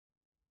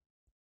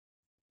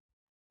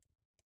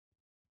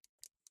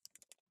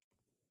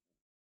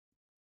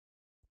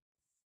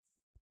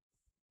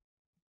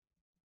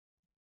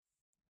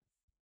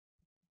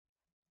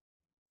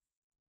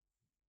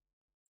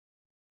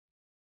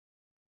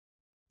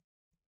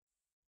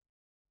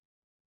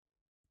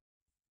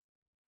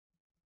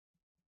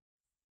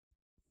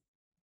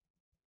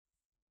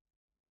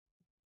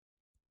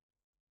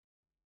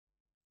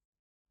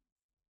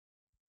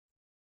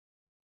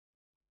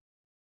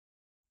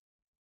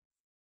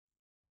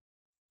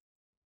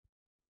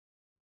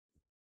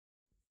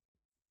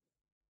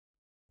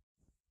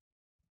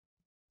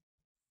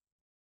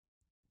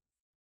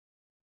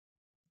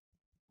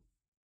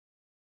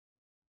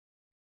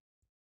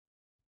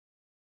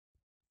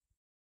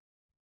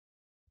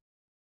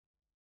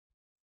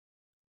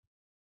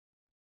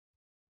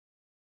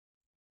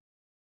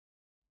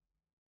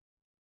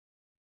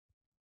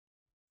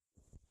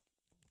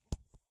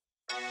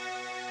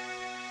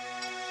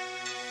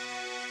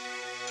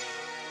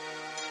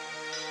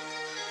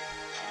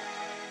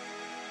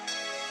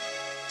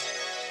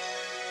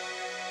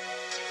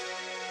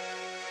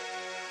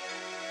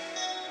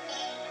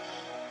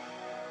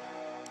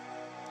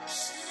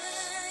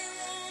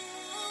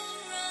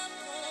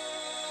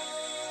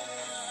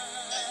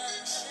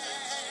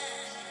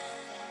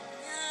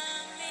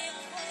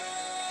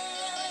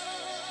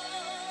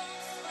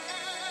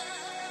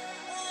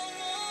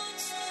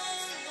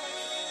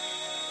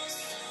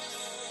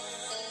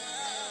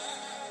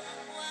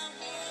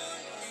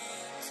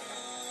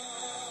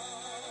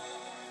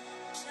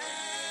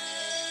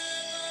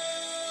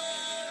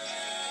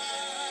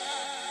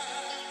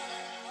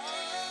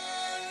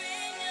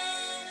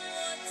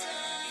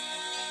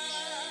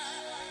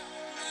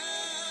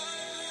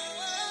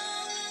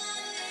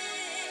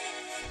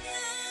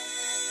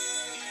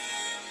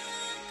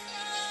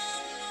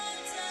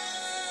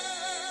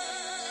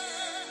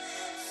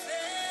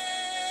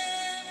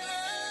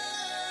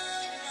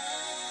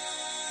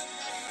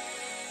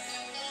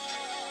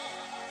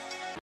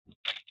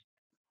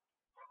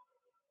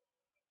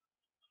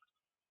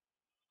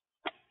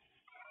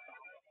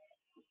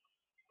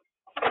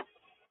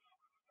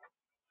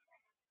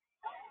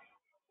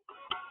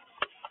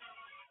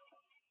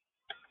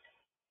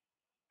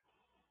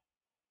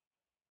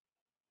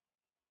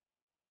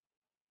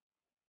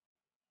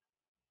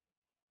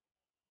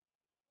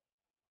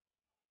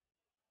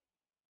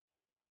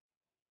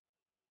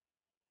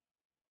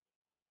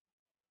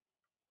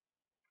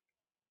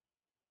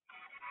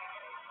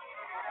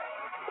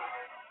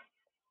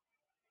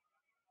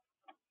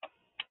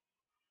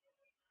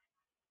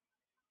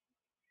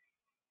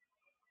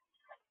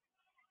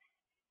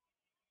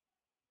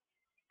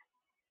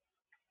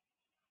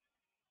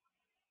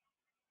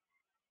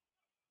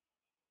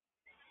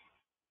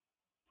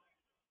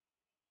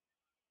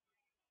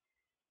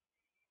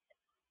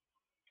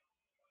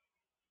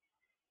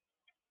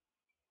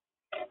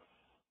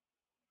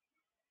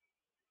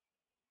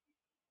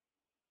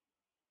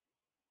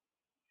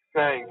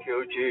Thank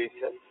you,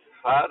 Jesus.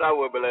 Father,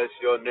 we bless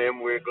your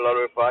name. We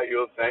glorify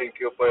you. Thank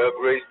you for your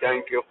grace.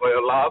 Thank you for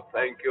your love.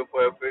 Thank you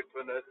for your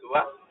faithfulness to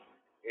us.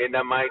 In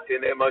the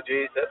mighty name of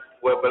Jesus,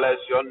 we bless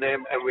your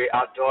name and we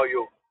adore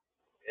you.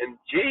 In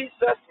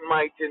Jesus'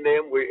 mighty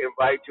name, we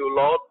invite you,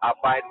 Lord,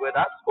 abide with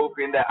us,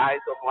 open the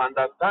eyes of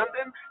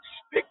understanding,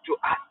 speak to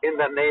us in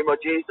the name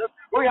of Jesus.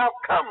 We have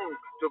come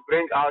to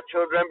bring our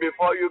children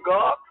before you,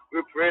 God.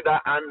 We pray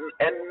that and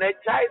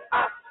energize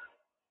us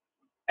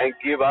and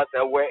give us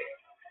a way.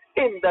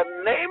 In the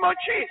name of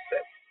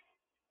Jesus,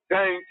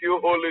 thank you,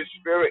 Holy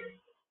Spirit,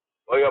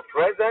 for your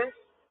presence.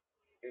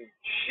 In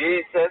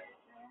Jesus'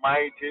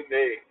 mighty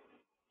name,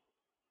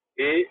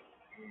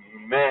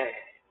 amen.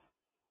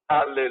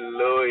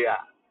 Hallelujah.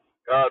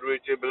 God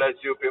richly bless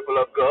you, people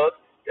of God.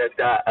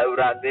 That every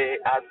day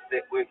as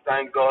we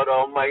thank God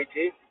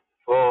Almighty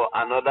for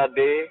another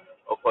day,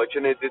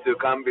 opportunity to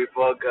come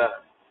before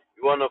God.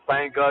 You want to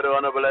thank God, you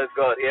want to bless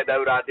God. Here,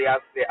 every day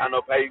as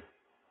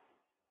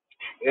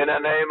in the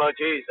name of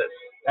Jesus.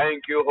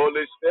 Thank you,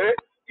 Holy Spirit.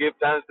 Give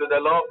thanks to the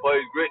Lord for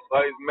his grace,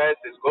 for his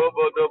mercies. Go,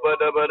 bo, do, bo,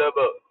 do, bo, do,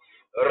 bo.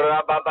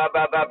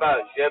 Rabba-ba-ba-ba-ba.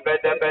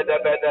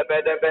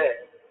 Shebe-de-be-de-be-de-be-de-be.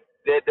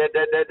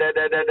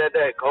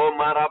 De-de-de-de-de-de-de-de.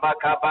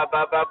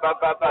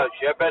 Ko-ma-ra-ba-ka-ba-ba-ba-ba-ba.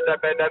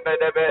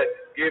 Shebe-de-be-de-be-de-be.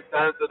 Give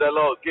thanks to the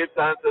Lord. Give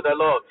thanks to the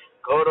Lord.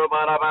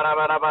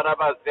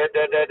 Ko-ro-ma-ra-ba-ra-ba-ra-ba-ra-ba.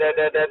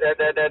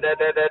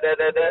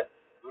 De-de-de-de-de-de-de-de-de-de-de-de.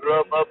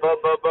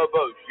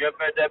 Rabba-ba-ba-ba-ba.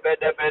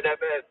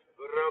 Shebe-de-be-de-be-de-be.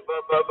 Give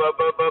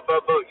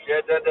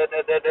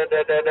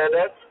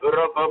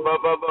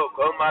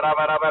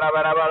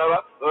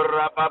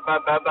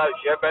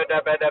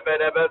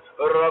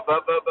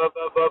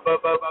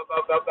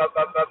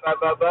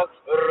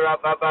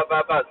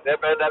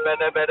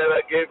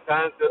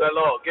thanks to the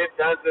Lord. Give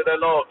thanks to the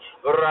Lord.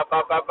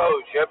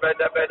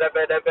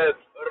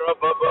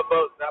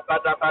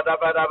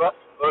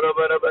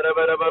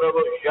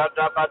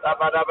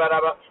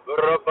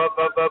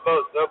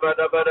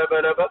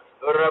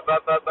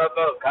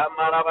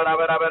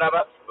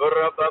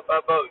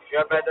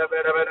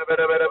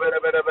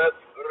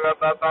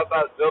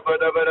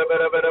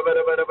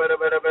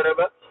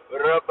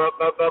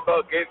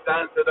 Give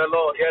thanks to the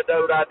Lord. Hear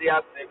the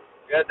radiasi.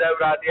 Hear the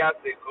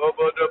radiasi.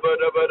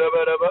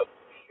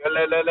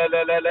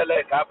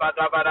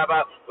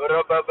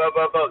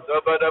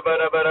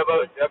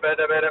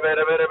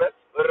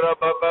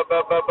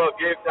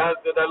 Give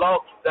thanks to the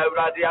Lord. The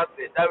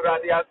radiasi,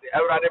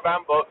 Evradi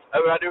Bambo,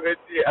 Evradi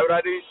Hiti,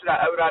 Evradi Ishra,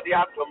 Evradi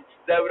Atom,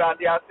 the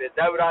radiasi,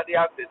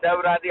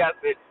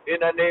 in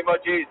the name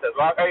of Jesus.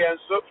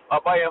 Wakayansu,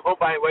 Abayan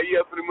Hobai, where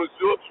you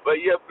Primusu, where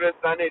you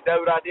Prestani, the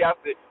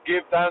radiasi.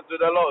 Give thanks to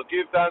the Lord.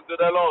 Give thanks to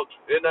the Lord.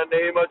 In the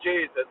name of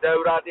Jesus. The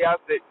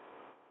radiasi.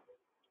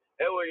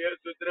 Thank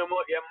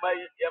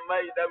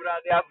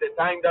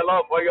the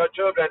Lord for your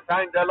children.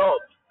 Thank the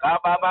Lord.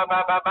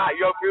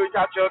 Your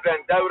future children.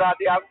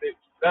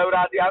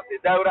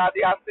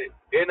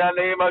 In the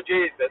name of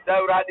Jesus.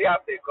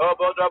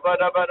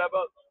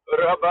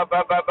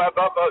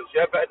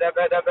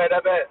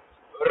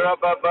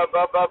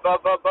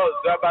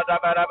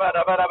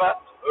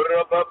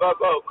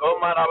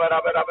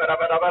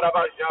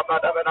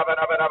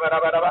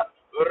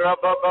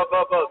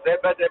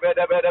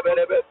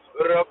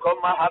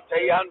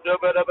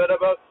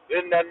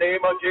 In the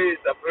name of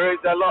Jesus, praise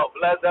the Lord,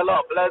 bless the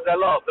Lord, bless the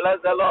Lord, bless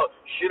the Lord.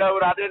 In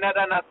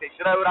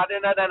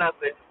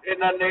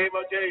the name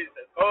of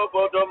Jesus.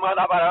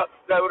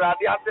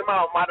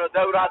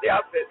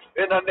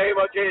 In the name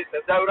of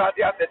Jesus,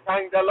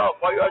 thank the Lord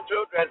for your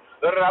children.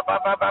 The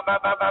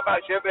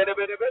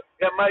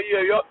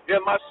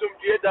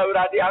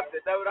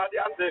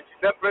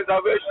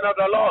preservation of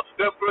the Lord,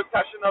 the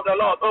protection of the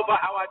Lord over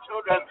our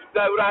children.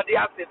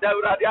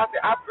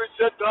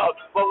 Appreciate God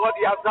for what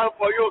He has done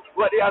for you,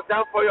 what He has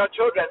done for your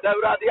children. In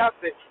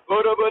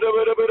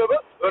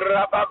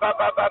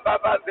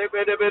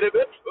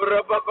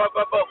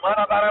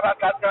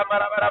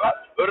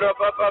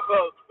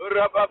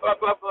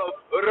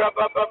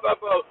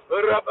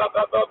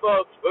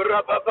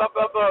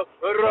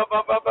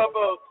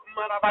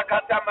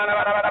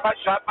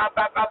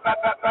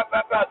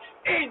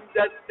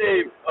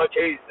name of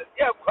Jesus.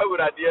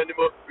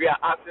 We are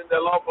asking the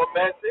Lord for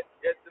mercy.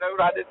 Yes,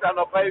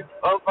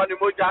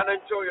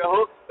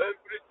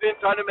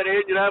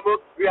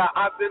 we are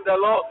asking the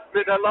Lord,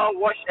 may the Lord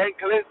wash and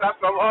cleanse us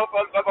from all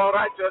forms of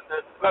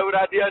unrighteousness.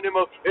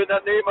 In the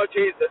name of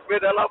Jesus, may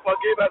the Lord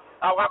forgive us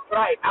our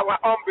pride, our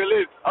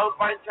unbelief, and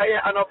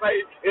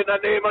faith. In the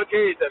name of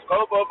Jesus.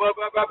 Father,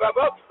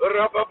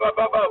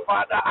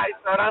 I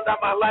surrender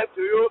my life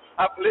to you.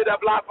 I plead the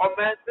blood for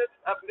mercy.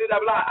 I plead the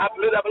blood. I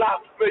plead the blood.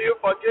 May you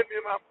forgive me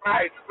my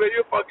pride. May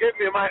you forgive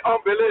me my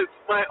unbelief.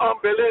 My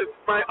unbelief.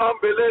 My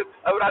unbelief.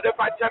 I would rather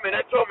fight him and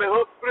I told me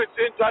who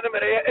Christian to him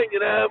and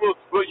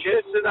which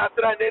is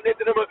after I need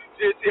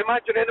to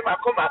imagine in my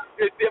coma.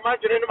 It's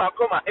imagine in my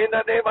coma. In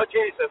the name of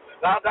Jesus.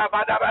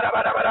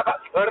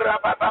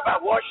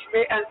 Wash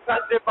me and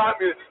sanctify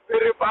me.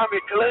 Purify me.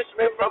 Cleanse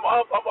me from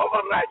all form of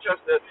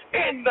unrighteousness.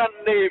 In the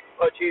name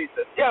of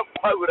Jesus. Yeah,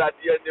 why would I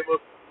do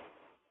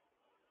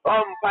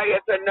Fire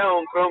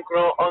now,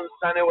 on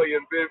Sunday where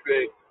you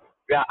pray.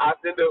 We are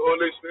asking the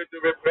Holy Spirit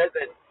to be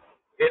present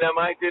in the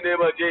mighty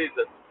name of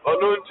Jesus.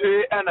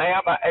 Onunchi and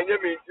Ayaba and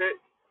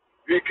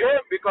we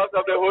came because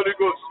of the Holy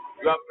Ghost.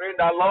 You are praying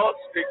that Lord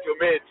speak to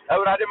me.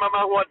 Everybody,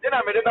 Mama, what did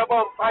I make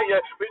on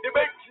fire?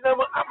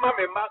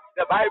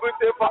 The Bible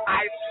says, for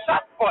I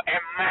sought for a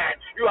man.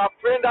 You are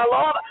praying that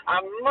Lord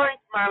anoint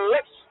my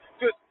lips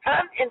to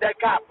stand in the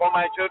gap for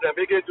my children.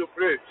 Begin to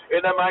pray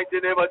in the mighty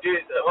name of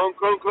Jesus. On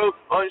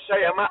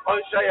Shayama,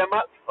 on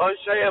Shayama, on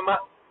Shayama.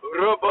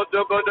 Robo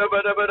dobo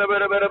dobo dobo dobo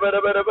dobo dobo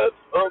dobo dobo.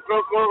 On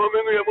Kroko,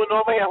 Homingu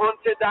Yamunoma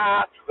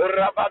Yahonteda,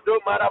 Rabado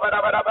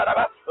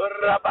Marabarabarabara,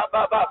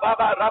 Rabababa,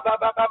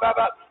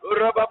 Rabababa,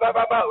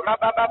 Rabababa,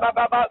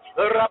 Rabababa,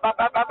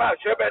 Rabababa,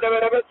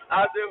 Shebedebedebe,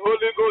 as the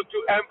Holy Ghost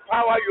to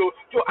empower you,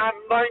 to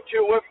anoint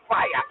you with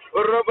fire.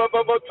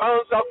 Robobobo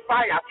tongues of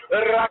fire.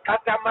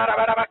 Rakata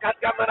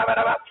Marabarabakata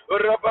Marabaraba,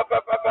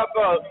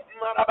 Robababa,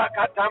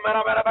 Marabakata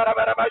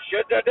Marabarabara,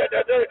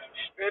 Shedede,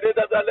 Spirit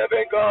of the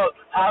living God,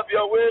 have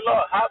your way,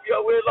 Lord. Have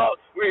your way, Lord.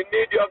 We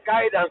need your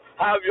guidance.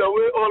 Have your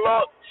way, oh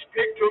Lord.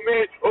 Speak to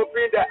me.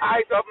 Open the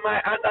eyes of my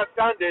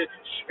understanding.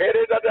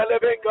 Spirit of the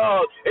living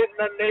God, in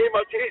the name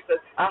of Jesus,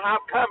 I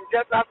have come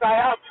just as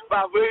I am,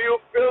 but will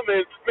you fill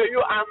me? May you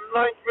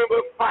anoint me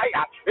with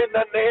fire in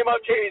the name of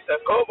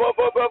Jesus.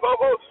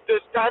 To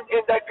stand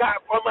in the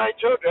gap for my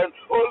children.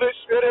 Holy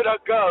Spirit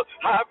of God,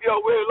 have your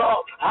way,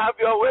 Lord. Have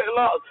your way,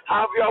 Lord.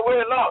 Have your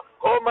way, Lord.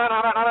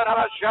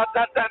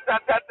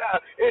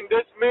 In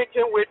this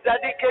meeting, we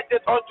dedicate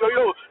it unto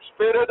you.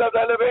 Spirit of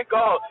the living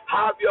God,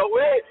 have your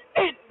way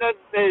in the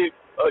name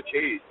of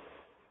Jesus.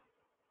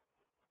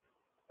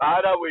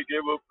 Father, we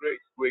give you praise.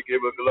 We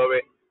give you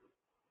glory.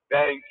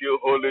 Thank you,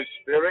 Holy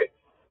Spirit.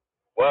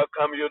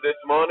 Welcome you this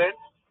morning.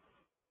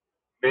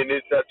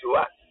 Minister to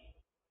us.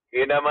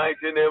 In the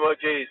mighty name of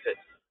Jesus.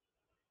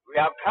 We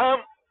have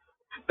come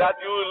that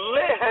you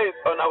lay hands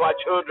on our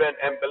children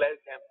and bless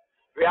them.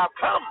 We have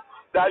come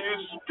that you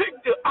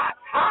speak to us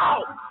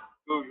how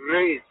to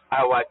raise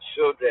our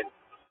children.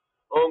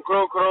 On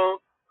Kron,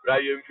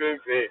 Rayum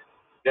Finfe,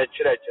 the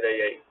Church.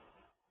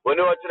 When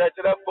you are Church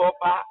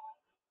Popa,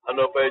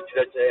 Anopa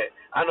Church,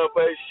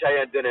 Anopa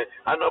Shayadene,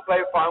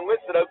 Anopa for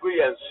Western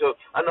so,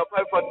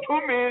 Anopa for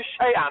 2 minutes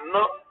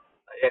Shayano,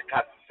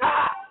 Ekasa,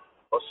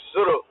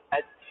 Osuro,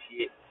 at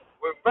ye.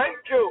 We thank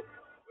you,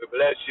 we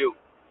bless you.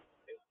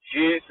 In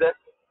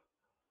Jesus'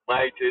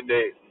 mighty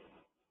name.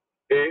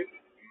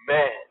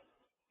 Amen.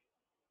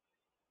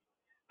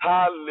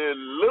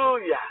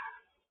 Hallelujah.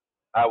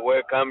 I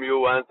welcome you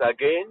once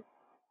again.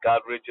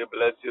 God richly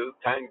bless you.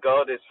 Thank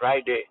God it's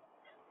Friday.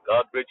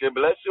 God richly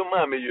bless you,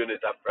 Mommy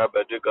Unita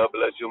Prabati. God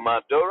bless you,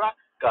 Madora.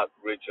 God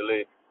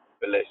richly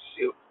bless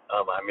you.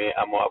 Mommy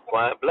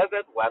Amokwan.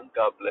 Blessed one,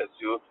 God bless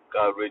you.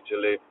 God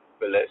richly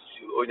bless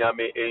you.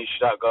 Onyame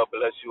Insha, God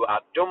bless you.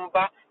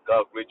 Adumba,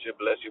 God richly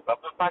bless you.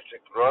 Papa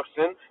Patrick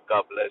Roxon,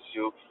 God bless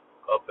you.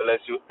 God bless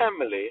you.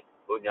 Emily,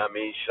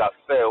 Onyame Insha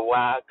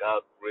Fewa,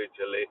 God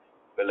richly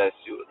bless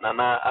you.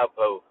 Nana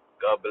Apple,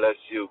 God bless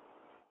you.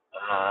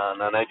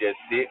 Nana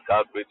Jesse,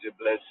 God richly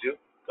bless you.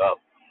 God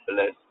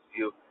bless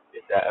you.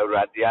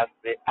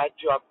 Radiaste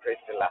Ajua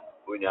Priscilla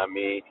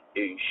Bunyami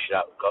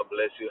Insha. God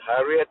bless you.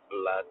 Harriet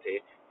Latte,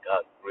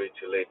 God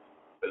richly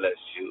bless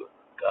you.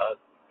 God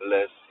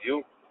bless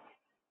you.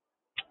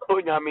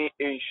 Bunyami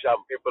Insha,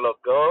 people of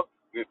God,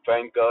 we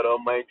thank God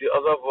Almighty.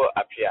 Also for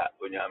Apia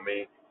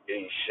Bunyami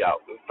Insha.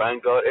 We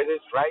thank God. It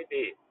is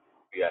Friday.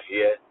 We are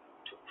here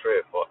to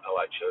pray for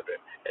our children.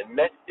 And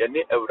next,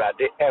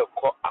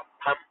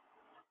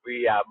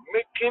 we are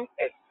making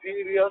a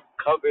serious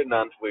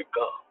covenant with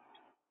God.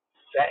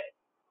 Say,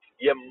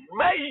 you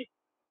may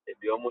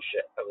the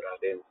omushe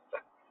evidenza.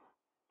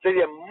 Say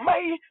you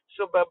may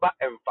subaba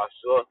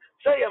emphasis.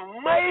 Say you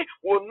may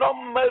will not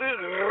marry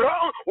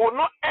wrong, will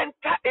not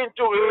enter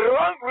into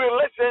wrong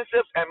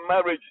relationships and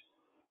marriages.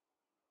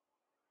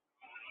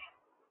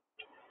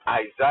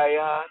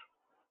 Isaiah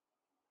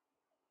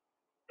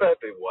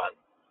 31,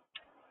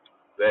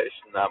 verse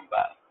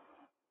number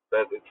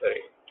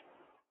 33.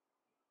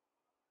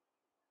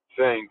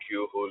 Thank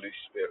you, Holy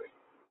Spirit.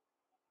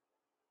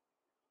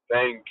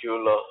 Thank you,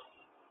 Lord.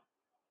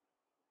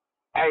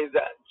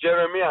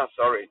 Jeremiah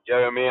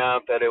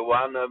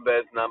 31,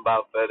 verse number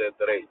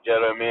 33.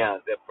 Jeremiah,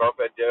 the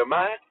prophet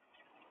Jeremiah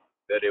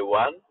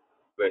 31,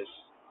 verse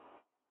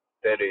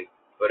 33.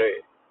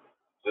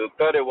 So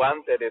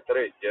 31,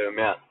 33,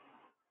 Jeremiah.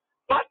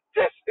 But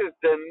this is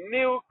the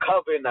new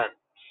covenant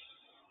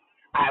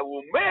I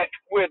will make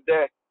with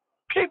the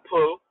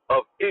people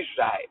of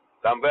Israel.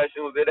 Some versions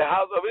will say the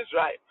house of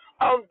Israel.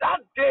 On that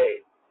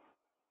day,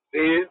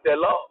 says the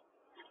Lord,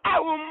 I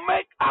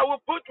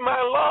will put my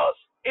laws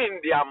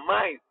in their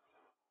minds,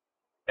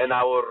 and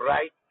I will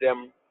write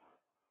them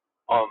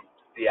on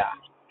their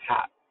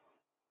hearts.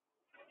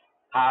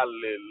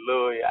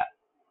 Hallelujah.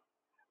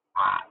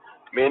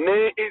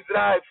 Many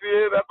Israel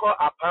feel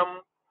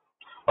apam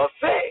or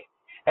say,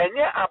 and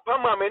yet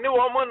apam many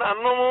woman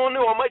and no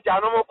woman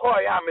janom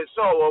call ya me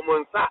saw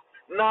woman sa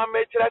na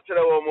me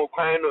chere woman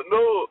kwano.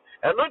 No,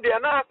 And no the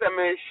anasa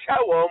me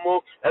shower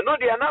mo, and no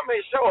the anasa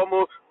me shower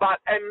mo, but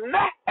and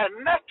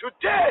not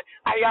today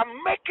I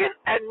am making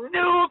a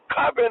new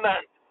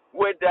covenant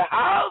with the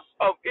house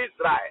of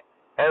Israel.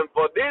 And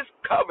for this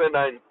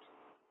covenant,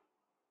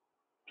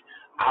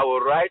 I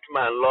will write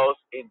my laws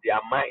in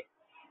their mind,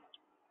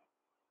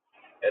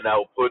 and I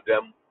will put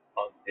them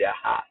on their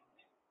heart.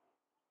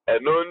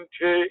 And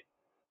until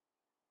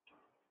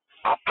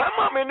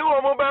apama me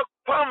no mo ba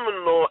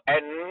pam no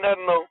enne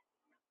no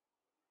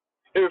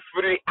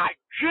efri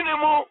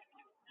adwene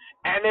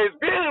and it's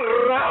being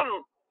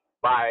run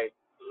by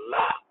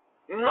love,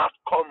 not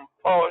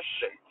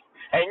compulsion.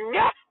 And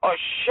yet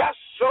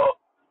so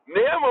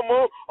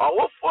Nemomo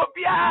or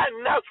phobia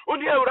now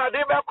only a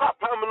radeba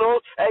pam no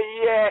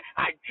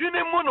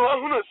adwene mu no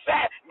who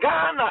say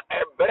Ghana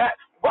ebre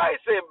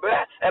boys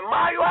ebre and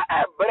Mayo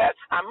ebre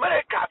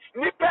America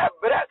nipa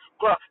ebre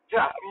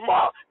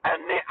more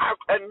and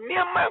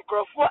near my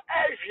crofo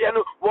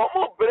Asian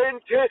woman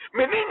brente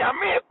meninya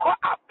me ko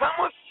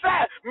apam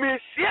say me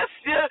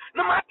siesie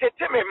no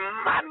matete me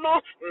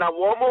mano na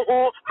woman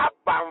ho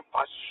abam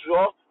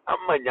faso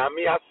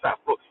amanyame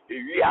asafo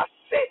ewia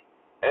say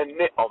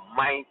and of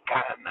my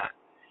Ghana.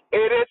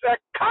 It is a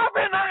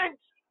covenant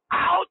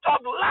out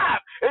of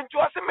love. And to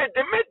us, make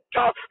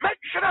sure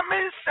I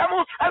mean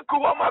some I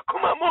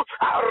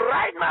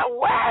write my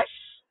words.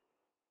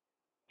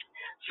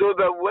 So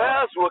the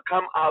words will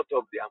come out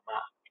of their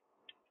mouth,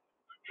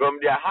 from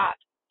their heart.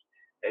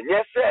 And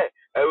yes, sir,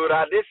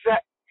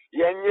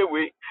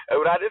 Yenyewe,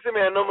 Euradisi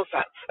me no musa,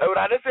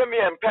 Euradisi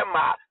me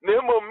empema,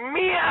 Nemo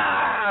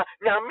mia,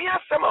 Namia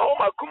Sama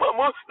Oma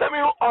Kumamu, let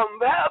me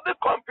unveil the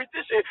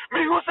competition,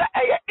 me who say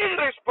a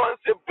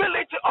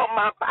irresponsibility on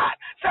my part.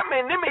 Some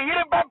me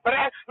yeba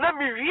bread, let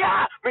me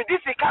ria, me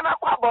disikana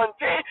kwa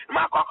bonte,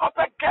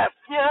 Makokope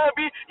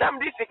Gafiabi, Nam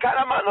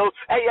disikana mano,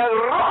 a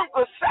wrong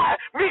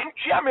side, me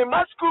chia me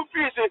masku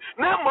fees,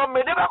 Nemo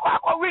me never kwa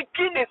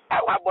wickedness,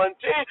 our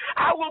bonte,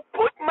 I will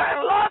put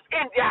my laws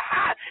in their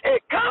heart,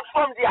 it comes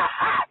from their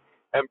heart.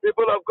 And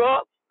people of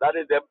God, that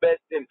is the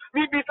best thing.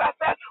 Me be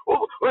said,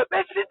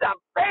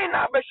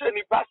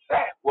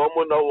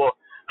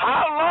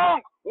 how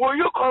long will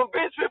you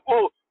convince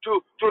people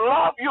to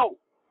love you?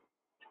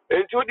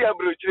 Into their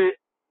brutally,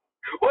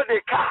 what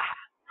they car,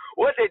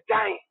 what they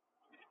dying,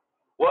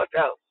 what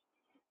else?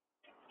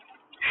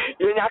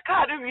 In your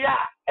car, we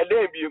are a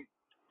debut.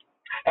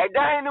 A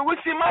dying, we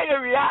see my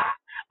area.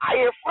 I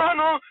have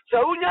found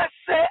so when you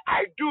say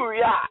I do,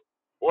 yeah.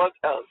 What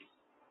else?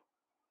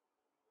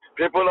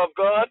 People of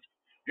God,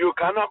 you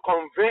cannot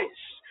convince,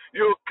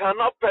 you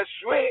cannot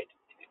persuade,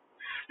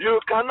 you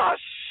cannot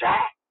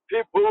share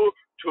people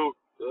to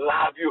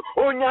love you.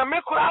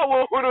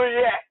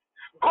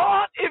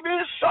 God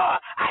even saw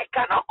I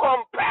cannot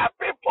compare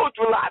people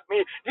to love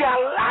me. Their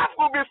love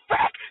will be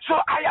fake. So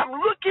I am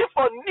looking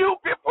for new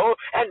people,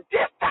 and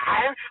this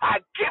time I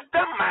give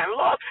them my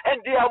love,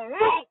 and they are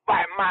moved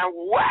by my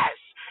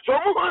words. So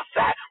Muhu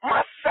say,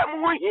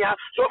 Masamu here.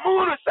 So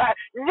Muhu say,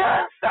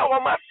 Nyansa wa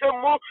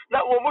Masamu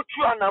na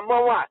Womutu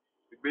anamawa.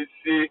 We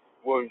see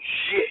one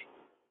share.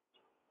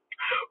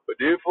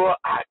 Therefore,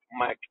 at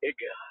my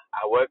Eger,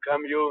 I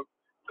welcome you.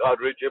 God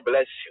richly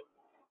bless you.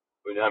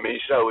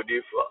 Unyamisha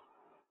udifo.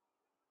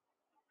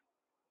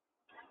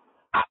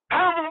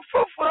 Apam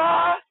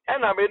fofra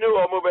and I mean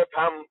no more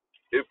pam.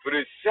 If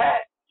we say,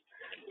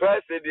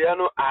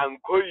 Presidiano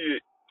ankoyi.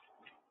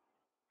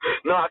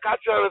 No, I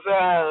catch you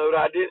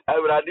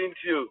radin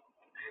to you.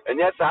 And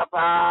yes,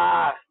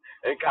 Papa,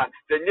 and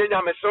the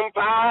Nina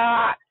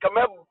Mesumpa, come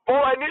up,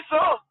 boy, and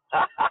so.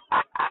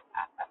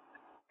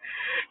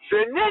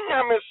 The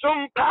Nina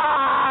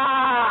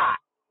Mesumpa,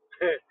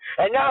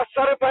 and now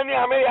Sarapani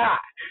Amea,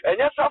 and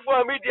yes,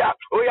 for media,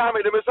 oh, yeah,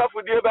 made myself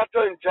with the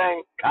baton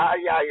tank.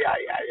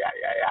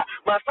 Yeah.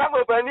 My son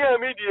of Pania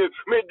media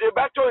made the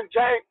baton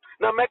tank,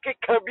 now make it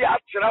can be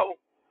actual.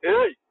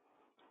 Hey,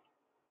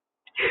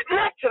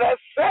 natural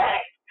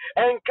say,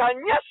 and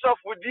can yes of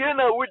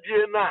Udiana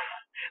Udiana.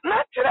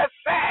 Natural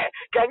say,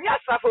 can you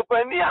suffer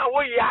pania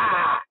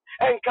woya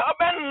and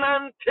carbon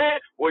nante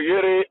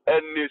woyere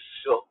and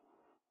so.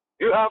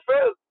 You have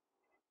failed.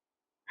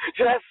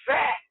 Just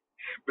say,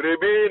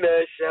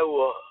 Bribina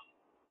shower.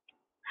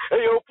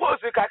 And you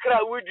post a cacra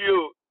with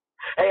you.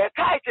 And a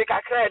kite a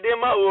cacra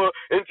demo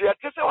into a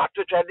tissa what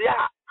to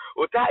Chadia,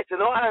 or tight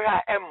and all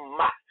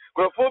Emma.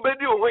 Go for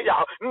baby,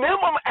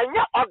 name and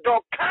ya or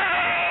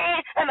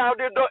and how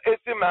they do it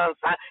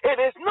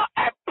is not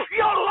a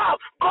pure love.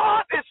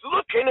 God is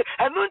looking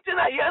and nothing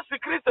I hear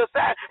Christ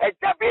say, it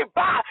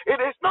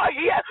is not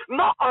here,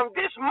 not on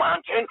this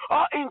mountain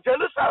or in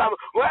Jerusalem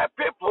where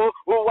people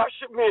will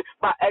worship me,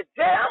 but a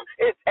time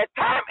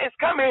is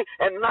coming,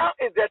 and now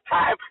is the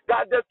time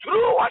that the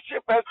true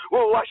worshippers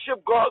will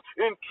worship God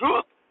in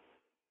truth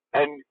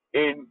and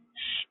in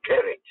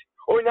spirit.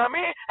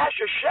 Onyame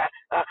ahwehwe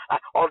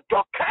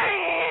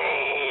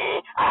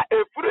odokan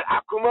efuru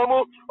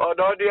akumamu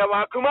odode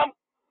wakumam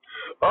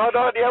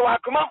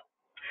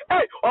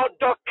hey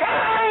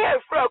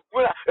odokan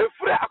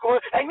efuru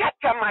akumamu enya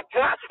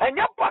tamatra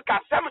enya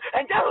bakasem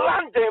enya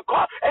london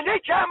ko enya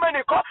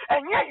germany ko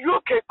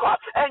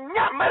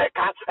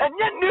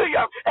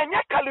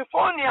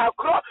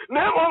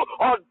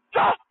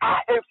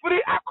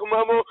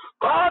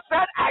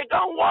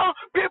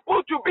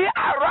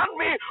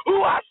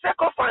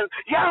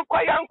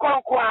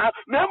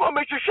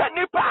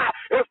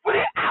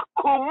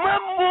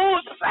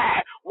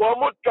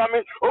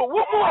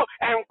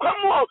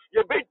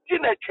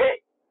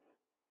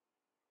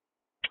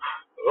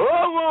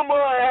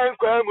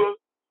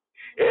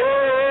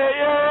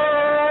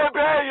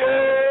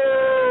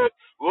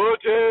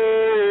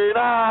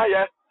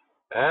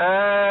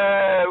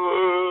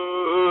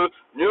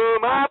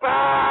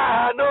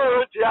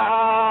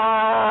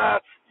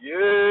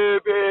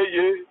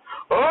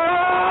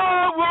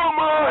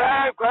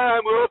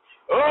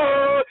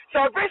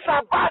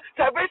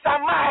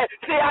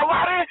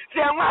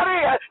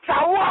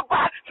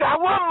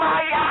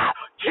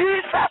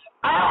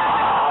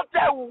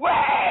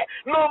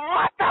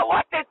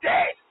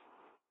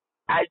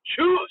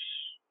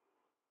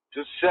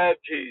serve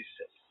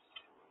Jesus.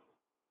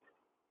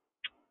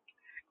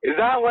 Is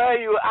that where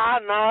you are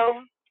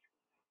now?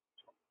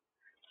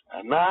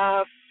 And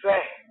I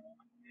say,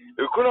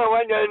 you couldn't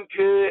want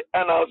to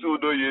and also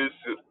do you.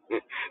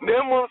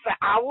 Name will say,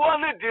 I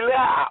want to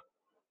delay.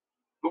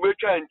 We will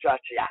try and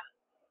chat here.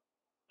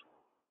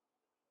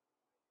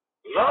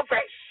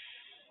 Lovers.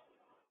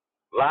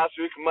 Last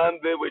week,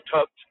 Monday, we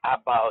talked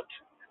about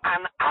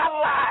an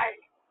ally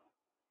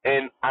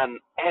and an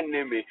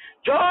enemy.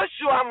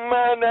 Joshua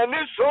man and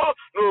so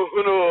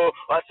no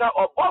or say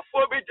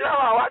obofo bi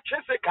jira wa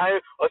twese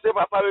kan or say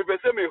papa be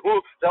say me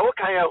who say wo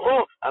kan ye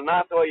ho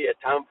anase o ye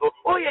tamfo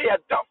o ye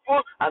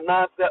dofo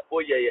anase o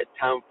ye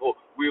tamfo.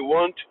 We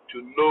want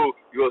to know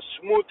your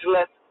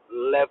smoothness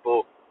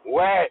level,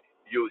 where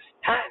you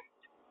stand.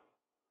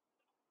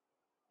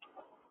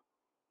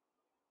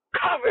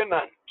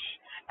 Covenant,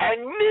 a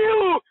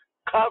new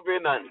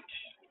covenant.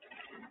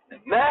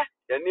 Na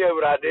yani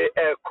urade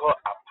eko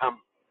apam.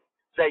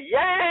 Say,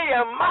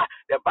 yeah, ma.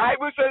 The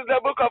Bible says,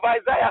 the book of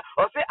Isaiah,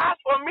 or say, as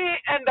for me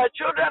and the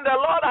children the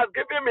Lord has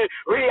given me,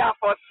 we are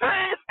for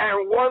signs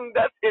and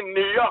wonders in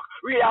New York.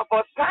 We are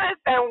for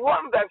signs and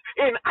wonders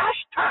in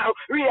Ashtown.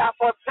 We are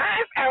for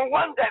signs and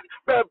wonders.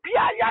 Baby,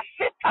 ya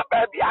shita,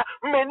 baby,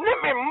 me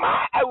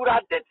ma,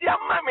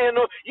 euradetia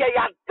mameno, ya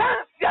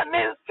dance ya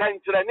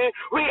ninsentreni.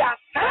 We are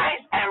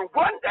signs and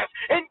wonders.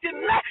 And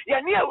tonight,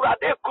 ya ni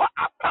eurade ko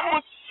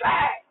apamu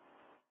say.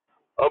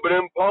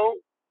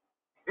 Obrempo.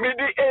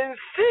 Midi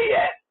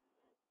NCA.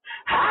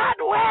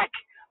 Hard work.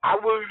 I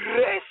will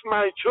raise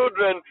my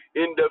children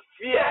in the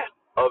fear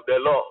of the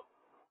Lord.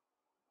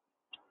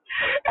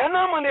 And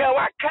I'm on the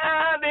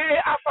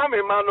Wakadi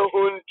Afami Mano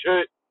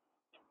Hunche.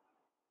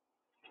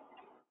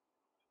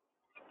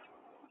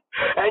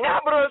 And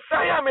Yabro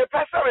Saya me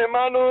Pesa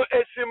Mano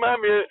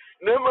Esimami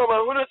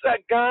Nemama Hunusa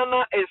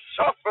Ghana is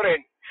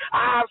suffering.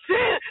 I have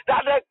seen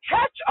that the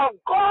church of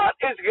God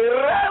is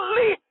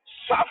really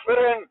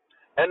suffering.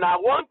 And I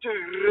want to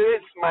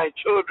raise my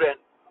children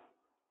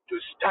to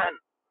stand.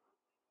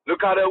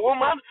 Look at a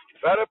woman,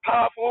 very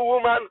powerful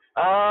woman,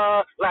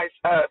 like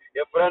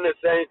your friend is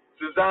saying,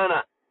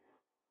 Susanna.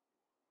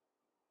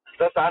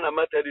 Susanna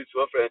Methodist,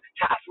 your friend.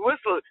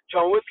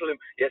 John Whistling.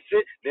 You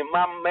see, the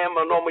man,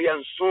 no more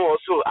and so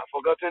also. I've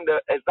forgotten the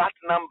exact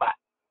number.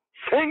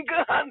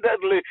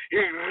 Single-handedly,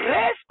 he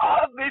raised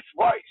all this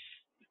voice.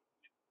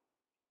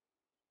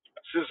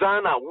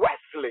 Susanna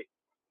Wesley.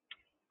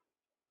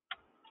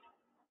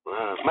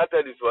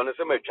 Methodist one,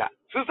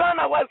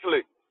 Susanna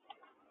Wesley.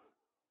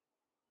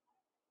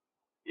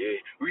 Yeah.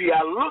 We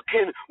are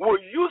looking.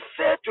 Will you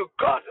say to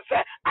God,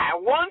 say, I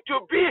want to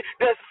be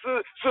the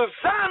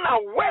Susanna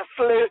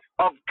Wesley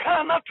of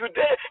Ghana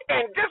today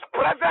in this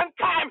present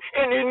time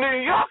in New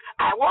York.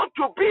 I want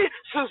to be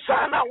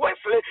Susanna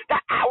Wesley,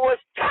 that I will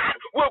stand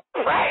with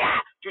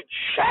prayer to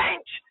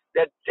change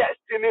the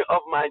destiny of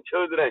my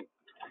children.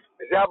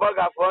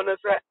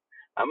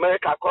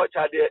 America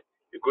culture there.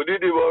 You could do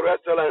the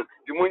restaurant,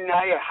 the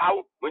Munyaye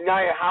how,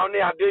 ne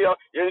adeyo,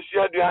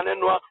 Yensia Diane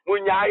no,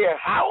 Munyaye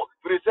how,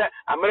 Prisa,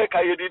 America,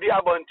 you did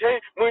Abonte,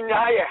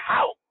 Munyaye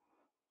how.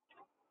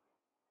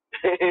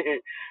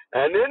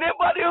 And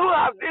anybody who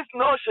has this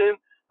notion,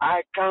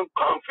 I can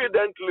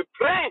confidently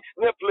pray,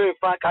 ne play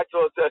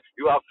Fankacho says,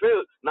 you have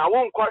failed. Now,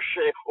 one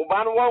question,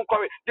 Uban won't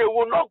come, they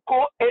will not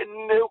go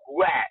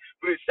anywhere.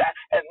 Prisa,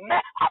 and ne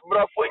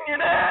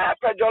Abrafonina,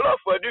 Pajolo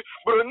for the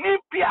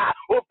Brunipia,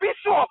 or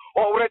Piso,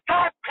 or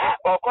retire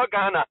or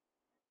Kogana.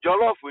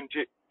 Jollof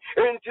unti.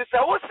 Enti se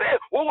wo se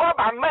wo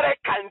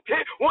America nti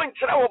wo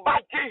nkyere wo ba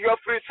your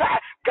free say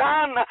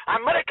Ghana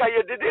America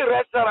ye didi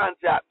restaurant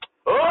ya.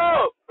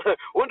 Oh,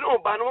 wo do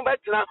ba no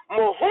betina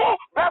mo ho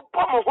be bo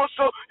mo ho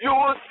so you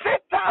will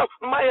sit down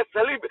my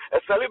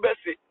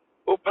celibacy.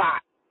 Opa.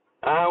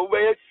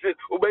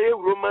 Obey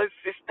Roman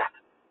sister.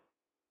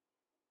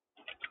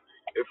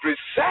 If we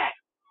say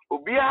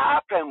obia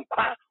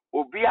penkwa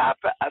Obia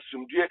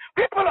asumdue.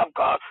 People of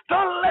God,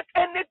 don't let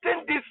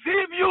anything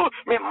deceive you.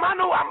 Me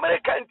manu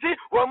American tea,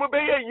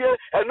 wamubeye ye,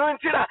 and no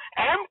intina,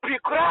 MP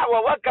cry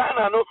wa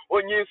Ghana no,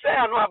 when you say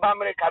I know about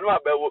America no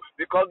abewo,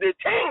 because they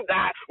think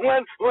that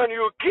when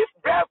you give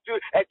birth to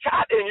a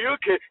child in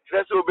UK,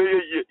 says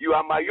obeye ye, you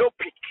are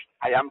myopic.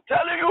 I am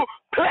telling you,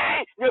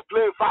 play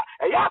far.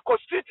 A yako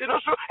street in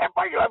also a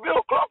baggy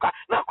o'clock.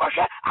 Now,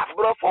 Kosha,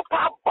 Afro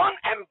born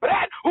and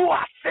bred who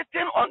are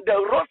sitting on the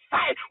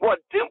roadside. What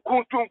Tim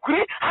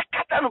Kuntunkri,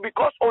 Akatanu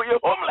because of your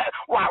homeland.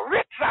 What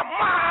Ritra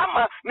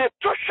Mama,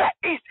 Netusha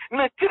East,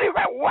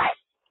 Netiriva West.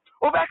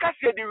 Obaka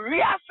said the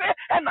Riase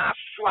and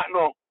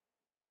Aswano.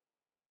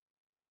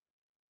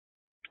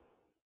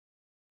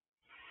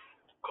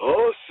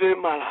 Kose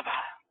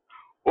Malaba.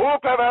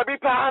 Opa Babi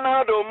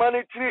Pana, do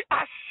monetary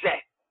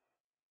asset.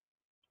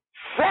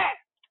 Say,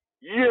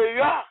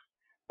 yeah,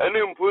 and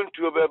in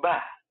Puntu Beba.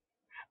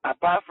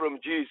 Apart from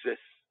Jesus,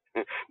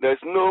 there's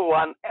no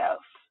one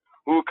else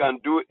who can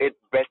do it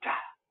better.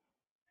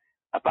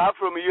 Apart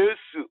from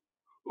Yesu,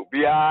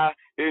 ubia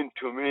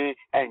into me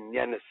and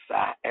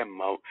Yanasa and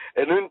Mount.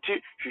 And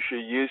until she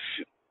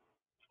Yesu.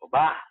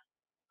 Oba,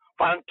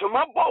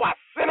 Fantoma Boa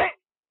Sene,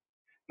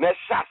 na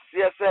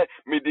hyase se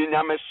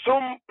medinyame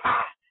sompa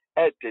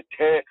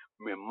etete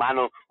me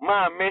mano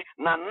maame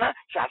nana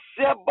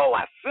hyase bo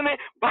wasene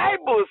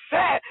Bible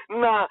say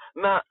na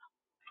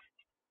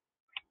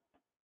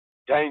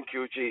thank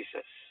you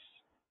Jesus.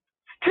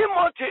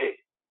 Timothy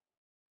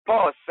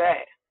Paul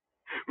say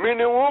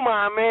mini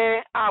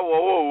maame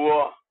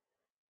awo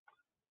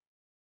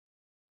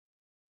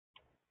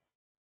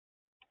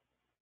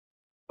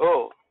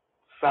oh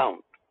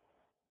sound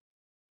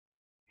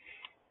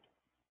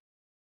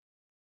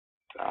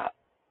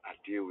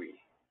adewi.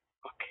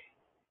 Okay.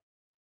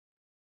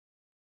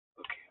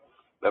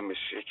 Let me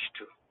switch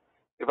to.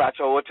 If I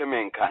tell what I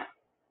mean,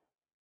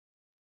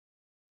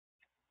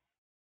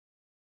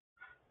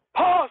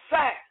 Paul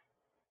said,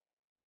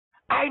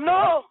 I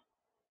know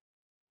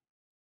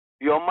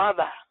your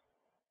mother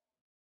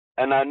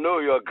and I know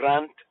your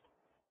grandma.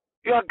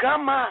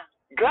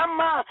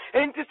 Grandma,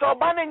 and it's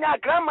Obania,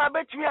 grandma,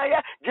 bet me,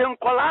 Jim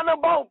Colana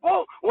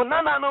Bobo,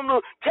 Unana,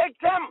 no, take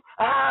them.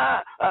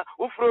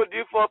 Ufro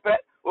di for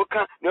pet,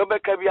 Oka,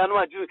 Nobeka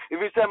Biano,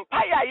 if it's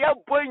empire, ya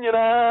boy,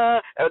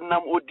 and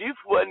Nam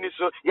Odifu, and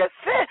so, yes,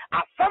 say,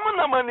 a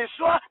summon money,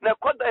 so,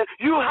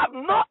 you have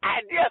no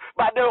idea,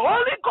 but the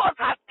Holy Ghost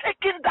has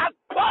taken that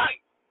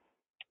point.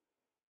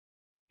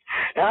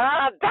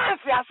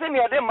 Dance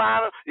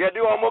man,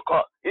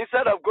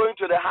 instead of going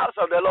to the house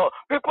of the Lord,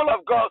 people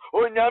of God,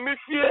 onyami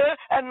fear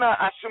and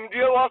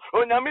asumdiwa,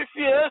 onyami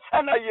fear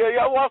and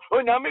yeyawa,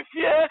 onyami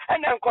fear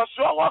and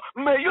enkosowa.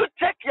 May you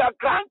take your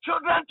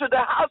grandchildren to the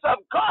house of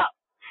God.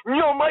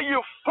 Nyoma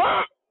you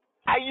fun,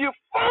 you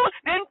fun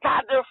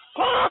into the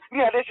fun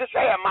near this is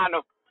a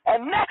man,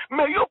 and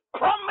may you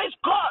promise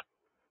God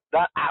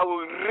that I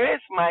will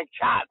raise my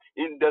child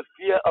in the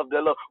fear of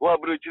the Lord.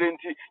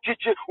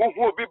 Chichi,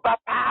 who be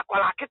bapa,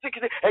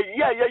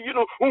 you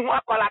know,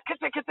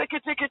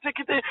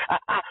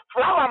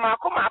 flower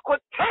mako,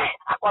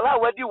 akwala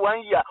wadi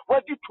 1 year,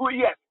 wadi 2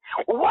 years.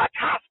 What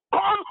has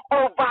gone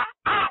over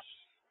us?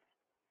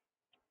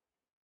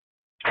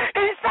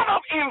 Instead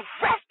of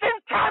investing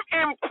time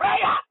in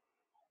prayer,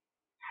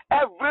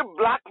 every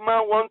black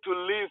man wants to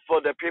live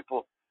for the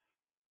people.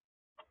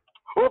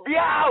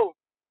 Obia,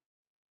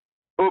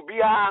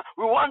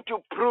 we want to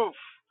prove.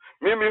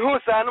 Mimi who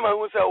say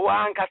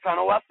one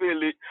kasano wa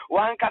feel it,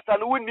 one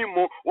kasano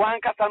winimo, one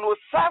kasano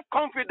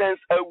self-confidence,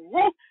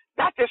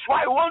 that is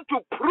why we want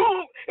to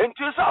prove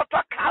into South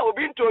Africa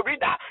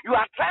that you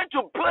are trying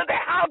to build a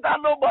house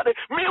that nobody.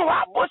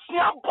 Meanwhile,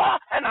 Bosnian poor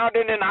and out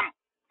in them.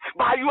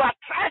 But you are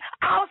trying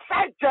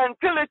outside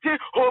gentility,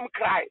 home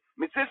cry.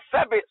 Mrs.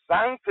 Sabi,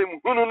 Sansim,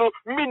 Hununu,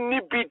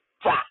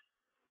 Minibita.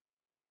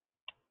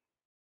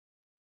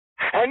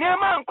 And your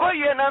man call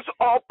you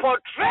or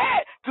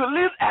portray to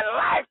live a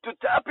life to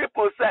tell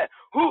people, say,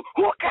 who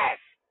cares?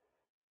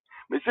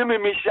 Missy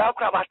Michelle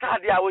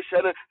Krabatadi, I was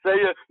say,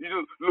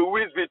 you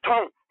Louis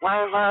Vuitton,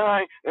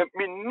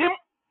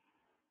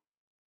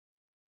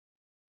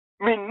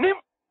 minim,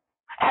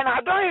 and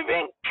I don't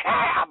even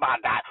care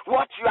about that.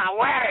 What you are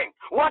wearing,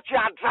 what you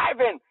are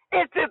driving,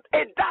 it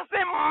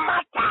doesn't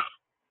matter.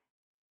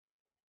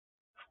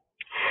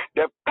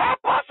 The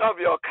purpose of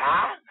your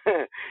car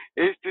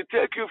is to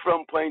take you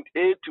from point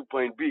A to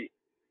point B.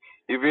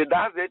 If it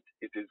does it,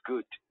 it is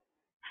good.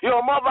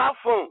 Your mobile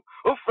phone,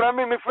 from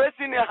me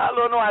facing a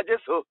hello no I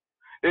just so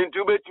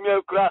into me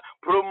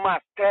Pro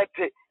Max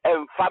 30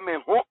 and family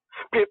home.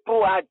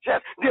 People are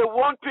just they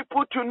want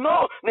people to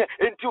know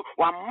into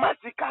one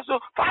massive so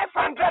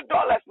 $500.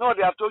 No,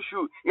 they have to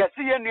shoot. You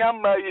see any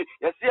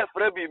you see a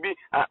friend baby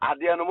at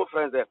the end of my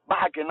friends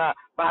bag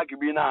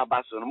be na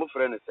basso no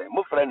friend is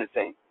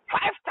saying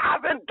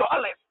 $5,000.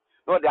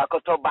 No, they are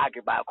got to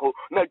bag back.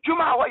 Now,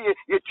 Juma, why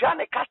you trying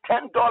to cut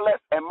 $10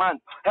 a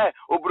month? Hey,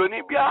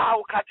 Obroni Bia,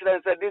 how catch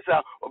and said this,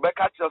 or back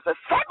at you, say,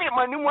 send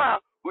money,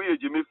 who you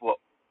Jimmy for?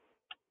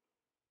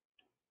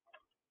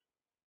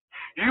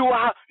 You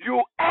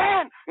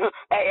earn $10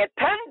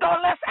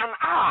 an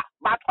hour,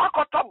 but I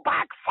got to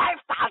bag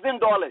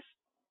 $5,000.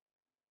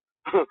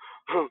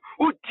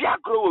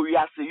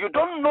 You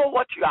don't know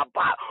what you are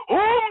about.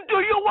 Whom do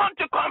you want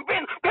to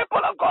convince?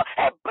 People of God,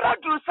 a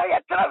brother you say,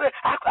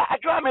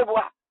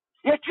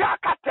 you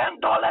got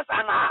 $10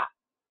 an hour.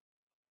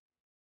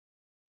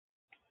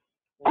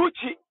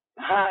 Gucci,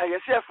 you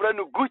say a friend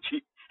of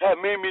Gucci.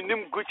 Maybe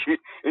name Gucci.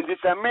 It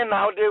is a man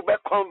now they were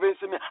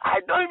convincing me. I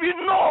don't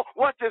even know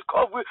what is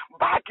called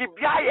baggy,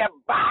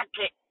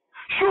 baggy.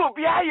 Shoe,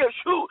 be a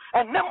shoe,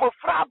 and number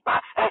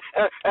fraba,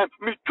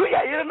 me to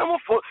your number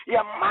for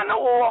your man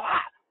or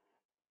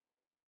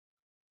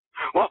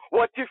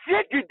what if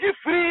you did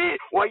free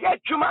or your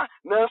juma?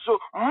 No, so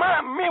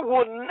mommy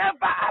will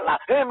never allow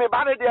me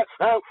body there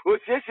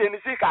with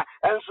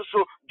and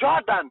so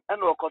Jordan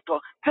and Okoto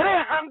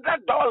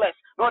 $300.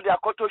 No, they are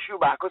Koto shoe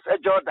back because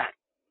Jordan.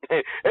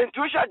 And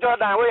Tusha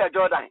Jordan, where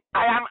Jordan?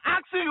 I am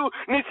asking you,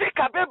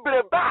 Nisika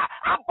Bebreba,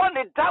 upon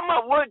the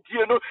Dama word,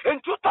 you know,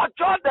 and Tuta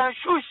Jordan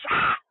shoes.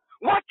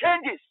 What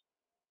changes?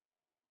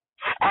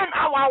 And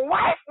our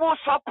wife will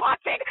support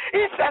it.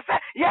 He says,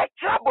 yeah,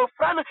 trouble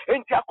friend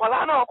in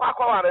Chacolano or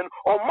Quacoran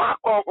or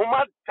Marco,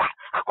 Umata,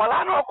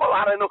 akolano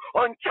okolare no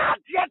oncha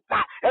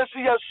dieta enso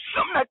ye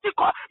sum na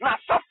tiko na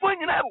safo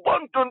nyina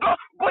bontondo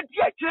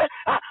bodi akire.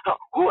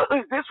 Who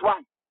is this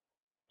one?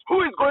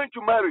 Who is going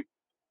to marry?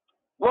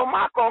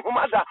 Womako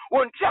humada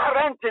woncha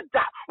rented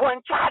that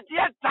woncha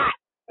dieta.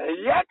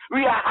 Yet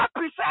we are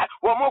happy, sir.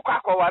 No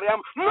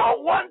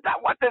wonder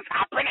what is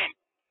happening.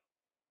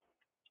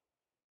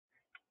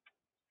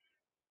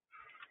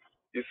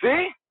 You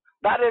see,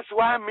 that is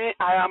why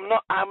I'm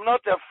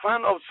not a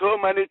fan of so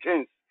many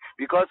things,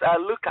 because I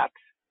look at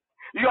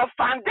your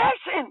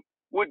foundation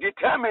will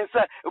determine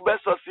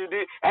best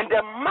succeed, and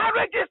the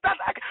marriages that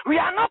we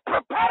are not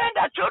preparing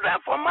the children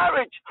for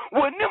marriage.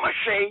 We never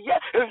say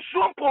and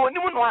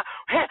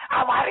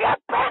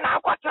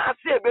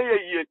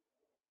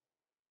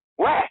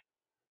where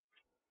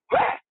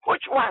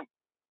which one?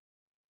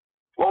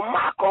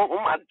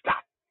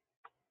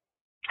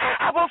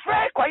 I'm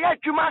afraid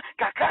quiet Juma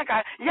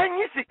Kakanka,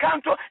 Yanisi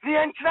Canto, the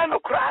Entrano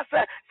Crass,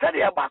 said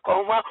the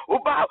Abacoma,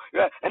 Uba,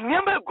 and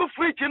never go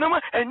free,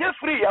 gentlemen, and you're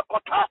free, a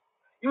quota.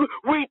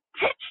 We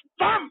teach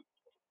them.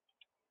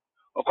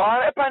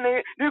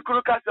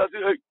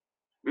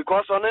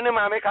 Because on any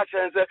mamma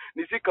chance,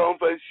 Nisika on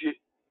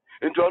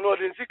into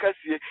another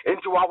Sikasi,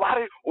 into a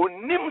worry, or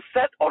Nim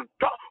set or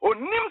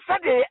Nim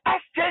said they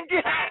exchange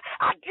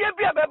a dear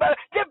the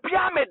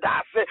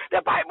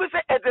Bible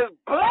says it is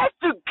blessed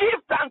to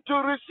give than to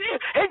receive.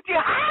 And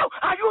how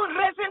are you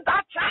raising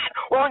that child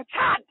on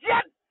child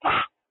yet?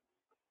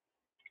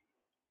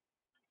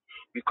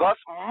 Because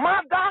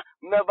mother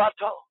never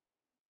told.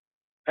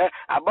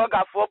 I bug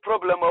for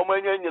problem or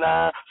money,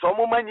 so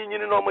money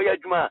in no more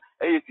yajma,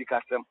 a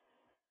custom.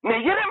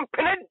 Nayirim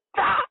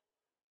Penenta.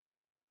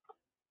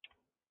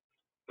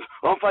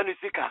 On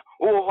Fanisika,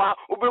 oh,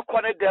 we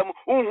connect them,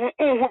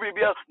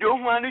 bibia, you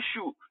want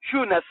shoe,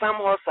 na some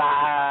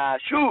hosa,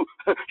 shoe,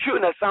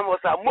 na some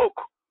hosa,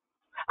 moke.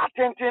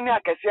 Attention, I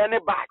can see any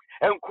back,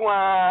 and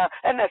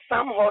a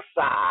some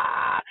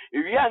hosa.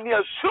 If you are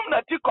near soon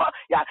at Tico,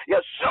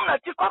 you're soon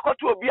at Tico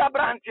to be a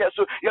branch,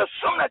 so you're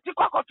soon at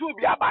Tico to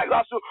be a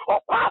biosu,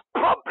 or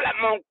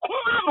problem on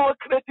Kuno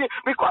creative,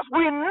 because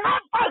we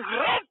never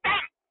raise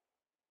them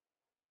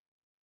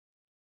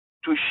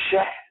to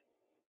share.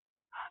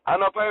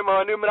 Anapa ma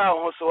onimra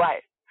ho so why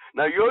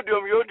na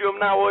yodium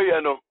na wo ye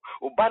no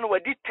uba no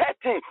wadi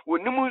 13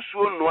 onim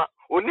nsuo noa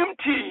onim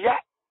tii ya.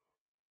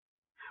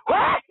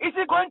 Why is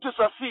he going to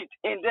succeed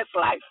in this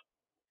life?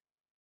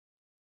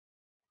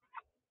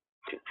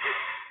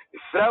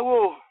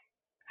 Israel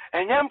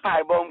enyam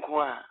pai bonko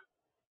a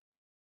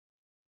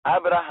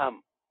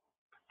Abraham,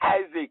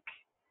 Isaac,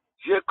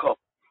 Jacob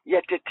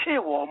yetete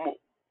wo mo.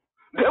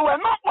 They were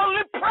not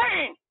only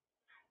praying,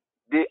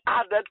 they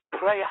added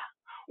prayer.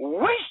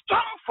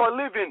 Wisdom for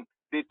living,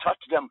 they taught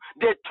them.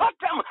 They taught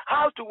them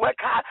how to work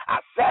hard.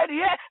 I said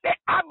here, the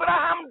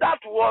Abraham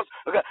that was,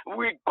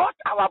 we got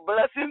our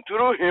blessing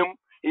through him.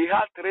 He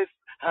had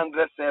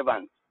 300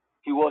 servants.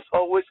 He was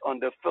always on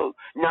the field.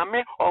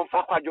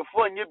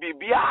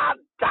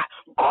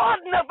 God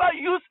never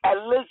used a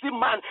lazy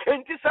man.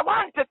 God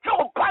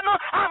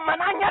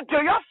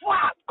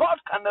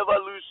can never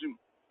lose him.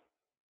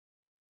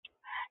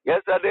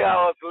 Yesterday I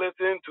was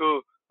listening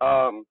to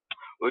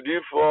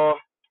Odifo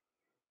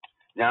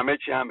Nyame.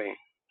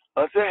 I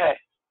say, hey,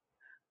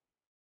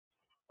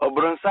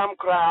 Obronsam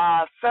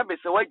kra sabe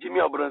say what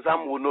Jimmy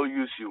Obronsam will not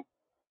use you.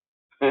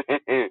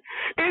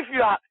 If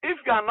you are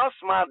not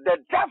smart, the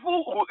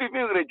devil will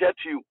even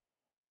reject you.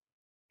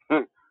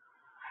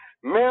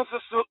 Men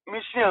so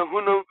mission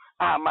hunu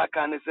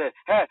makane say,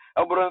 hey,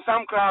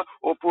 Obronsam kra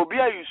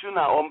opobia yusu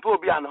na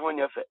ompobia na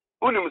honyefe.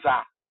 Unim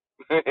sa.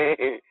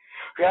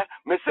 Yeah,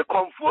 me say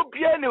komfo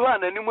bia ni wa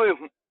na nimu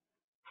ehu.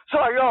 So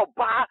you're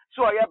bad,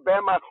 so you're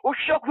Bema, who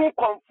shock who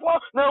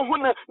comfort, no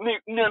one,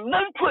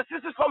 none to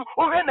assist from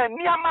Urena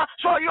Niama,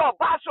 so you're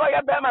bad, so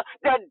you're Bema.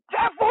 The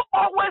devil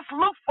always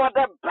looks for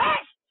the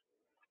best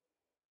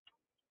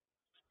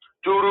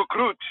to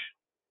recruit.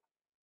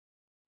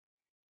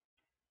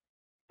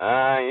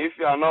 If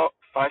you are not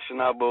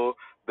fashionable,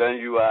 then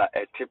you are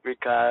a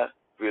typical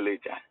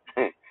villager.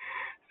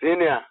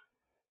 Senior,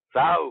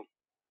 so,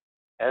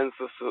 and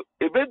so,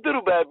 a bit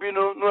do baby,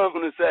 no, I'm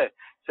going to say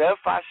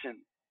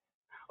fashion.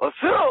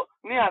 Osuro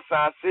ni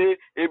asase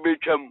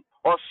ebetwam.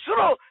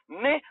 Osuro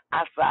ni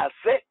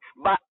asase,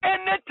 but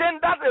anything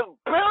that is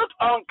built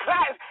on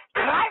Christ,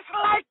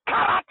 Christ-like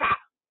character,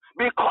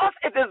 because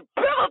it is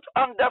built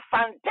on the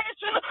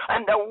foundation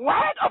and the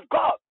word of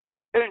God.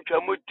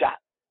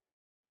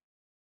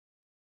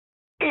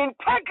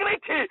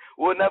 Integrity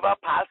will never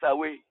pass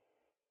away.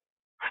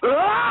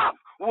 Love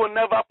will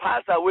never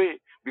pass away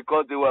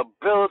because they were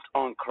built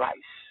on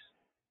Christ.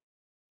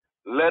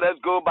 Let us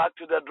go back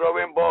to the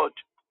drawing board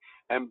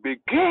and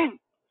begin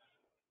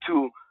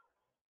to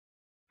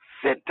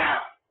sit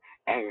down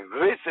and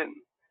reason.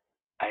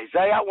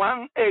 Isaiah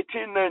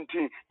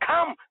 1:18-19.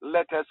 Come,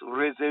 let us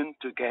reason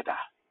together.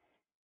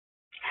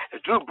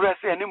 Do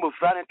bless any move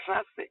running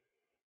transit.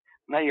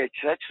 Na ye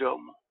church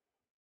room.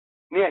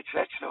 Near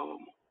church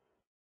room.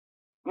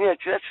 Near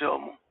church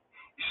room.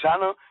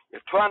 Shano, you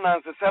try and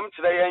answer some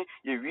today,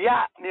 you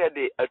are near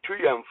the a 2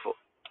 year for.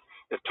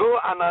 The 2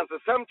 and answer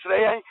some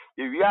today,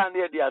 you are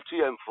near the a 2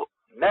 year for.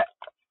 Net,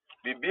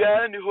 be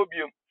beyond the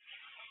hobium.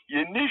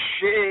 You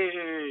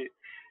niche.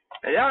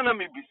 Ayana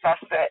may be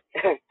sassy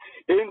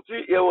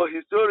into your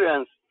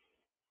historians.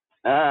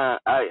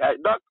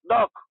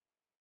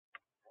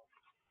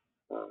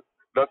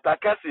 Dr.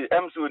 Cassie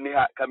Emsu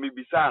Niha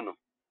Kamibisano.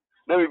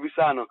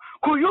 Namibisano.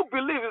 Could you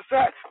believe it,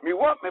 sir? Me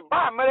want me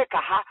by America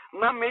ha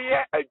na me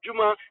ye a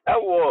juma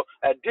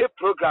a day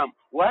program.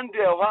 One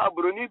day or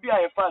Bruni be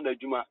I found a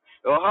juma.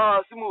 Or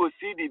how Simu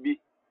CDB.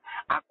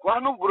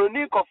 Aquano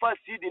Bruni kofa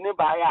CD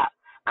nebaya.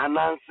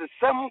 Anansi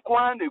sem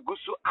kwane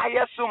gusu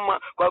ayesuma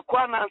kwa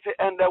kwanansi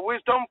and the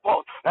wisdom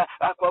pot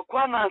kwa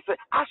kwanansi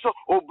aso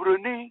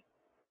obroni.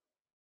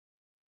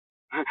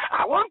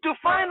 I want to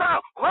find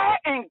out where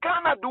in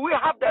Ghana do we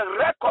have the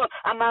record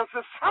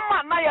anansi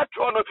sama na ya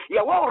trono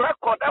ya wo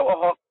record ewo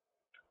ho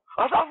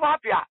oso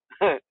fapia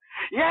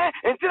yeah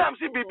until I'm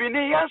see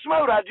bibini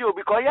yansuma radio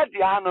because ya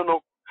di anu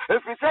no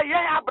if you say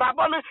yeah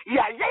abrabo no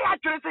yeah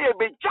actually say e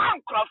be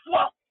jam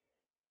crafo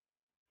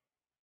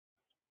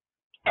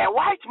a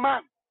white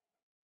man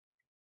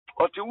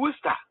or to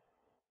Worcester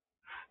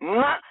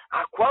na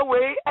akwa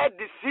we at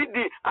the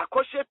CD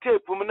akoshe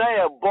tape mu na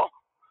yebo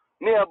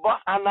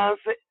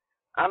anansi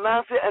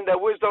and the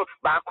wisdom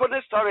ba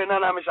akone story na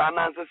na me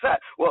anansi say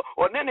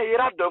one ne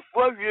yira dofo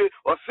awie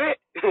o say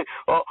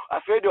o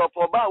afedi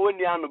opoba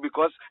woni anu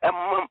because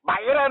ba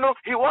yira no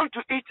he want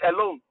to eat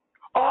alone.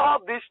 All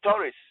these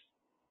stories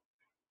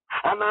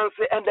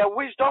anansi and the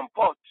wisdom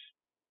pot.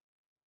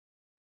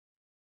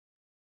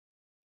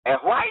 A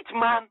white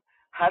man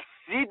has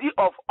CD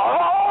of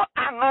all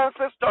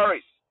Anansi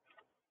stories.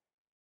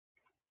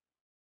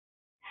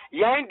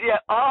 Yeah, they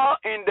are all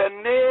in the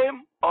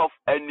name of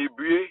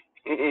Anibie.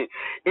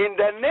 In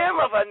the name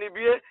of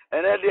Anibie,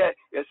 and then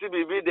you see,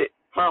 baby, the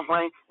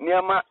Fanfine,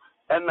 Niama,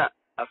 and a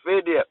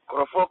fade,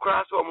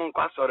 Crofocras or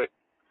Munquasore.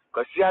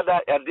 Because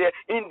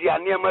India,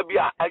 Niama be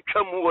a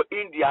Chamu,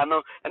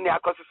 Indiano, and the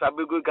Acosa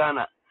Sabigu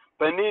Ghana.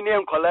 Panini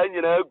and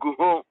Colania go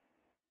home,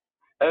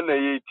 and a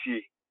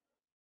yeti.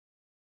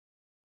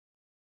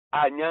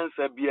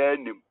 Anyansa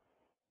bianim.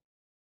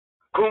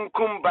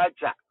 Kumkum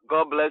bacha.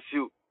 God bless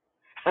you.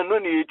 And no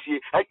need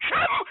a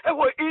cham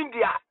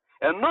India.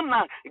 And no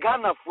na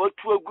Ghana for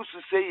two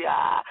gusu say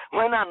ya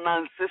when an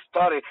answer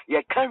story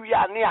ya can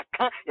ya near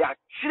can ya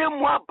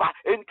chimwaba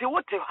into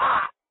what you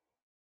ha.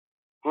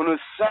 Who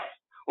say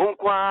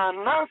Unkwa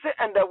Nancy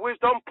and the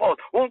wisdom pot.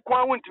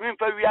 Unkwa went to me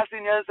for we are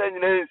seniors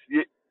and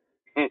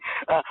so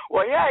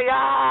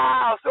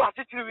I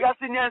think we are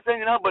seniors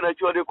and but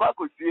the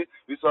Kwakusi,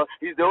 so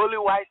he's the only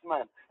wise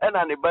man and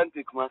an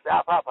ebantic man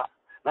say papa.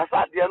 Now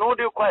they no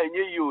de kwa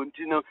you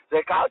know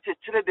the couch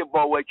the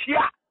ball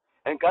here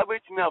and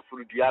cabbage me a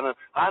fruitiana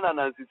and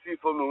an see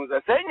for me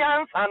say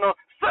no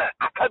sir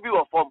akabi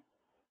of form.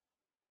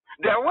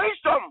 The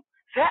wisdom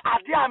say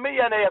adia me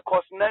yana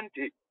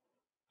cosnante.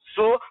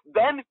 So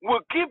then we'll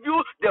give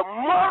you the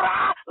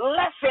moral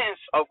lessons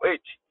of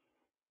it.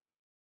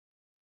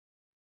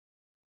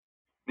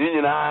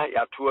 Nina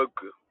ya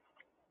tuaku.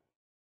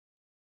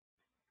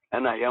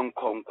 And I am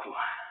conquer.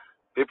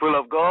 People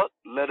of God,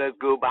 let us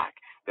go back.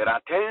 There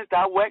are things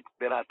that work,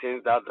 there are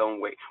things that don't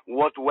work.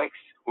 What works?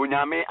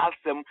 Unyame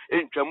asem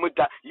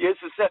entwamuda.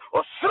 Yesu said,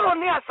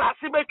 "Osroni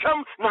asasi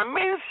betwam na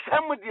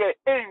mensem de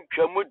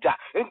entwamuda."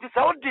 Enti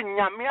sa odi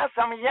nyame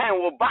asem yen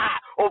wo ba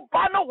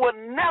no will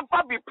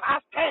never be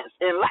past tense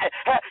in life.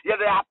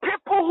 There are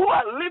people who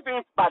are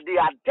living but they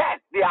are dead.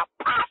 They are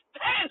past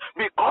tense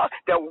because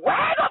the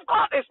word of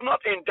God is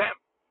not in them.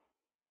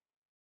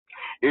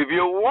 If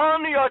you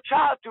want your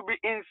child to be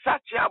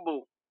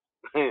insatiable,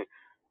 if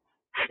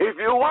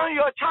you want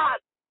your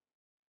child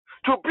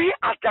to be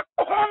at the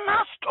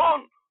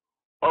cornerstone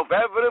of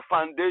every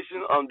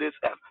foundation on this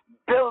earth,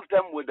 build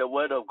them with the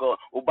word of God.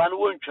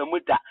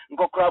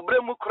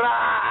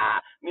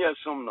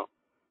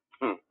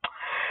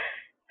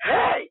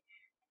 Hey,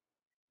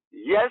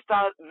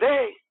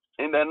 yesterday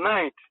in the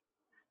night,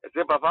 I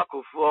said, Papa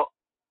Kufo,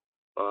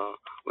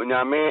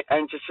 unyame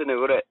enchiche ne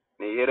wure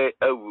ne yere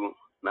awu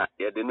na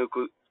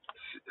yedenuku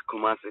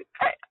kumase.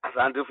 Hey,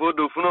 asante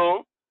fodo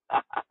funo.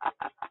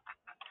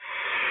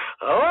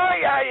 Oh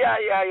yeah.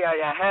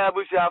 Hey,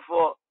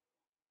 Abusiafo.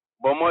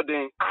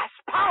 Bomodin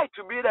aspire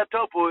to be the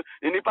top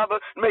in the Bible.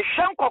 Me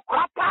shanko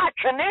krapa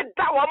chene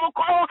da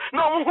wamuko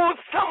no mu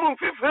samu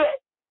fife.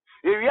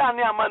 If you are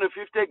near man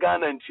 50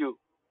 Ghana and you.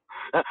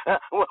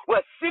 We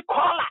see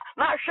collar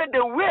na she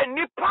the way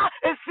nipa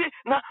esi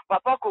na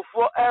Papa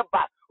Kufo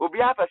eba obi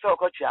afese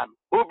okochian.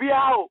 Obi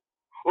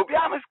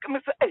me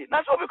say eh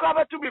na so be ko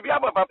aba to bibi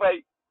aba papa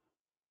yi.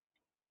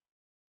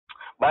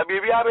 Ba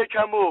bibi aba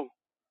chamo.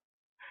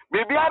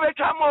 Bibi aba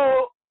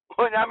chamo.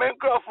 I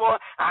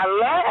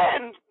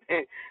learn.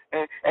 And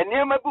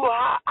I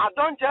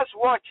don't just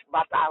watch,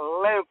 but I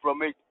learn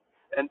from it.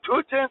 And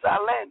two things I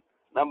learned.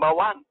 Number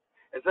one,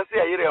 as I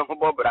say,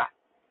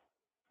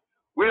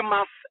 we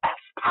must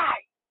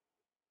aspire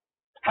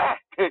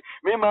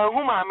Me man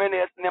who my men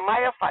is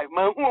Nemaya 5,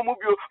 man who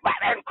move you, but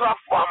then crop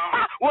for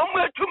one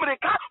more to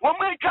America, one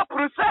more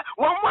Chapruse,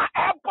 one more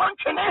air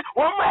punching,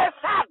 one more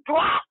sad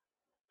dwa.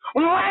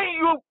 When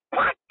you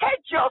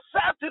package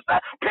yourself to say,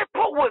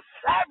 people will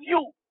serve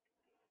you.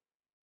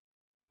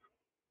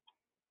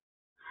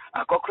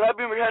 I could grab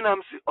him here and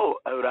I'm saying, oh,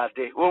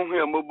 Rade, one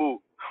here, Mobu,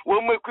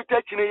 one more could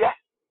touch me.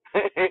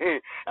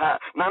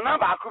 Nana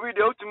Bakubi,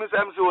 the ultimate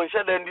Samson, and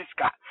shed in this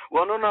car.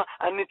 One on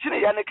and the chin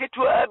and a kid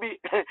to Abby.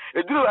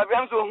 A do a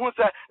Bamso who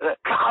said,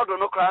 Cow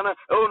no crown,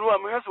 oh, no,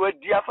 I'm here with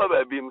dear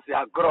father beams,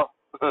 I grow.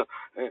 A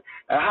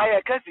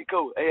higher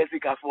Cassico, a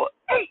Yasica for.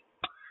 Hey,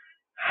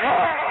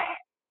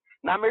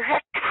 now me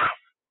head cast.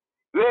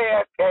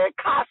 Where a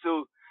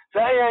castle,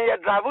 say I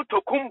drive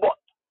to Kumbo.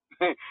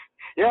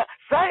 Yeah,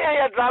 say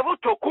I drive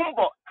to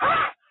Kumbo.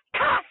 Ha!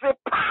 Castle.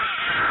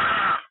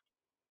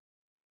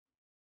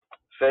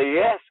 Say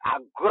yes, I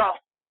grow.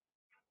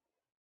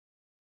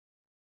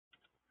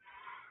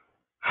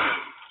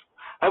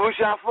 I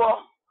wish I for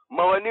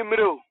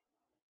Mawanimro.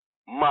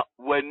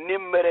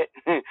 Mawanimre.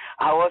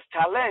 I was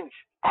challenged.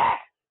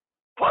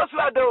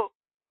 Postwado.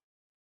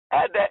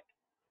 At that.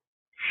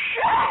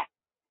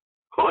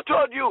 Who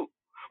told you?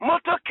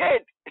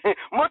 Motorcade.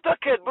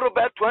 Motorcade, bro,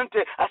 by 20.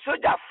 A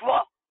soldier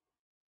 4.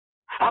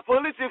 A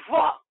police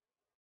 4.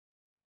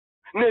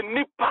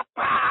 Ni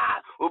papa.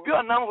 Obi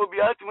onam obi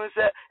atumi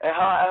say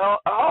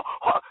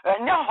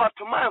enya hot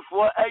man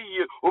for a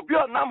year. Obi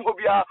onam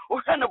obi a o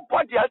hwe ne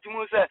body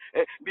atumi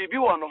say bibi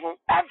wo no ho.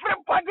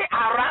 Everybody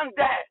around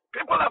there,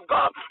 people of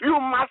God, you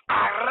must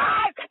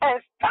arise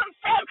and stand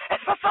firm.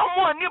 If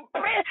someone ni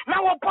pray,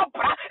 na wo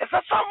popra. If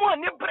someone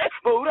ni pray,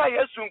 but ura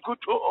yesu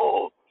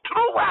nkuto.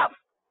 True wealth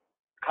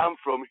come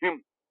from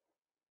him.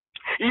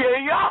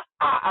 Yeah,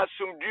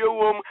 asumdie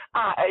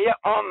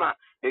honor.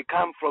 They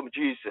come from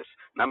Jesus.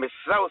 Na me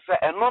say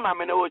eno na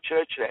me no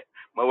church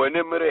ma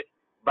wanemere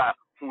ba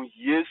hu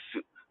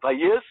Yesu. Fa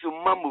Yesu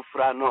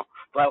mamufra no.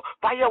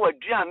 Fa ya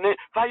waduane,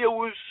 fa ya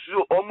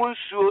wusu,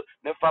 omunsu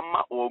ne fa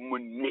ma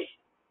omuni.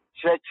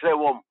 Church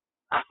wom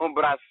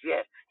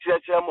ahobrase,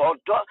 church mo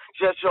odo,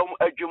 church mo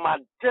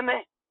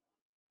adwumadene.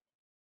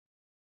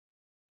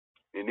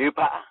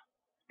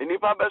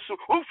 Enipa besu,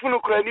 ufunu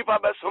kra enipa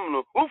besum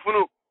no.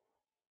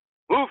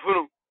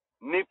 Ufunu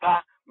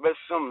nipa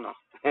besum no.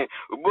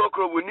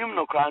 Ubokro wonim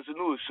no kranso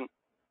no osu.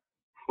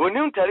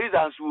 Onim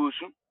Teresa so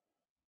osu.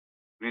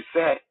 We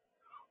say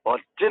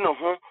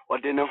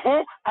odene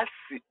ho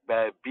asi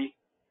baby.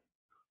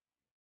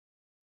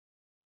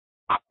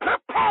 A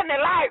prepare the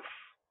life.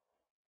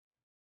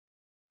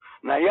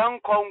 Na yan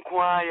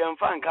konkwa yan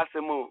fa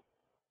nkasemo.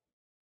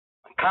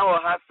 Kan wo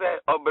ha say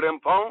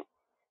obrempon.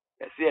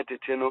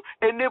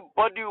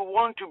 Anybody who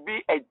want to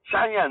be a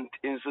giant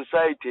in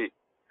society,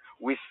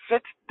 we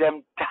sit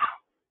them down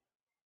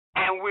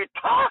and we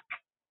talk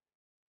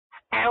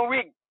and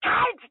we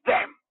guide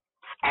them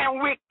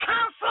and we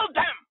counsel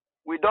them.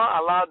 We don't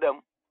allow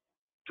them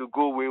to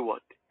go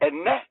wayward.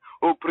 And that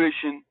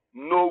operation,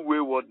 no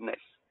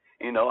waywardness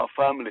in our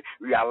family.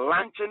 We are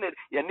launching it.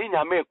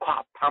 Yaninyame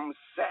kwa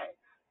pamse.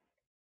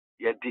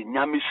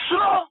 Yadinyami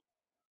so.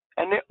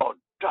 Ene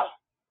odo.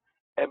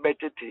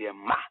 Ebetete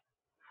yema.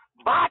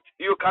 But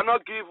you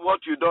cannot give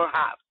what you don't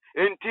have.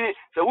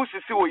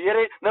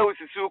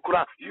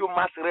 You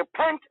must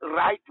repent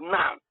right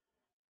now.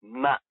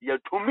 Na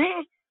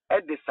yetumi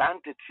ede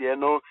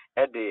santetieno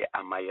ede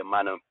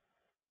amayemano.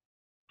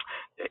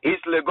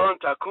 East Legon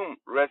Takum,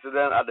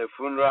 resident at the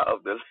funeral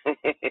of the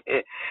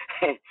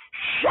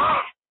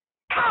Sha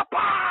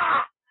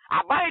Kappa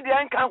Abide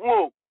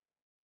Ankaho.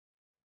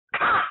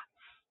 Ka.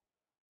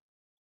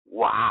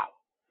 Wow.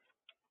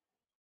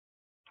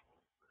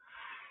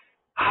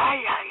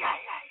 Ay.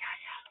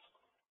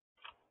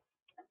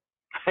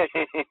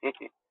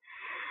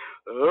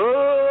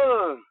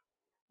 Oh,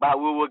 but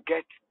we will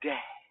get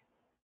there.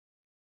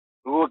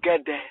 We will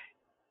get there.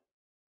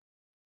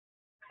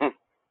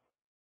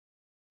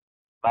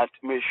 But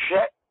me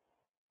share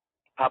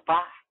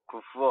Papa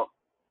Kufo.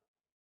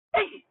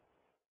 Hey,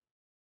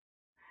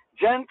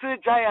 gentle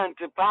giant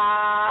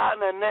pa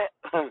nene.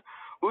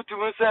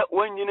 Utumu say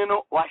when you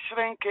know wa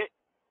shrinke.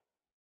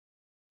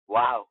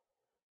 Wow.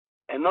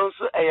 And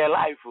also a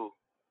life.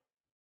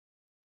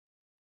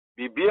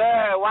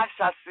 Bibia wa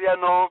shase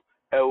no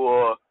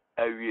ewo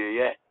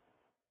awieye.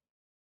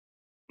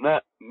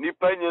 Na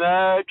nipa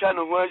nyina twa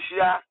no ho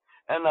ahia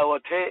na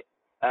wote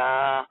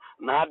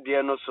na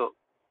ade no so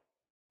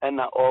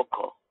na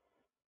oko.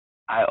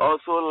 I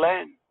also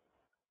learn.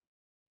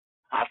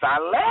 As I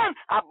learn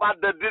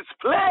about the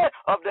display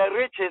of the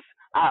riches,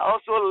 I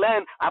also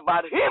learn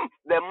about him,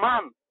 the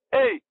man.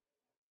 Hey,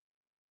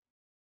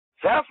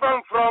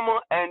 suffering from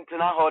and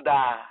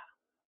Nahoda.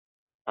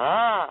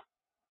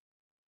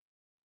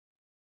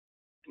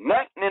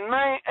 Ne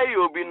nine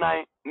ayobi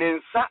nine,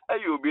 nensa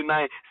ayobi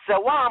nine. Se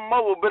wa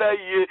ma wo bra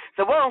ye,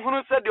 se wa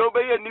hunu se de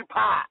obeye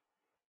nipa.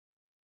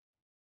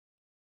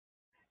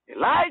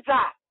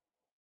 Elijah.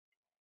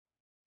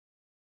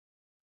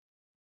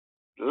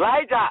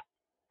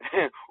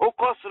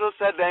 Okosoro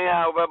said then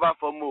ya obeba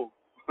for mo.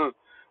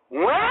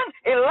 When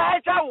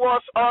Elijah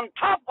was on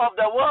top of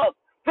the world,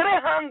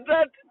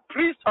 300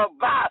 priests of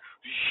Baal,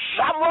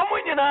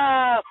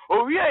 Shamomunina,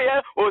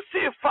 Oye, O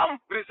see fam,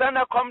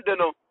 Prisana come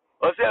deno,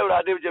 O say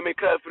Rade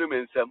Jamaica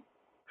Freemason,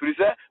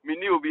 Frisa,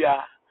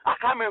 Minubia. I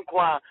come in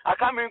qua,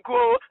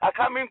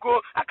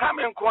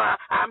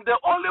 I'm the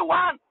only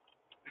one.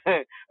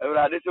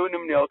 Rade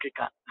Sonim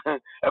Neokika.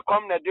 A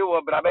come na deal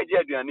of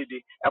Brabaja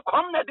Dianidi. A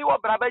come na deal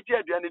of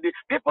Brabaja Dianidi.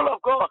 People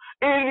of God,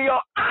 in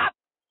your act,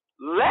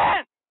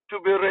 learn to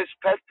be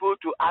respectful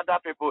to other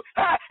people.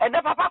 And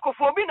the papa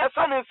for being a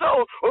son and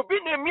so, or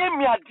being a mere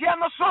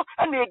diano so,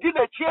 and they did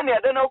a chain,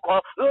 they don't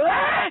call.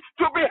 Learn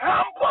to be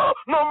humble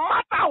no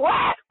matter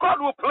where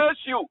God will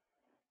place you.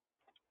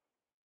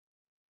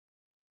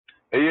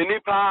 A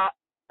unipa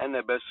and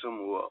a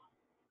besum war.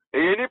 A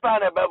unipa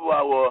and a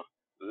babua war.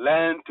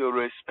 Learn to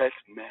respect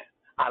men.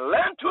 I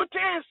learned 2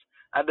 things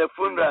at the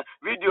funeral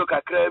video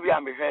kakrebi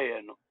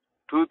amiheye no.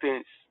 2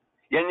 things.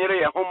 Yenyere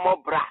ye homo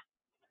bra.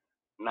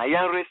 Na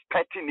yen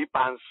respecting ni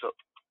panso.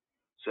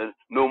 So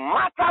no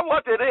matter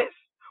what it is,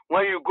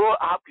 when you go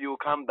up, you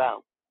come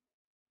down.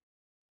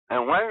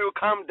 And when you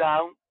come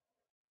down,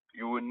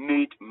 you will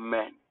need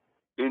men.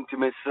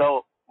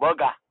 Intimacy,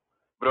 boga,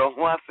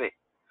 brohuase,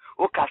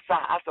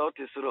 ukasa asa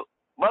otisuro,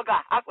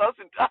 boga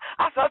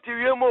asa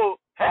otiwemo.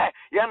 Hey,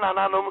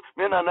 yanananum,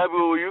 menanabi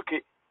o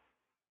UK.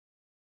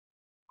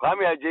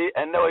 Kwame aje,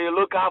 and now you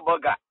look at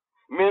boga.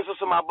 Means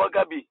so my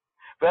boga be.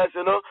 First,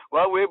 you know,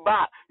 while we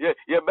back, ye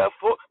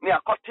before, near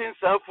cotton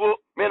self-food,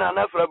 men are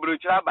never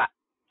bruchaba.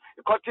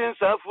 Cotton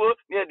self-food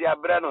near the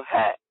abrano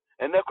hair,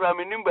 and the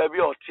cramming baby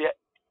or tear.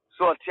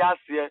 So, tear,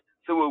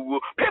 so we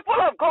people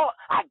of God,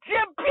 I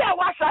didn't be a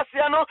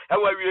washasiano,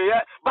 and where we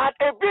are, but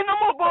a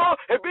binomo,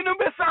 a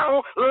binombe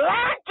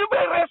learn to be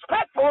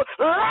respectful,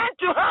 learn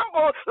to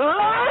humble,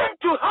 learn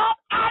to help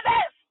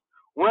others.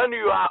 When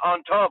you are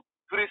on top,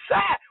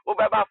 precise,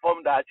 whatever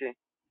from that.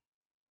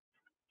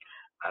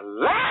 I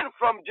learned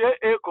from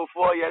J.A.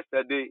 Kofor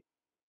yesterday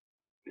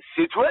the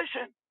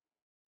situation.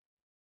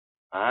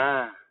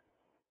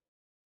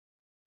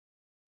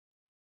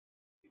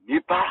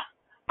 Nipa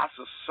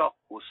asoso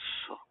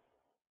oso.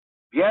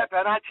 Ye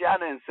penachi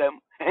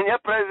anensem. Enye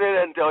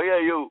president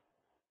oye you.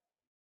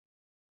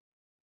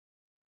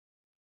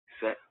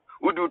 Say,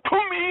 udu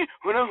tumi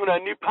huna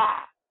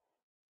nipa.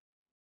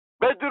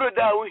 Beduro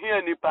da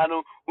uhiya nipa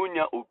no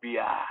unya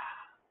ubia.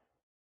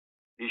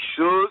 It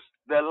shows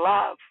the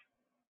love.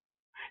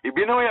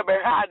 Ibino ye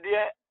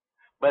behadie.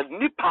 But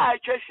nipa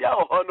cheshia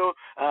ohono,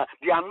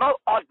 they are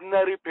not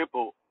ordinary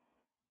people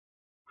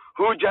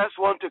who just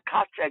want to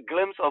catch a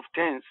glimpse of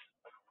things.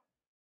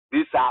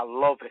 These are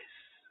lovers.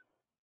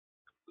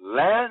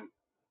 Learn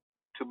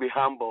to be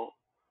humble.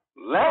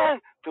 Learn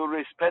to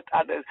respect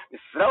others.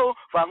 So,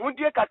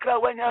 famudie kakra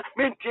wanya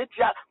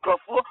mentitia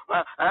krofo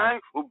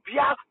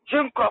ubia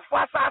jim krofo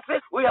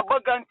asase we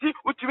aboganti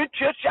utimi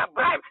tiatia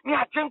bribe ni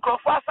ajim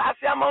krofo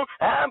asase amon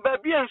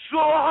baby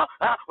ensuo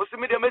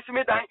osimi de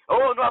mesimi dan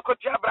oh no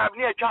akotia bribe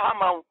ni etwa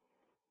amon.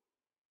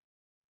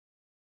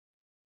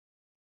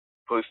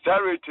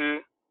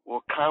 Posterity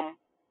will come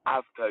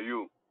after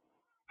you.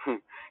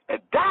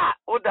 Da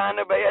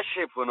odane be ye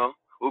shape no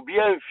obi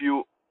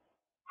anfiu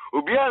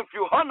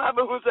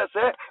honorable who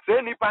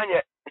say nipa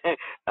nye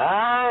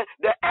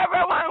the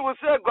everyone will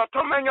say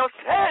gotomenyo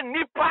say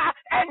nipa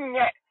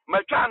enye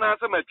matwa na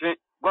say matwe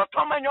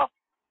gotomenyo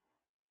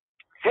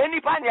say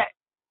nipa nye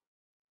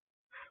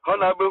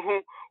honorable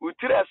who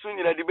utire aso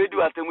nyina de bedi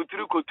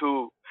watamutiri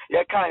koto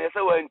ye kan ye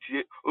say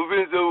wantie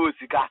ovinzo wo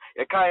sika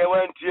ye kan ye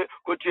wantie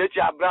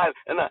kotuachi abral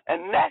na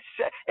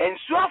enese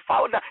ensu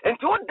afawda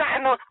enti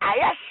wodan no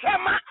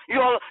ayeshema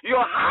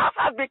your house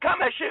has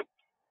become a ship.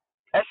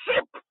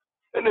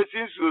 And the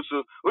since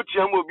so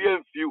Uchiamo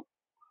bien few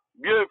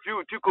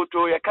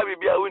tikoto ya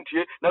kabibia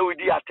untie na we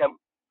di atem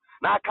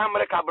na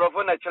camera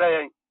cabrofo na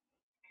chire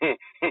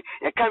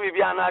ya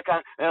kabibia na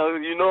kan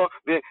you know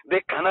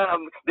they cannot have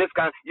this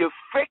can you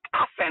fake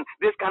accent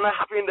this cannot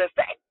happen in the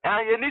state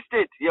and in this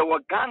state you were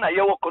Ghana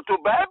you were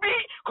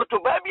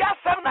kotobabi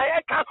asem na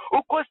ya kan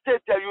uko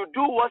state you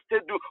do what they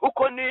do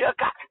uko New York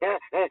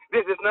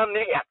this is not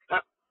New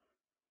York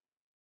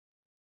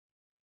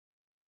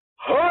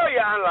oh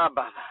ya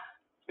laba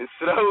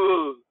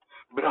Israel,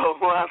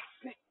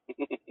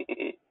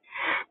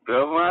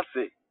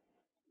 Brahmasi,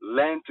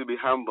 learn to be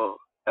humble.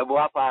 The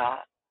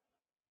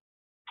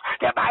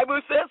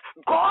Bible says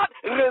God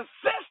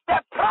resists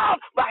the proud,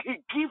 but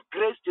He gives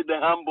grace to the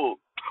humble.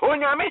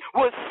 Onyame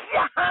will see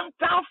a hand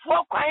down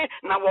for quiet.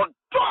 Now, what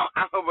don't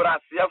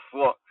ahobrasia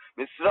for?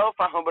 Israel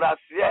for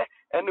ahobrasia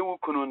and the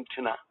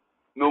wukununtina.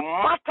 No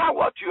matter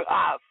what you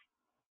have,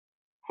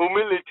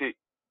 humility.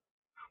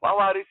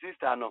 Wawari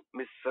sister no,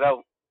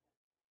 Israel.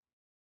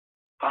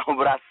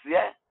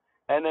 Brasia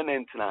and an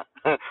entina.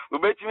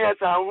 Ubetimi as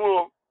a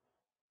who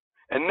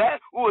and now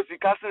who was the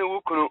castle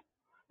who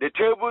the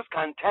tables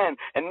can turn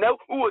and now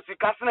who was the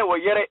castle were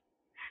yet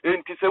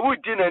into the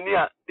wood dinner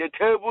near the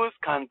tables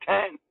can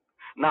turn.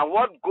 Now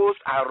what goes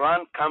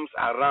around comes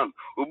around.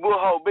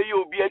 Ubuha obey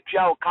you be a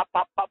chow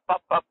kappa.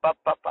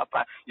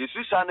 You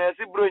see, San as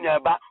a brunya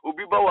ba,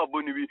 ubi bawa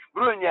bonibi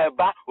bronya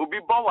ba obi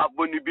bawa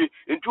bonibi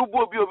ntu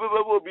bo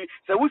obi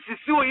say we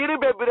sisi o yiri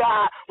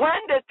bebra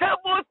when the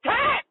table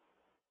turn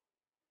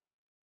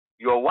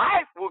your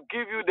wife will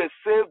give you the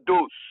same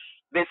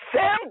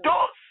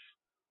dose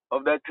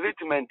of the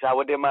treatment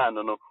with the man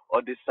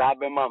or the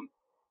sabemam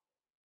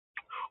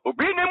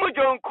obi ne mu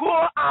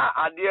jonko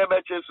ade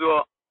beche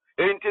so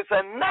enti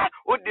se na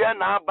odi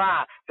na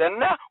aba se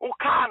na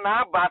uka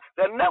na aba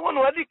se na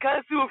wono odi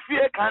kan si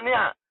ofie kane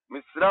a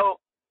misrawo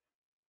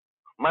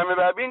mame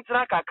ba bi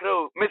ntra kakra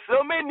o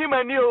misrawo meni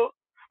mani o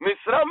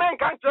misrawo men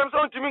kan tram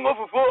so ntimi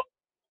ngofufo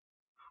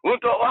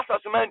wonto wato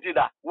cement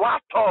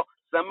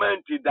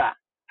da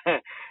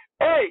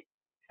hey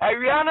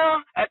awia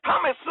no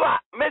etame so a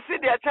mesi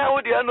de chan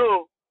wo de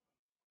no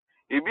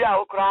ebi a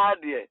okra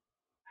de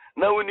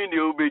na woni ne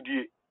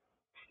obedie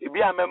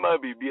ebi a mema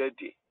bibi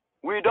ade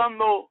we don't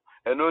know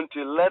and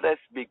until let us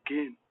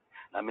begin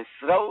na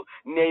misraw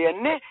ne ye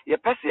ne ye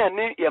pese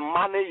ne ye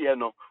mane ye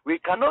no we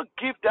cannot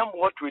give them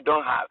what we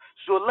don't have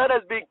so let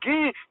us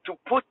begin to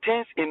put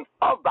things in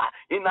order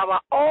in our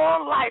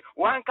own life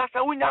one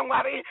kasa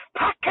unyangware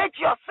package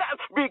yourself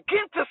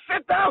begin to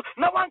sit down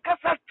na one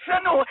kasa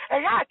treno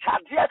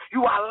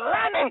you are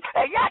learning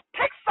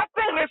take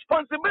certain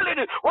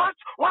responsibility what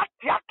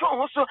ya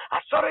to so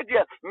sorry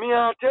dear me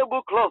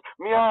table cloth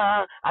me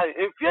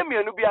if you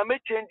me no be a me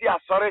change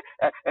sorry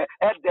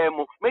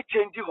demo me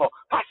change ho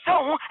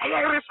paso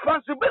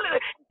responsibility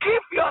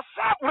give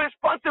yourself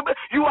responsibility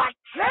you are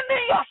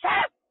training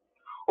yourself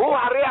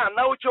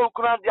now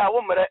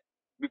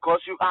because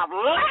you have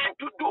learned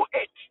to do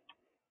it.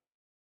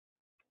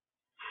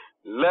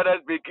 Let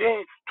us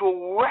begin to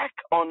work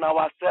on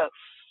ourselves.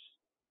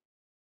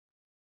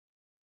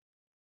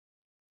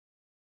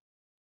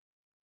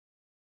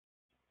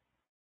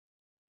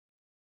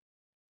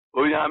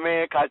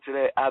 Oyame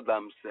kachire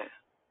Adam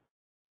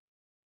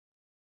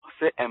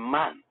say a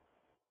man,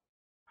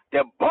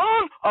 the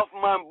bone of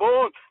my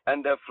bone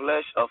and the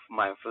flesh of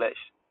my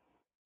flesh.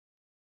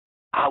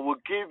 I will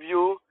give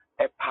you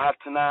a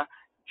partner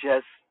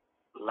just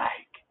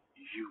like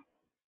you.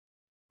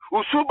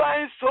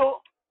 Usuba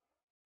so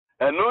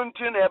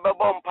enunti na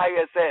ebebo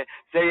mpaye say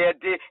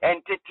yede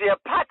entity a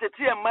party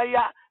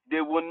maya they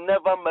will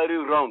never marry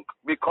wrong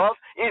because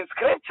in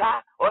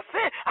scripture or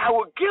say I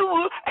will give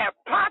you a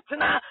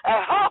partner,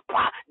 a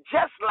helper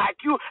just like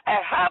you, a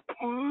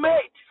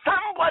helpmate,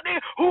 somebody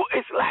who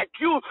is like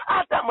you.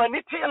 Adam and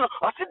Eve,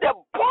 or see the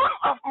bone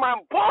of my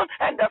bone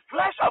and the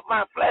flesh of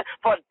my flesh.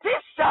 For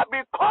this shall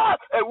be called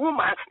a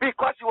woman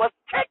because she was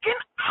taken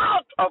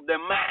out of the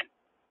man.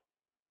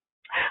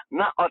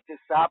 Now what is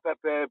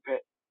pepe?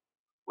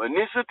 When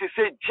you to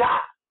say ja,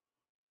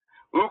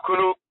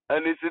 ukunu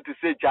and you to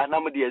say ja,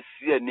 namadi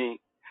asiani.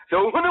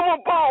 So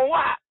hunu bon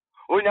wa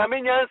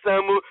onyame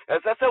nyansa mu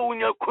esase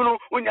unya kunu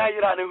unya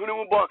yira ne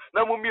hunu bon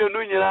na mu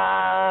mienu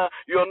nyira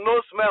your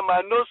no smell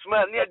my no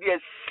smell near the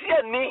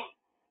asiani.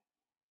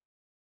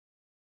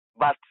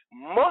 But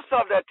most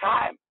of the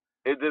time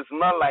it is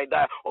not like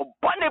that. O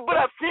bone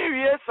bra few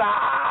years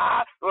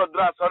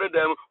sorry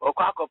them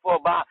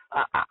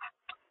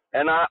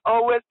and I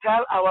always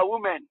tell our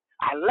women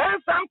I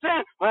learned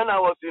something when I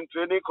was in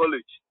training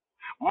college.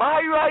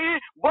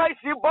 Boys,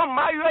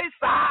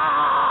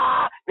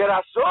 there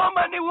are so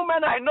many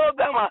women I know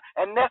them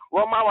and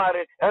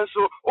and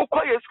so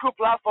a school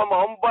platform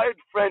on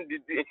boyfriend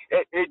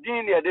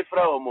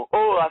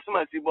oh as soon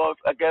as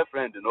a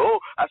girlfriend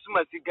as soon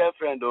as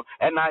girlfriend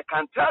and I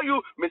can tell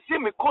you me see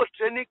me coach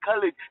training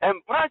college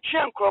and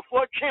branching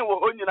Crawford chain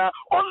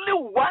only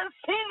one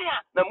senior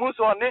the most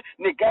on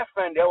the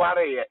girlfriend they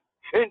were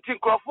in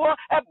Crawford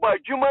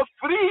Juma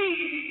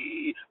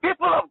free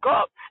people of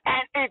God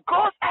and it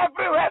goes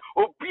everywhere.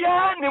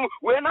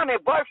 When on a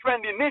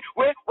boyfriend in it,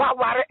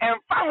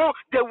 and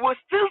they will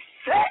still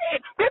say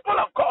it. People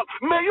of God,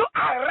 may you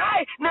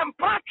arise.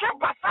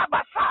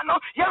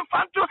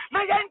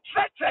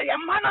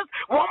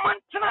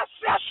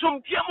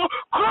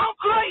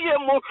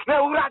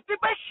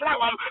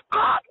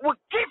 God will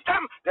give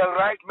them the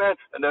right man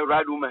and the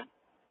right woman.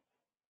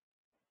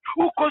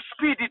 Who could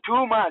speed it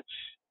too much?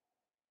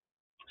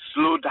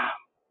 Slow down.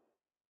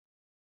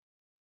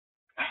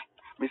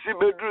 Mr.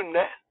 Bedroom,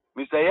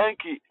 Mr.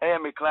 Yankee, I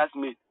am a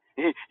classmate.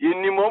 You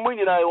need more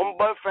you know,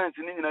 boyfriends,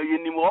 and you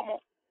need more.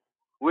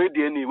 Wait,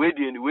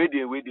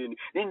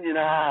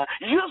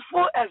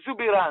 useful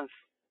exuberance.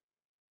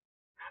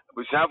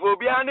 But Shamfo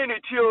behind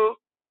it, you.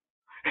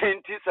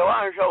 And it's a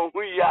one show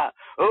we are.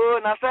 Oh,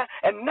 Nasa,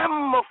 and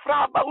number of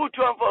Fraba who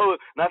to for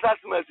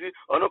Nasa's mercy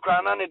on a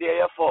crown on the day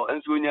for,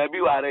 and soon you'll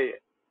be worried.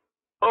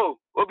 Oh,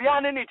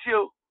 behind it,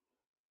 you.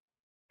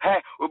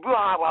 Hey, we'll be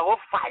our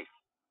 5.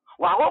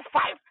 Wow,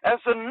 5 and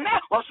so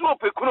now was so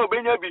pekuno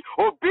benyabi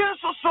or being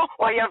so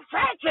or you're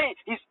virgin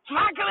he's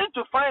struggling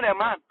to find a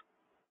man.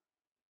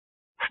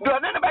 Do I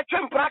never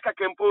chem praka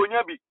kempo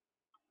nyabi?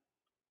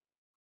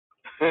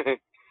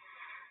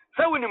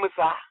 So when you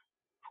say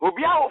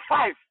obi a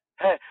 5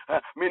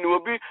 mean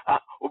obi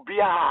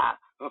a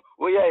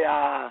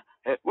yeah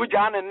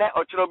uja na ne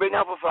ochiro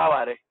benya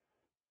fofraware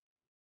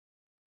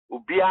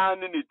obi a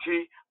ne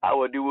ti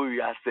our do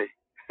we are say.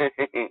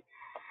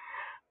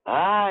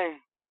 Aye,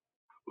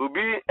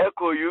 Ubi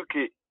Echo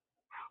UK,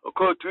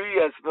 Oko 2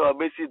 years for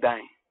Bessie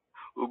dying.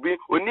 Ubi,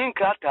 Unin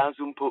Kata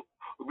Zumpo,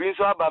 Ubi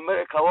so about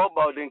America,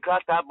 about in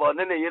Kata, but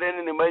then a year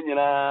in the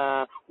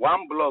Manila,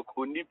 1 block,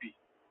 Unipi.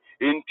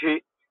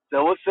 Inti,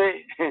 so we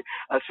say,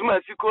 as soon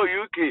as you call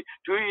UK,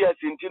 2 years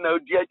into now,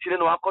 dear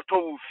children,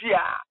 Wakoto, fear.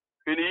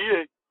 In a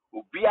year,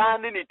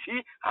 Ubian in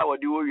it, our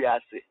do we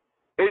are say.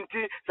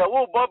 Inti,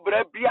 so Bob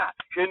Bia,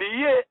 in a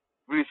year,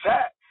 we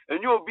say.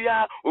 And you'll be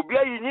a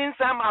yin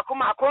some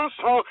akuma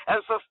consul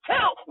and so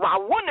still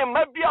while one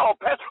might be our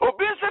pet or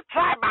be a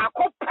tribe.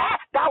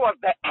 That was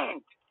the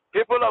end.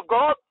 People of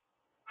God,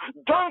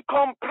 don't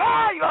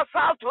compare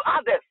yourself to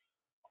others,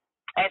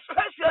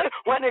 especially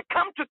when it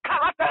comes to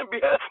character and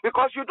behavior,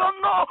 because you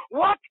don't know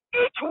what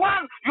each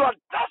one your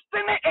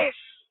destiny is.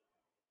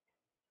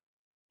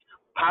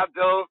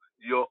 Paddle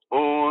your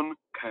own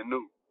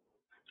canoe.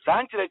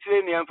 Sanchez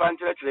and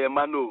Fanchele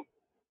Manu.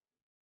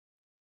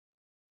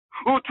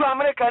 Who to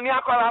American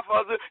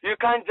you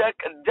can't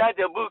judge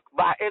a book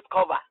by its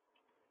cover.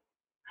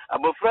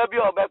 About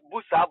Fabio or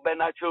Busa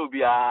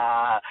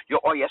Benachobia,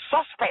 you're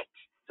suspect.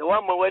 The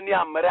one when you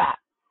are Mara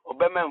or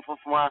Beman for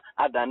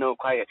I don't know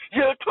quiet.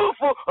 You're too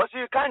full, or so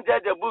you can't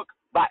judge a book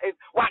by it.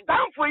 What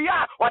down for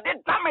ya? What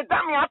did damn it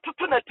up to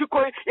tuna to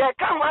go?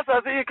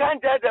 You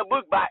can't judge a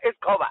book by its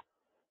cover.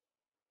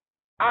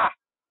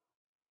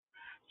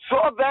 So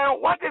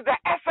then, what is the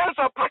essence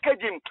of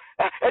packaging?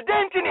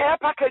 Identity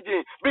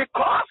packaging.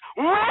 Because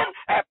when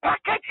a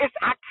package is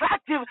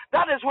attractive,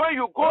 that is when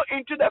you go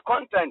into the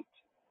content.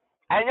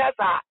 And yes,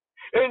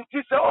 and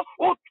this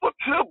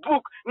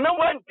book, no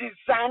one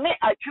design it.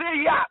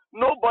 Actually,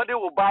 nobody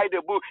will buy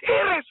the book,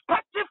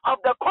 irrespective of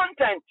the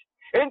content.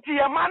 And to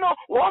your man,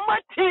 one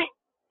more thing,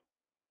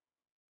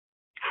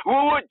 we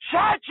will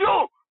judge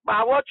you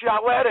by what you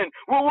are wearing.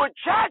 We will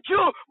judge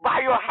you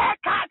by your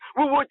haircut.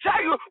 We will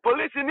judge you.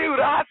 Police in you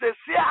has a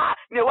sia,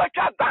 ne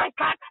wacha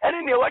bankat,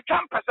 and ne wacha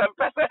person,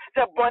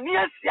 the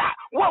bonias ya,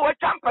 what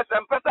wacha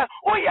person,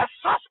 oh, you're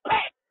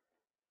suspect.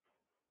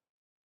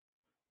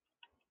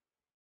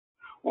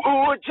 We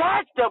will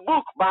judge the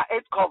book by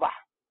its cover.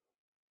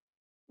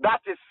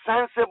 That is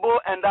sensible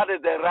and that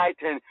is the right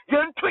thing.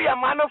 You to your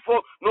man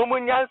for no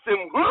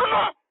munyansim.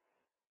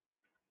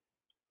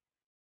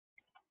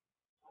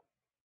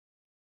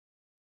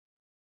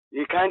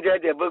 You can't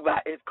judge a book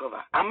by its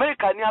cover.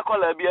 American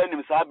Yakola be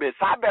an Sabe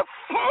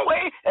full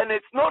way, and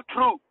it's not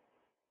true.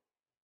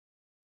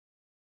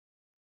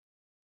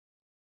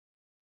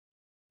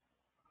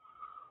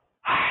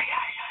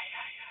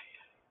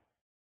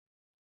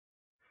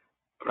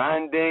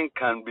 Branding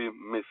can be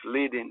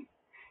misleading.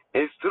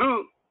 It's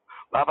true.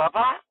 But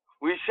Papa,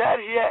 we share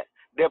here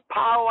the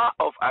power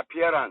of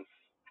appearance.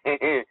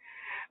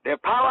 The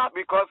power,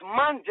 because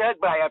man judged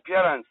by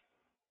appearance.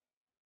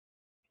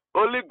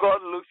 Only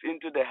God looks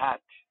into the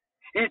heart.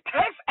 It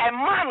takes a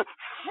man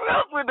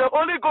filled with the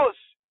Holy Ghost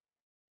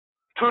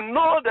to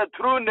know the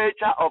true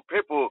nature of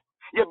people.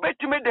 You bet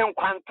me them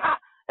quanta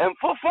and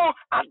fofo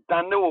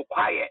adane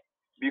quiet,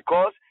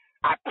 because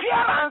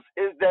appearance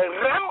is the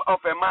realm of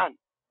a man.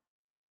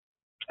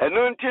 And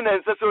nothing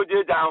and so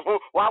down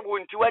why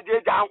wouldn't you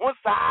down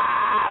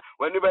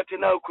when you better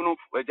now kunu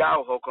we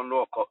down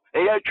hokonoko.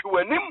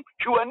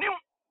 Chuanim.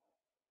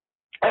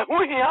 And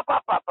who here,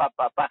 papa,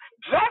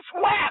 dress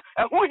well,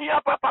 and who here,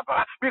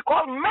 papa,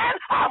 because men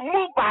are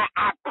moved by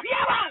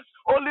appearance.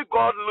 Only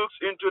God looks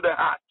into the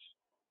heart.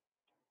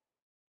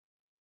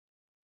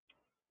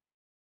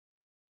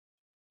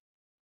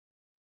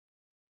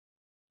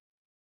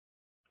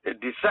 The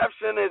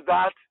deception is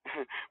that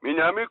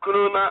Minyami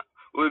Kuruna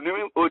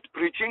would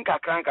preaching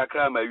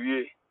kakran my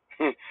way.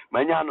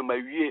 Manyano my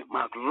way,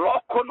 Mark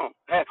Locono,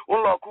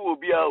 Oloku will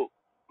be out.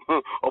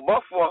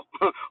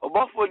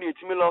 Obofo ni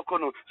etimi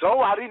lokono so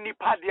wari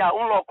nipa dia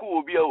unloku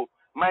obi o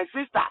my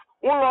sister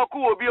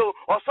unloku obi o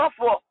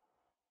osofo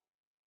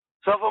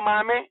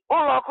mame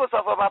unloku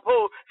sofo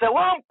papa say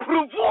one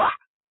prove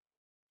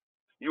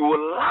you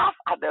will laugh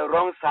at the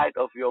wrong side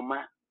of your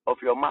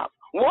mouth.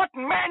 What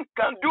men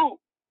can do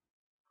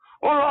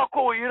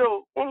unloku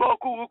yiro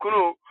unloku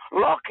ukuno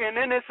locking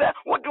in say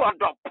what do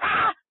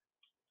adopa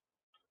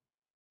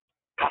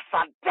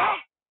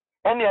kasade.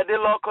 Any of the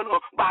local,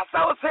 but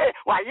so say,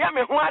 why,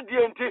 Yammy, who are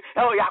the anti,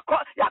 oh,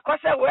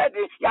 Yakosha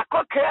wedding,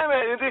 Yako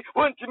came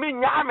want to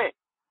mean Yammy.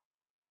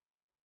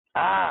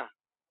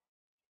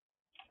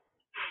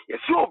 Yes,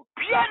 so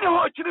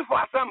piano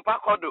for some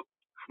pacodo.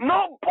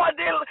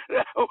 Nobody,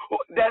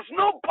 there's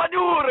nobody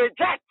who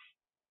rejects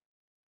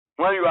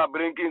when you are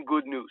bringing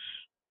good news.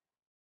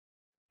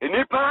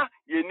 Yenipa,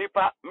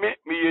 me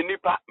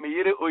yenipa, me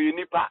yere o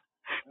yenipa.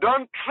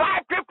 Don't try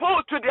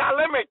people to their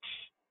limits.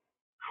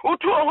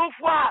 Utu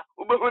ohufwa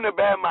ubehune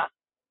bema.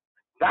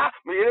 Da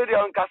me yere de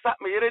onkasa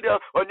me yere de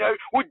onya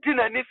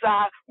udina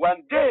nisa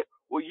one day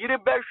o yire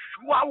be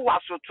hwa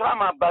wasotra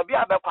ma babi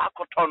abekwa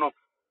akotono.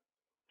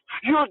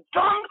 You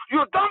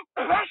don't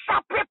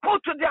pressure people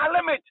to their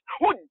limit.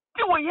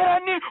 Udi wo yere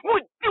ni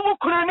udi wo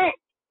kunani.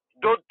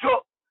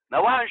 Dodo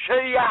na wan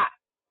hwe ya.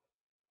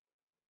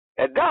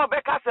 Eda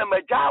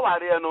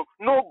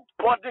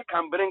nobody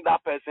can bring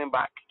that person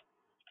back.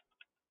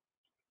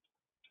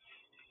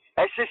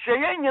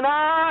 Ehyehyɛ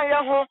nyinaa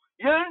yɛ ho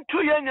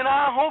yɛntu yɛ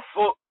nyinaa ho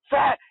fo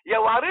sɛ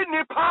yɛware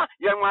nipa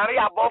yɛware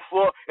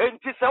abɔfoɔ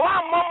enti sɛ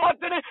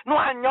wammɔmmɔdene na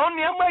wanyɛ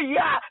nneɛma yi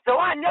a sɛ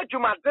wanyɛ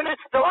dwumadene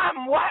sɛ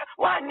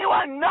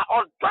wanna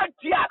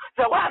ɔdɔgye a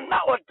sɛ wanna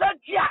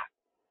ɔdɔgye a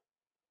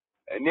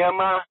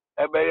nneɛma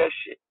ɛbɛyɛ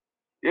hye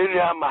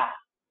yɛnnua ma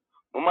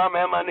moma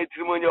mɛma ne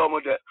tirim nyɛ ɔmo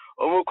dɛ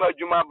ɔmo kɔ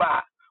adwuma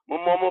ba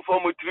Momo for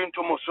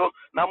Mutrinto so,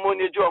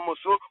 Namoni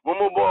Jomoso,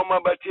 Momo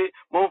Mabati,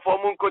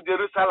 Monfomunko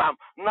Jerusalem,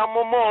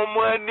 Namomo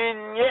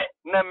Ninye,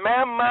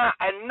 Namema,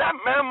 and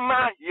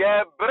Namema,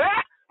 ye bre,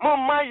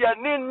 Moma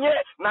Yaninye,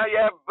 na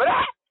ye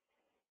bre.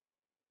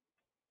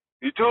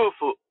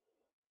 Itufu.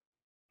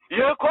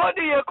 Ye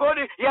kodi, ye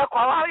quarry,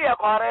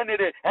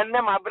 and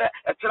Nemabre,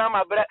 a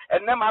Tramabre,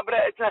 and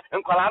Nemabre,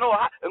 and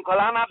Colano, and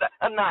Colana,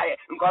 and Nae,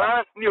 and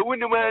Colana, near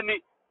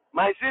Winnie.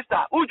 My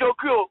sister,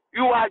 Ujoku,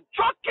 you are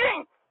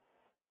joking.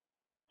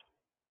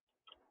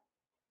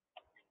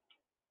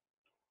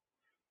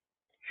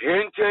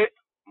 Hente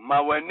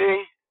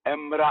mawane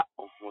emra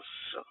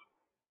ohuso.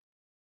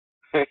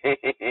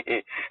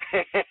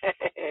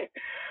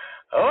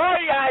 Oh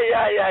yeah.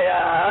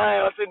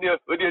 I said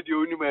odi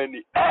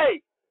unimani.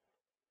 Hey.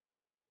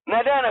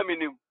 Nadana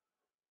minim.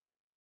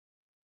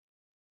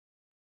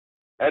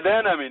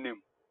 Adana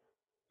minim.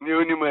 Ni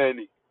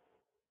unimani.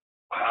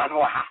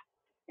 Anwa.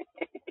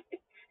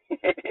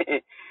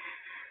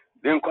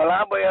 Den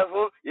kolabo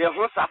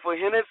yehu safo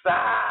hene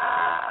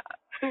sa.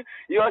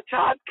 Your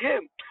child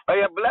came. Or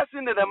you're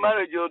blessing in the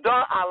marriage, you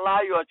don't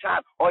allow your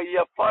child, or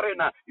you're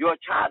foreigner, your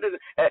child is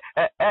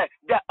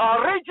the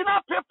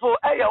original people.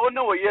 You're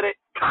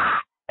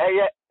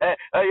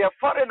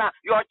foreigner,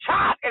 your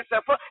child is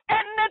a foreigner.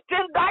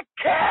 Anything that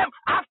came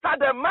after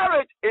the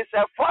marriage is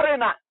a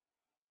foreigner.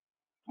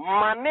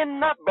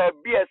 Manina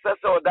baby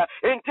so that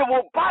into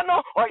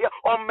Wupano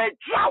or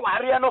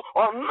Mejiawariano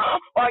or no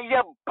or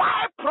your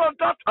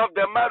byproduct of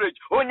the marriage.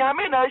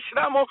 Unyamina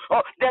Shramo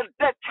or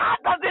the child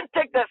doesn't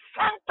take the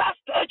center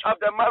stage of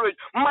the marriage.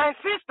 My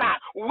sister,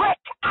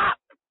 wake up.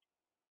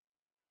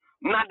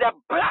 Now the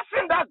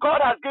blessing that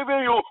God has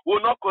given you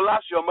will not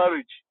collapse your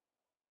marriage.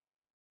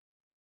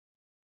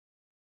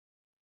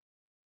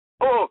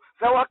 Oh,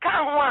 so what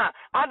can one?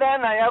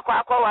 Adana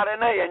yakwa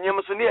warena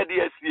yenyemsuni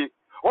DSC.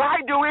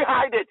 Why do we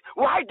hide it?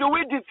 Why do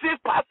we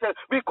deceive pastors?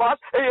 Because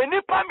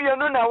anytime you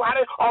know na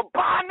ware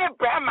obani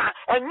bema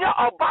and ya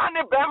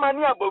obani bema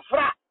ni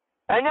abofra.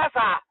 And yes,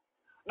 sir.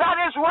 That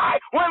is why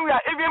when we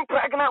are even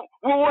pregnant,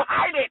 we will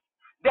hide it.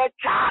 The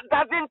child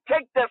doesn't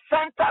take the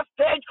center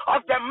stage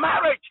of the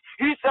marriage.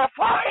 He's a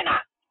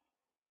foreigner.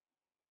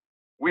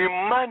 We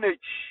manage.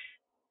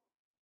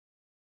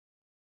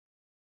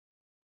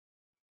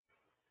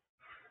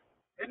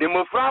 The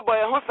mufra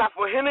boy hosa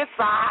for hene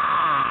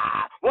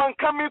sa. One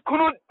kami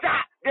kunu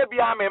da de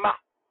bia mema.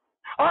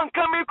 One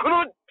kami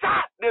kunu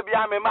da de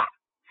bia mema.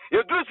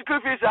 You do school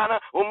fees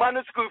and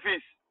man school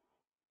fees.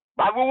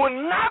 But we will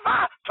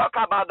never talk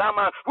about that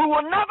man. We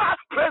will never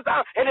praise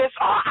that. It is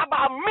all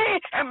about me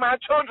and my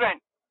children.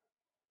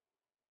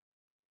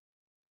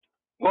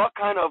 What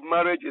kind of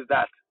marriage is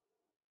that?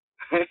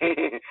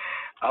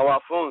 Our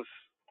phones.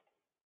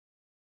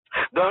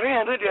 Don't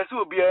you years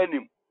will be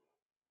any.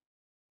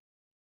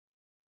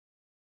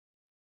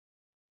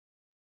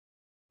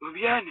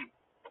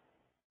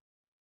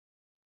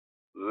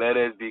 Let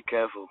us be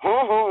careful.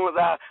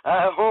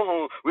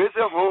 We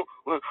say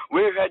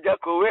we had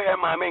Jaco, we have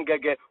my men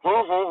get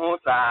no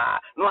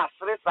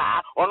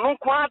asresa or no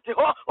quantity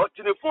or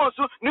telephone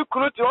so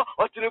nuclear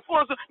or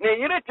telephone so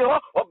near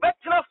or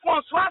better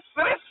phone so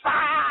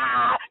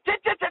asresa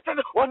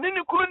or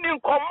nuclear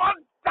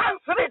command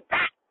dance it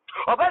back.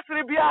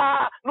 Obesiri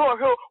bia no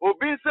ho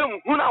obi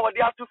nsem hu na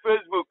wode ato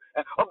Facebook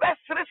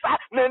obesiri sa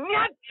na ni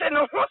ache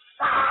no ho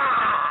sa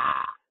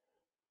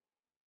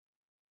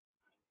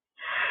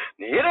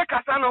ni ire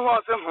kasa no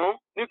ho se ho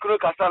ni kuro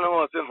kasa no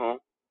ho se ho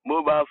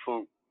mobile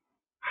phone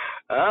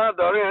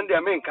dori and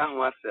dem nka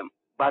ho asem,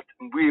 but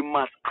we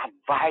must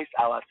advise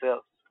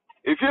ourselves.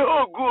 If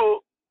you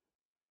go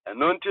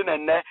anonti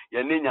nene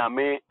ye ni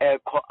nyame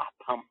eko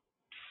apam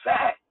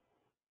say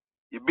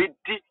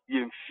ibedi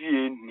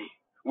yemfie ni.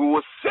 We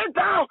will sit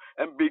down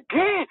and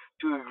begin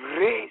to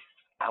raise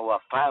our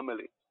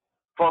family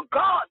for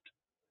God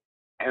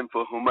and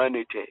for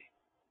humanity.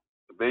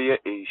 A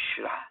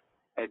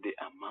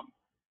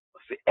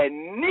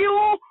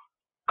new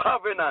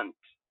covenant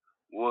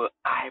will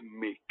I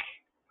make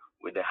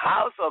with the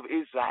house of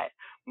Israel,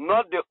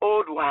 not the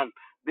old one.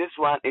 This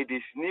one, it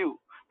is new.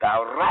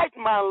 I'll write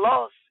my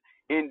laws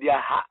in their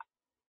heart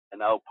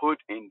and I'll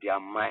put in their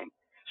mind.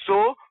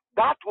 So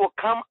that will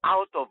come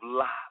out of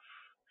love.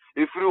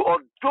 If you are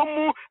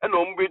domu and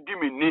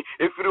ombedimini,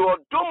 if you are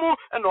domu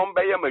and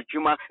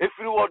ombeyamachuma, if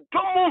you are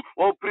domu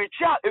or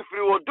preacher, if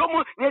you are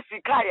domu,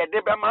 nesikaya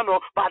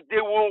debemano, but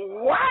they will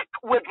work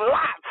with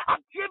love.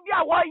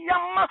 Atibia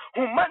wayama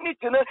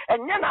humanity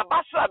and yana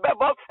basha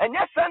bebo and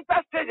yes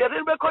center stage a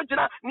little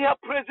near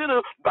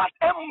president, but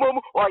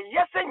embom or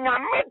yes and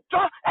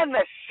yamito and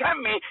the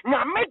shami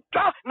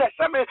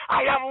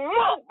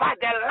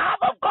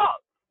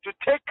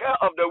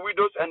of the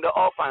widows and the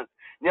orphans.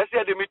 Yes,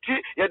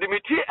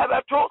 yadimiti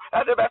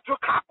ebeto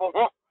kapo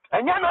ho.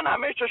 Enya no na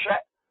me hwehwe.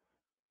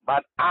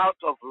 But out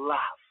of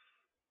love.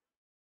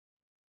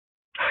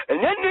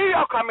 Enya ni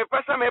yakwa me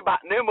pesa me ba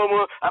na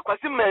emomo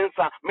akwasi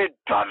mensa me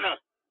done.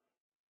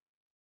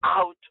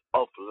 Out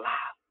of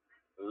love.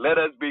 Let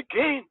us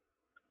begin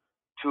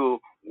to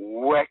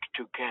work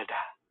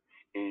together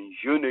in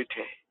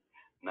unity.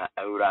 Na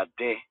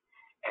Eurade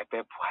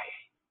ebeboy.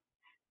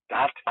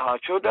 That our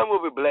children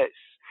will be blessed.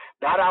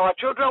 That our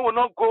children will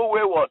not go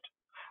wayward.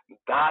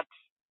 That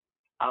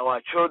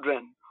our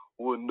children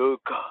will know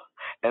God.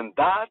 And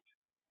that,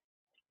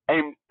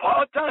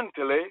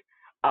 importantly,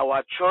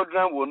 our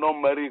children will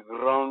not marry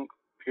wrong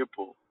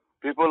people.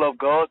 People of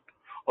God,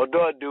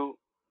 although do,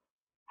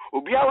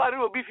 Obi awari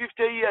will be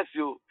 50 years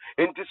you.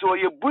 And so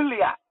you bully.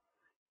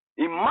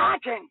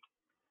 Imagine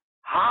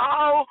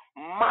how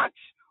much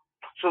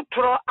so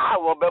throw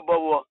our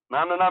bebo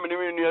na no na me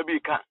ni bi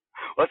ka.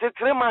 O say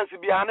 3 months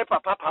bia ne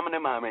papa pam ne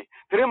mame.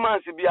 3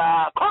 months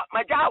bia ko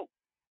majaw.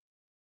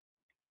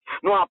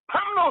 No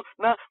apam no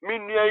na me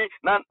nua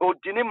na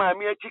odine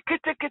mame achi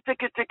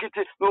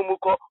kete no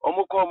muko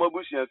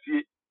omabusia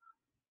fie.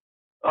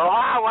 Oh,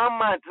 1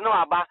 month no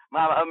aba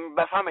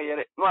be family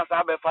yere no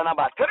asa be fa na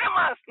ba 3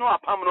 months no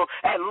apam no.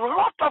 A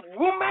lot of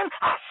women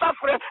are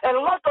suffering, a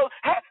lot of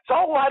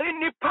so worry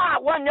ni pa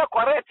one year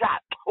correct.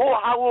 Oh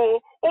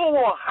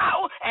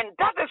how, and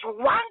that is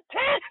one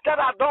thing that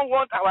I don't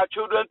want our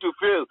children to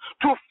feel,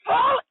 to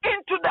fall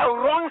into the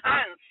wrong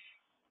hands.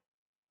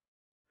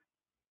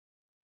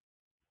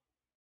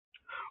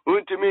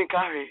 Untimi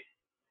carry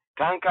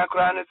kanka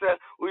kra ne se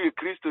uyi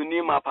Kristo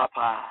ni ma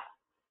papa.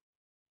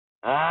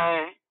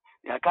 Ai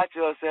ya ka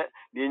che se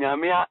ni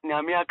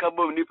nyame aka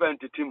bom ni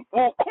pantitim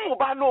wo ku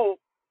ba no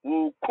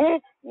wo ku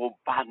wo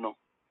ba no.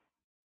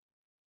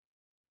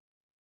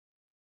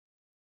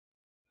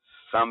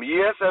 Some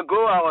years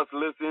ago, I was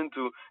listening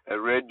to a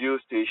radio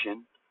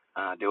station.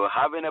 They were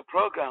having a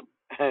program,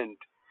 and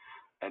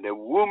a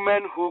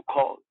woman who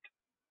called,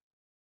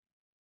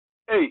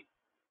 hey,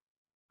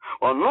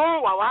 oh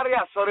no, wawari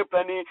asori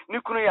penny,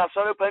 nikunu ya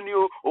asori penny,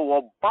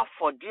 o buff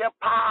for dear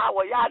pa,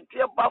 wa ya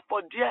dear buff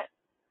for dear.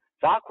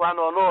 Zakwa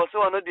no,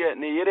 so no dear,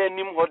 ni yere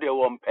nim ho de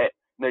wompe,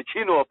 na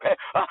chino pe.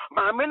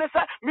 Ma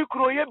menesa,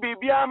 mikro ye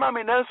bibia ma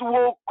menensu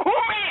wo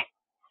kume.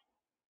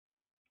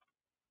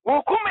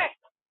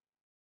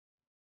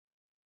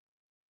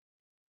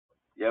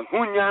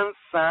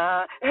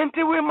 Yehunyansa, and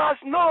we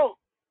must know.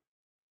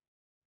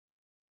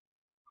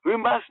 We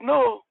must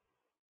know.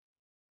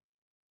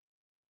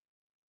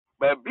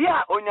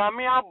 Babia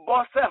onyamia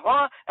bosse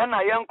ho and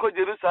I yanko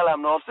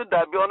Jerusalem no se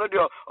dabi on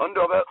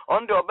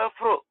the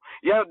obefro.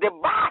 Yeah, the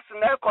bass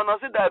na kono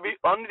se dabi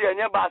on the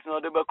enya bass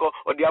no de beko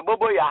o dia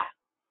bobo ya.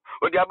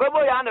 O dia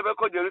bobo ya na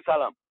beko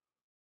Jerusalem.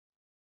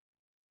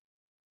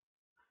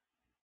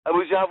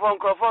 Abuja fon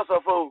krofo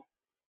sofo.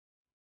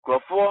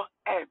 Krofo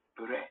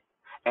ebre.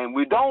 And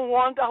we don't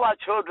want our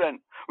children.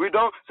 We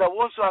don't so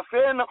won't so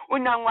afen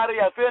unyanware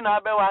ya fe na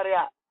abeware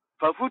a.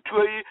 Fa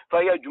futuyi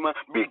fa ya juma.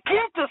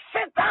 Begin to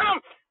sit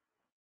down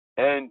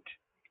and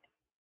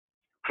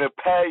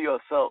prepare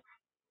yourself.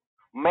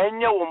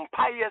 Many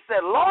umpire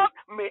say, Lord,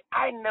 may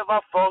I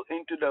never fall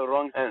into the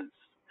wrong hands.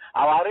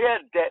 Our real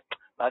debt,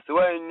 but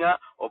when ya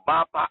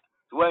obapa,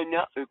 when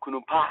ya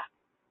ekunupa,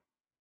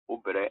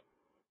 ubre.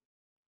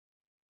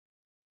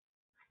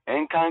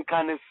 And can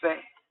say,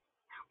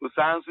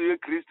 Usansu ye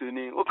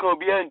Christini, uko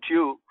be and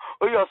you,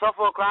 o your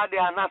suffer crowd they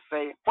are not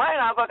say, why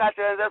not go catch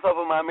the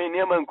of my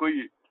minium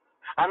kuyi?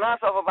 And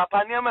answer of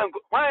papa niaman,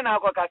 why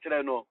not go catch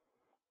the no?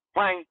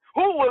 Why?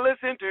 Who will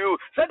listen to you?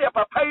 Say the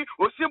papa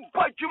will see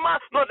Bajuma,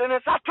 not in a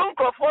Saturn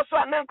crofo, so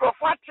and then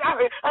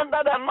crofatiare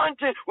under the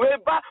mountain. We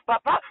buy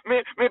papa,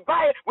 me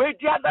buy, we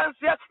dear dance,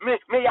 me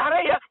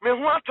area, me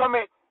want to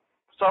me.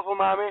 So for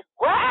mommy,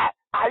 where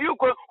are you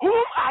going?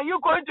 Whom are you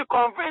going to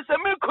convince?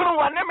 Me kuru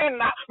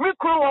wanemena, me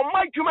kuru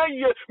wamajuma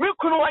ye, me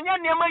kuru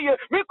wanyanyama ye,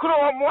 me kuru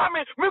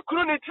wamwame, me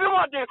kuru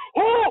nitimode.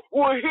 Who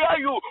will hear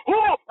you? Who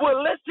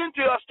will listen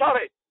to your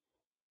story?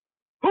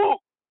 Who?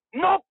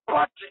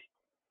 Nobody.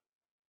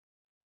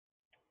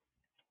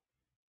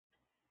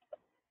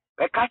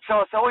 Catch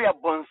us away a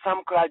bon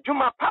some cry.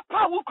 Juma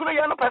papa who could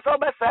you person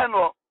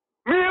besano.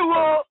 Me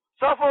wo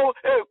suffer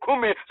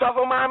kume,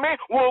 suffer mammy,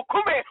 wo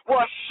kume, wo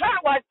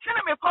shower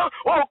chinemy call,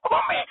 wo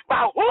kume.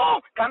 But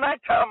who can I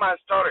tell my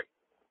story?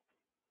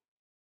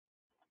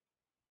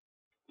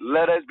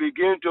 Let us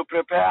begin to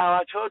prepare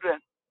our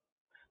children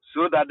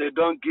so that they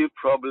don't give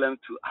problem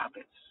to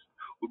others.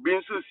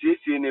 Ubin su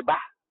sisi ni ba.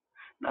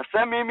 Na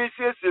sami mi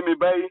sisi mi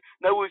bayi,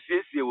 na wu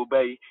sisi wo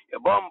bayi. E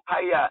bom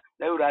paya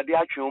na urade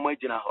atwe mo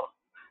agina ho.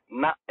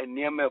 Na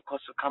enema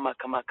ekoso kama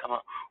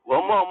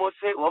womo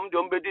say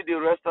wom be di the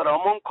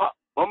restaurant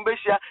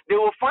they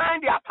will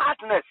find their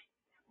partners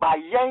by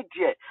young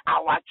dear.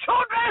 Our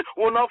children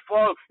will not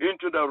fall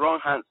into the wrong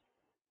hands.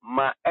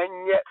 Ma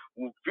enye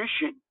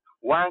vision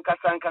one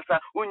kasa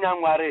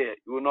unyanware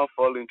will not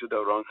fall into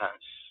the wrong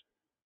hands.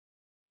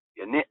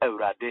 Yene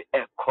Eurade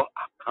eko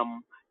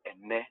apam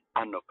ene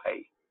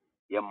anopai.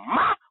 Your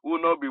ma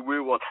will not be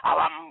wayward.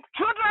 Our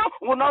children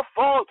will not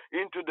fall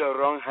into the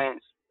wrong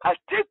hands,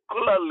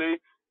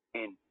 particularly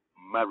in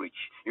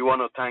marriage. You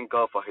want to thank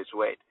God for His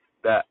word.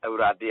 The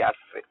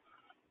Euradiasi.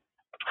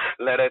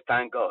 Let us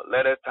thank God.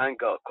 Let us thank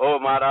God. Ko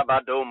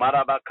marabado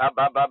marabaka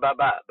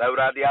baba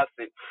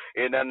Euradiasi.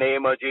 In the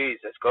name of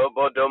Jesus. Ko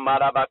bodo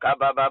marabaka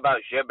baba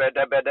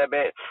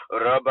jebedebedebe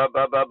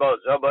rabababo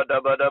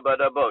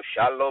zobodobodobodabo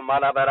shalom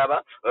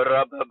marabaraba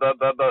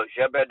rabababo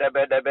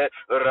jebedebedebe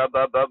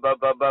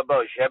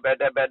rabababo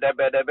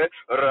jebedebedebe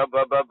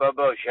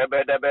rabababo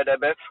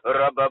jebedebedebe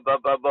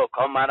rabababo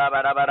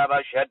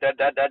komarabaraba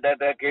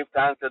shedededebe. Give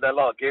thanks to the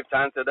Lord. Give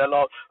thanks to the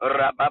Lord.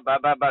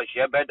 Rabababo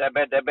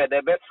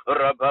jebedebedebe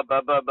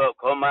rabababo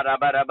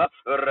komarabaraba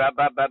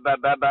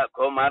rabababo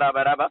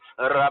komarabaraba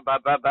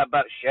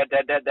rabababo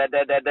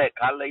shedededebe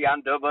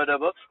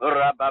kalyandobodobo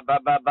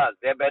rabababo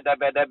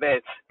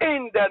zebedebedebe.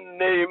 In the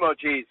name of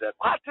Jesus.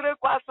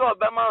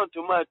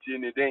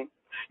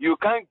 You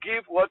can't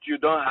give what you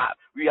don't have.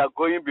 We are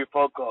going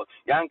before God.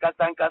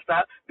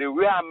 Yankasankasa, the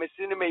way I'm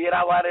missing me here,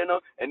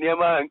 and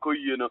Yama and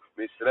Koyuno,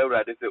 Miss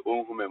Rera, they say,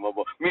 oh,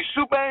 whomever. Me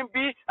super and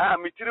be,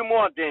 me three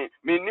more day,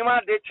 me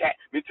nima de check,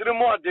 me three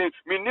more day,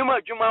 me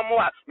nima juma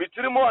moa, me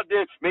three more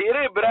day, me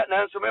ere brat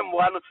nanso me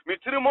moano, me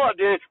three more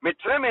day, me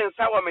treme and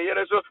sour me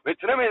here so, me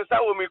treme and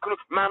sour me crew,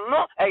 man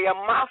no, a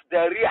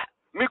master ria.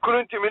 Me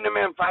couldn't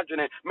minimum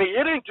fagin, me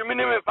hearing to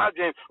minimum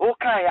fagin,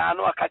 okay, I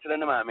know a catcher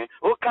and mammy,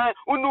 okay,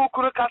 Unu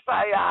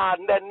Kurukasaya,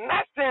 and the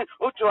next thing,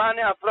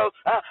 Utuania flow,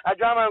 a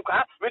German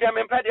car, William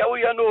Impedia,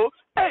 we know,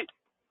 hey,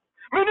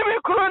 minimum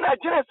couldn't a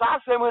generous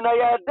answer when I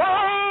had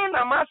done,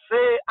 I must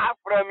say,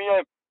 after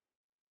me.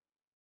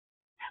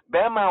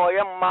 Bema or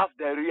your mouth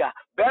area.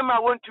 Bema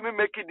want to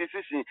make a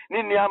decision.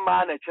 Ninia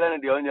man a children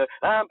the onion.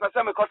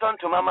 Person me cotton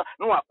to mama.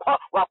 No,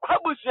 what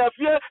quabus you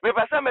fear? Me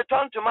person me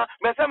turn to ma.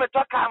 Me say me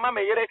talk mama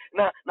yere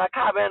na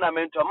cabin a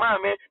mentor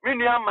mammy.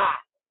 Minia ma.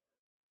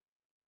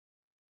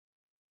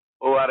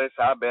 Oh, are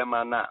sa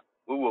bema na.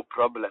 We will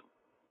problem.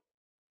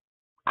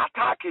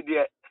 Attack it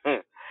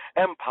there.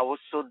 Empower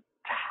so.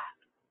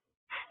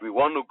 We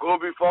want to go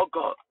before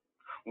God.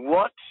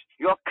 What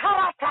your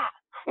character?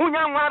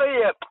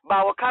 Unyamare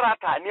ba wo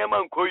character niema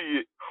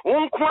nkoyi.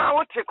 Unkwa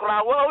wo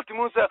tekra wo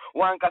timunse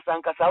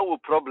wankasankasa wo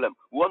problem.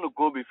 We want to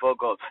go before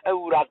God.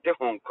 Ewurade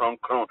hon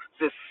kronkron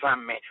se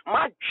same.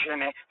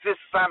 Magene se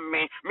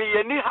same. Me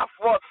yeni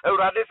hafo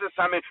ewurade se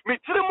same. Me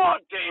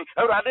tirimodin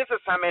ewurade se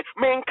same.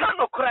 Me nka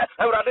no kra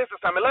ewurade se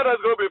same. Let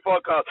us go before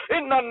God.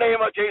 In the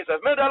name of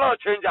Jesus. May the Lord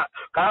change us.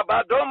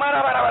 Kabado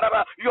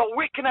marabara. Your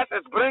weakness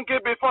is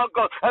bringing before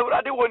God.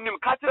 Ewurade wonim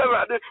katira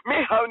ewurade.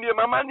 Me how ni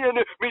mama ni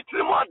me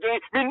tirimodin.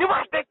 Me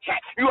nima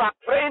you are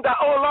praying that,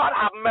 oh Lord,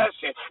 have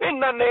mercy. In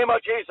the name of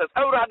Jesus.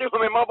 And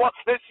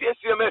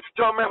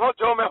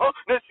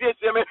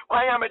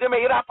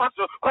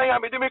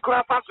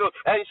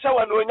show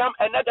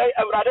another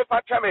Eurade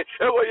Fatame.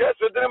 Oh, yes,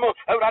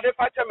 Eurade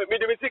Fatame.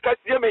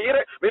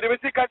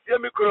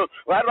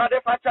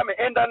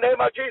 In the name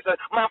of Jesus.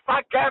 My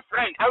fat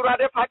girlfriend,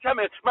 Eurade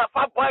Fatame. My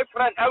fat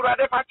boyfriend,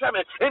 Eurade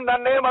Fatame. In the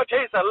name of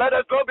Jesus. Let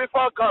us go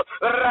before God.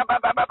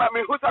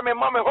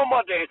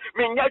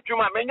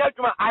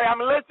 I am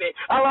lazy.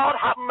 Lord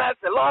have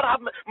mercy. Lord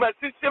have mercy. My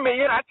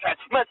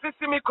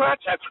sister me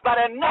crutch. But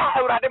now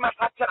already my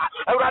father.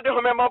 Already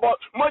remember.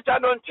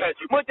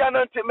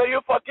 May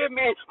you forgive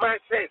me my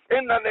sins.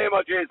 In the name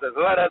of Jesus.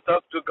 Let us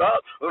talk to God.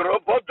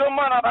 Robodo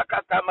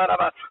marabakata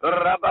maraba.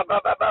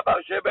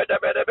 Rabababa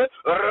jebedebedebe.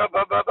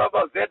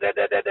 Rabababa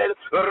zedededede.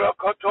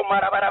 Rokoto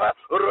marababa.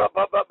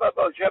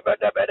 Rabababa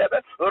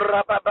jebedebedebe.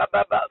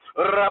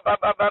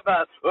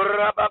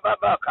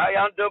 Rabababa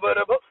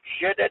kayandobodebo.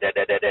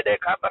 Jedededede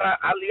kabra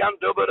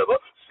aliandobodebo.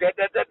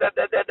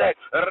 Sedededede.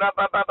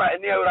 Rabababa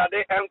any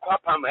urade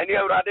enquapam. Any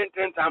urade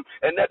tentam.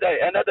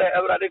 Another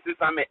urade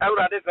sisame.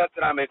 Urade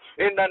satrame.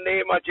 In the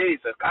name of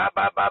Jesus.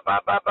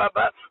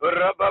 Kabababababa.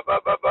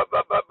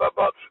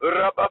 Rabababababa.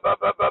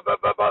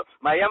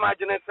 My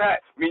imagine said,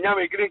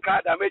 Minyami green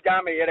card, I made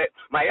Jammy yet.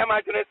 My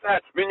imagine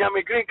said,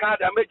 Minyami green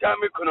card, I made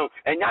Jammy Kuno,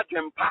 and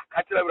Yadrim Pack,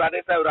 Cattle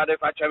Rade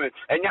Fachame,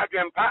 and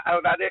Yadrim Pack,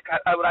 Rade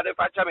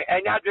Fachame,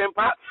 and Yadrim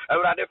Pack,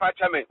 Rade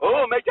Fachame.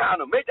 Oh,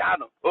 Mejano.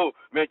 Oh,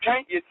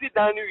 Mechan, you sit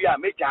down, you are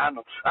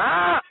Mejano.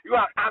 You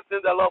are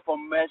asking the Lord for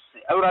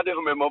mercy. Rade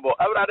Humemo,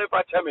 Rade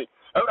Fachame,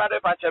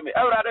 Rade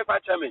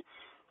Fachame.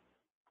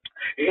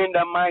 In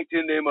the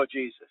mighty name of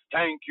Jesus.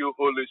 Thank you,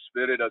 Holy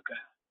Spirit of God.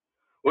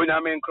 When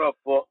I'm in crop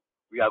for,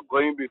 we are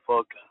going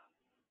before God.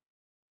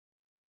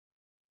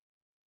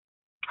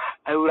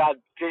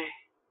 Awurade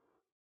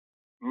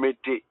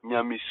mede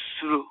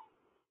nyamisuru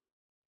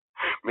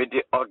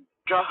mede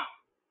odo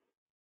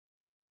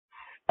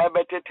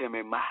ebetete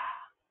me ma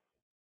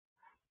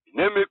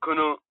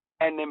nemekuno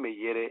ene me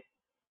yere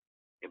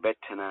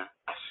ebetena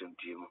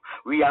asumdimu.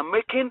 We are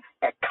making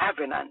a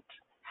covenant.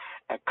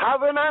 A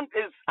covenant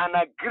is an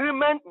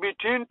agreement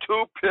between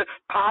two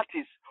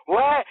parties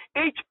where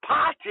each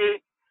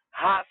party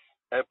has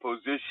a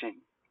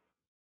position.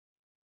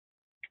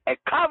 A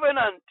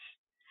covenant.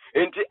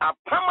 Inti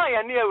apama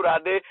ya ni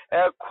Awurade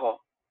eko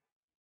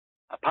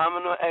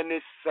Apamno any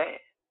say,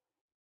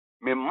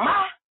 me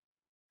ma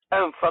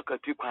and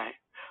fakati kwan.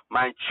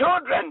 My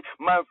children,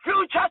 my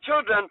future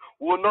children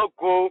will not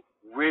go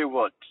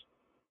wayward.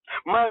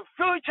 My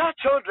future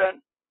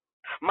children,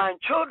 my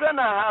children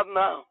I have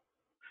now,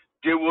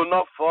 they will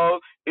not fall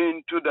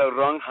into the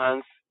wrong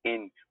hands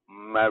in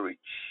marriage.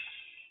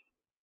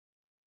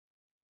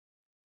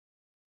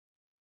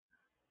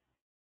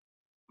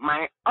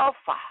 My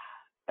offer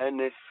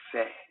and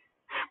say,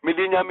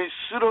 Midinya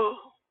misuro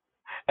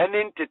and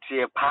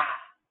entity pa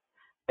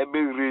ebe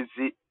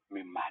rezi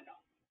mi mano.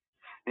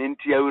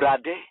 Inti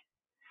urade,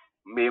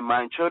 may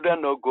my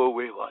children not go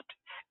wayward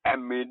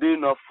and may they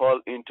not fall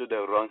into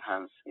the wrong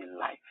hands in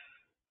life.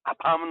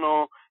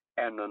 Apamno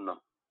enono.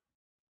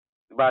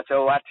 But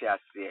what you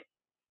say?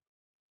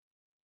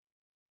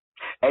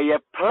 A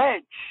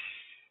pledge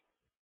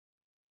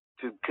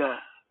to God.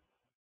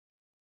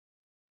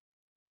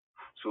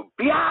 So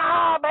be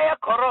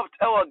corrupt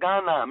our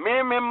Ghana.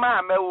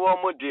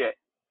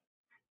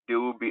 They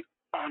will be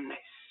honest.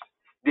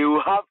 They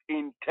will have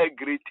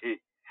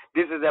integrity.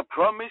 This is a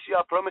promise you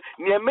are promised.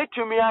 Near me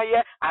to me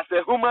as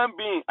a human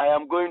being, I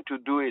am going to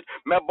do it.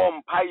 Me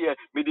bompire,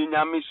 me di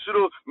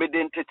nyamisuru, me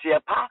di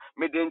ntetiapa,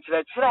 me di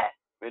nchire,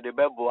 me di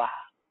beboa,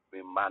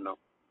 me mano.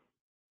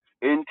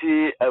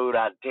 Enti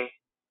eurade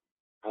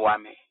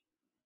boame.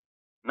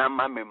 Na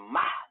me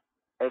ma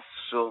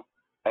eso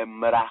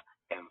emra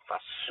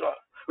emfaso.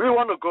 We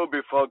want to go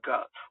before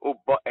God.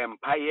 Obo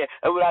empire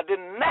eurade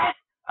ne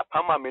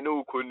apama me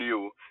no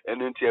ukoniu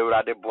enti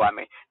eurade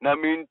boame. Na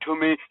me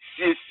ntumi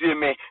siesie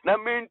me. Na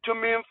me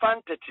ntumi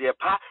mfantete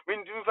pa, me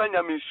ntumi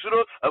fanya me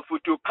suro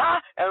afutu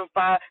pa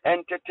emfa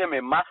entete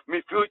me ma,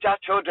 me future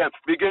children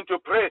begin to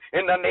pray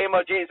in the name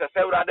of Jesus.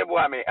 Eurade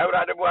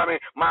boame,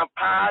 my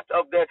part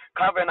of the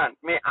covenant.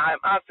 Me I'm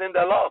asking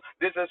the Lord.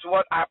 This is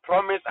what I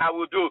promise I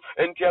will do.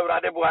 Enti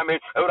eurade boame,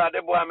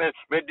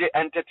 me de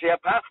entete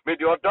pa, me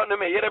de odono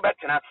me yere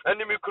betina,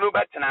 eni me kunu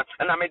betina,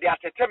 na me de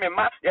atete me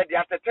ma, ye de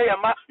atete ye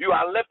ma. You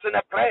are lifting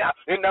a prayer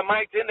in the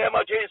mighty name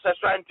of Jesus.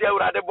 Enti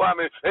eurade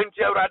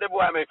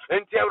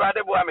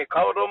boame,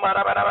 kaudo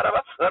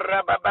marababa,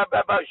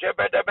 rababa,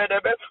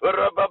 jebedebedebe,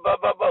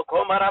 rababa,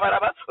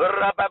 komarababa,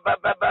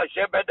 rababa,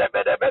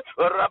 jebedebedebe,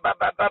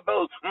 rababa,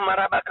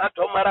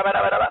 marabakato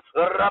marababa,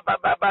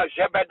 rababa,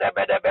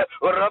 jebedebedebe,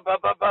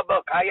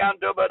 rababa,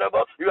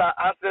 kayandobedebo. You are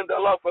asking the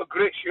Lord for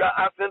grace. You are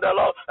asking the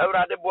Lord.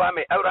 Eurade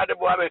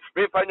boame,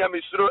 me fanya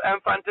misru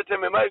enfantete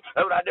me mai,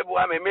 eurade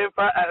boame, me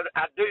fa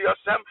adu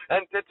yosem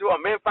entete o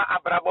me fa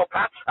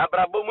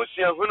abrabo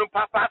musia hunu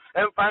papa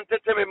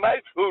enfantete me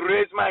mai, who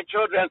raise my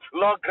children.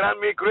 Lord, grant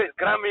me grace.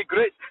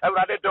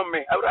 Eurade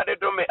dome,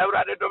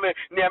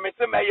 near me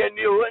se me ye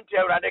new enti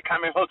eurade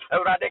kame ho,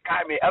 eurade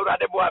kame,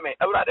 eurade boame,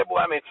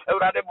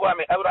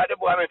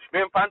 me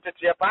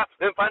enfantete pa,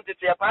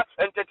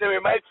 entete me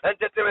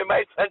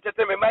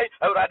mai,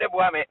 eurade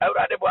boame.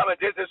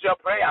 This is your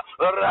prayer.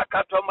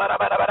 Rakato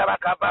marababa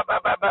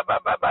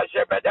kababa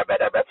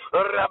jebedebedebe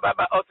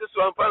rababa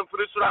otiso fan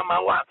frusura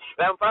mawa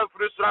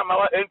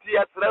enti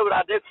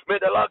yesrewrade. May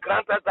the Lord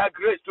grant us that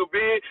grace to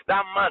be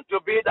that man, to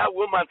be that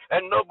woman,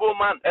 a noble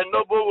man, a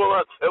noble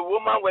woman, a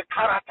woman with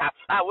character.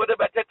 I would have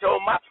better tell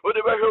ma, would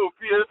have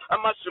feel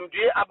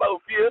amasumdi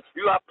about fear.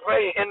 You are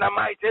praying in the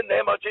mighty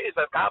name of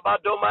Jesus.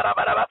 Kabado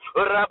marababa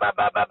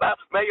rababa.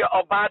 May your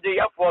obadi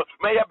yafo,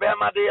 may your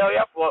bema de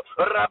yafo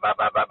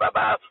rababa.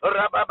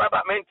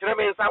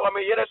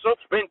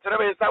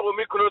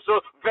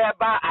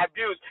 Verbal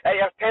abuse, a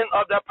ten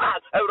of the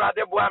past,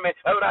 Eurade Buame,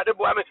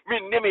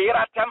 Minimi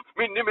Ratam,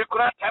 Minimi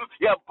Kratam,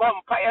 your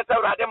bonfires,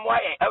 Euradem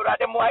Way,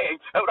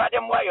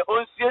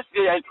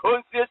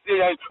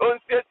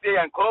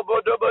 Unsisian,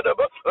 Kobo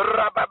Dobodobo,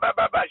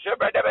 Rababa,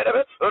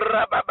 Shebedebe,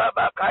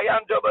 Rababa,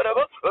 Kayan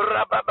Dobodobo,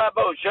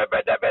 Rababa,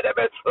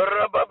 Shebedebe,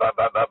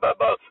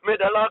 Rababa. May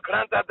the Lord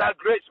grant us that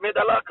grace,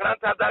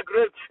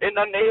 in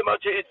the name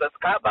of Jesus.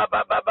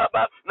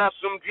 Kababa,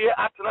 Nasumdi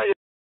Atna.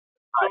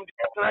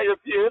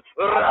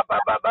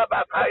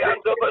 Rababa, Kayan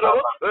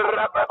Dobodobo,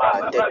 Rababa,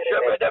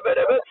 Shebedebe,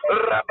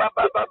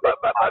 Rababa,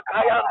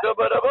 Kayan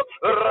Dobodobo,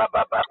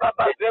 Rababa,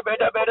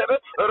 Zebedebe,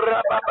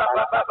 Rababa,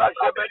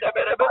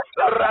 Shebedebe,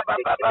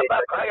 Rababa,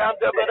 Kayan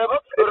Dobodobo,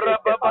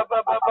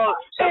 Rababa,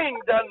 in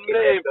the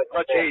name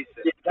of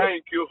Jesus.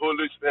 Thank you,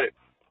 Holy Spirit.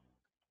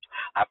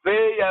 I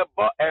pray your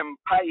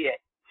empire.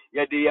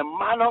 You're the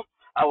man of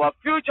our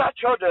future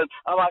children,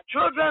 our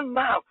children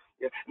now.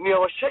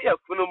 Near Shaya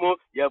Funumu,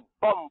 your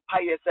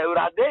bonfire,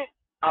 Saurade.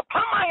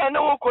 Apama ya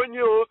no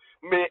konyo.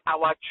 May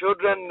our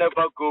children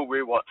never go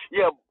wayward.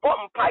 Your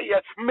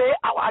bonfire. May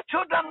our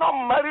children not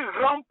marry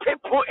wrong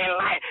people in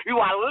life. You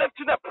are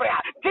lifting a prayer.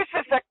 This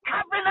is a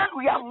covenant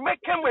we are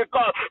making with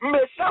God.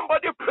 May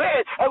somebody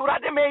pray.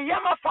 Eurade me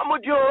yama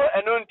famudio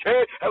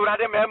enunte.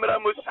 Eurade me emra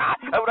musa.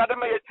 Eurade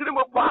me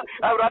yetirimu pa.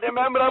 Eurade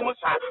me emra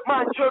musa.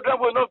 My children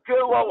will not go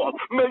wayward.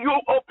 May you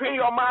open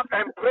your mouth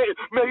and pray.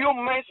 May you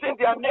mention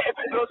their name.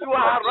 those who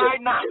are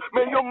right now,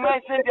 may you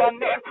mention their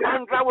name.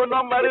 Andra will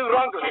not marry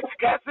wrongly.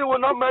 Cassie will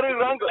not marry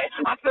wrongly.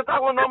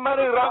 Aseta will not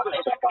marry wrongly.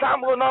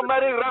 Sam will not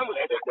marry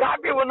wrongly.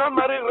 Gabby will not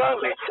marry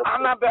wrongly.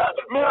 Annabelle,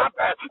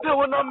 Mirabelle, they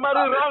will not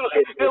marry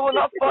wrongly. They will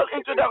not fall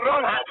into the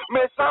wrong hand.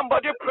 May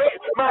somebody pray.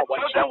 My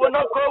children will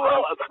not go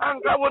well.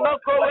 Andra will not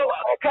go well.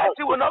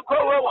 Cassie will not go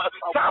well.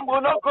 Sam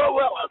will not go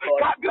well.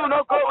 Gabby will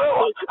not go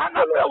well.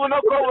 Annabelle will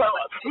not go well.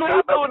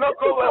 Mirabelle will not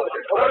go well.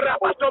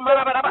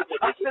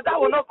 Aseta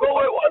will not go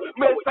well.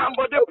 May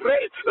somebody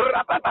pray.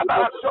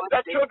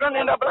 The children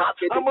in the blood.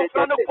 I'm a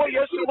friend of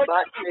Jesus.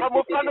 I'm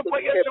a friend of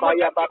Jesus.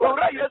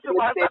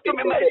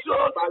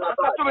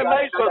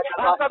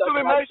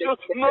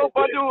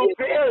 Nobody will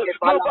fail.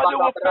 Nobody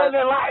will fail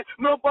in life.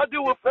 Nobody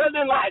will fail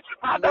in life.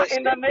 Father,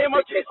 in the name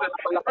of Jesus.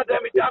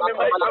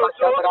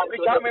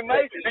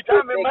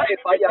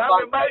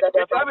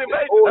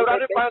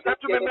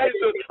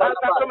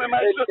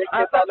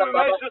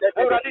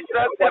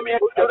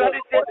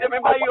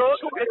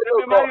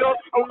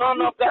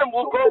 None of them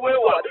will go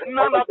wayward.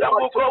 None of them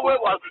will go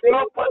wayward.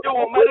 Nobody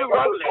will marry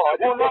wrongly.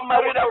 Will not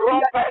marry the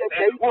wrong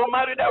person. Will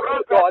marry the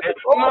wrong person.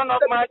 None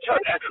of my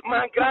children,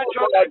 my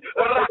grandchildren. I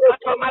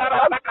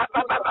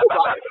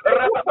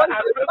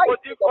pray for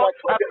Default.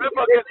 I pray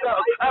for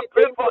Giselle. I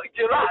pray for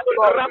Gerard.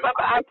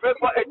 I pray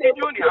for Eddie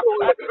Junior.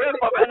 I pray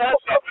for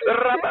Vanessa. They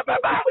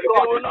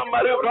will not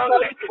marry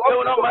wrongly. They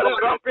will not marry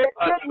wrong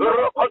people.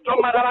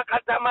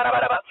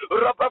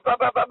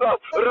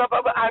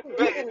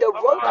 In the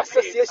wrong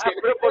association. I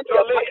pray for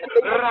Jolie.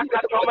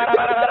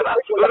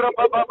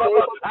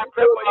 I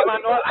pray for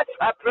Emmanuel.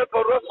 I pray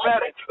for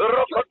Rosemary.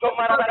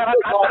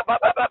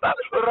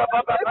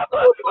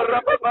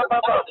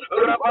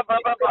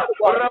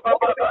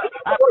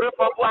 I pray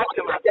for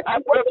Fatima. I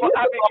pray for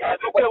Abigail.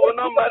 They will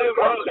not marry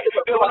wrongly.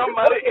 They will not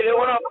marry. They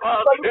will not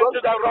fall into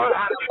the wrong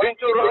hand.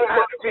 Into wrong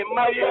hand. Be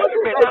married.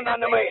 Be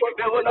non-anime.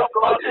 They will not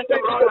fall into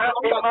wrong hand.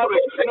 Be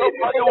married.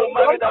 Nobody will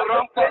marry the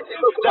wrong person,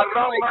 the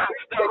wrong man,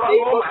 the wrong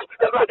woman.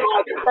 The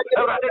radical.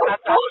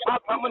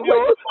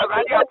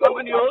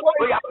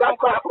 We are Pam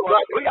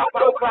Crawford. We are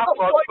Pam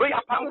Crawford. We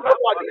are Pam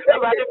Crawford. The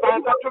radical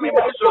answer to me,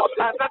 my soul.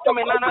 Answer to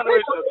me, Nana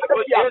Riso.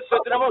 Yes, so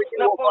the most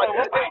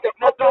important.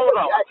 Not all.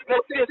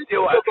 Let's see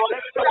you.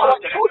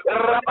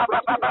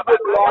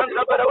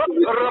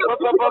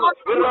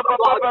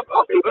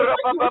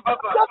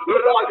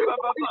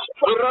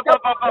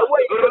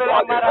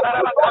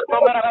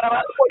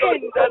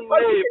 In the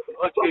name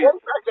of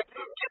Jesus.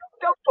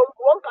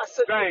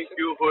 Thank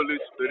you, Holy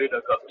Spirit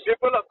of God.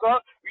 People of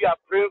God, we are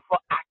praying for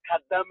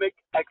academic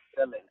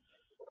excellence.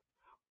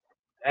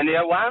 And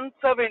here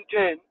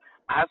 117,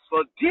 as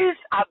for these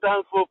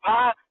Adam for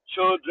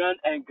children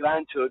and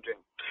grandchildren,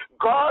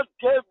 God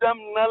gave them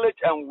knowledge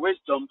and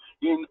wisdom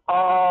in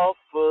all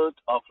fields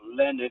of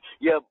learning.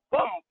 Ye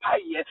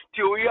bumpire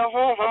to your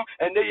home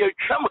and then you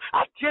come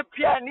at your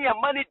piano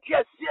money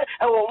tears here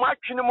and will watch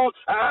you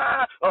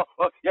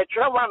you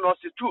try one or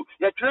two,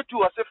 you try two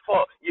or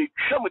four, you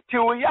come to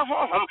your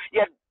home,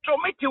 you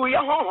me to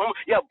your home,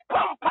 your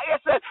vampire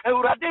said, and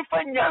Radin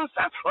for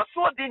Nyansa, or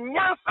so the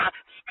Nyansa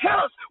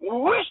skills,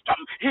 wisdom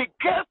he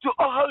gave to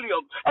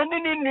Oholium and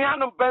in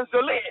Indiana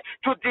Benzole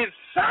to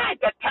design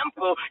the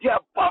temple, your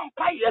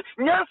vampire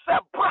Nyansa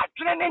brought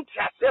training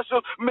tests.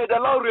 So may the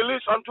Lord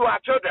release unto our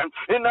children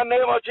in the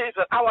name of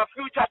Jesus, our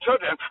future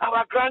children,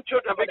 our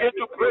grandchildren begin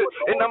to pray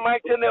in the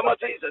mighty name of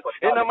Jesus,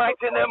 in the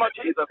mighty name of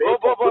Jesus.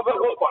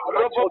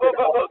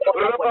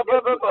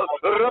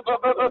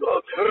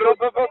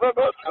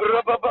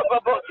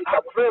 I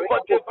pray for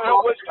divine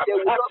wisdom.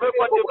 I pray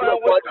for divine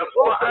wisdom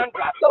for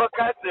Andra, for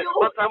Cassie,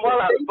 for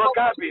Samuela, for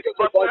Gabby,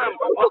 for Sam,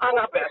 for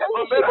Annabelle,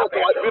 for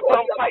Mirabelle. We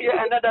vampire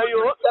another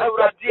you. I will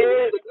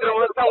radiate. There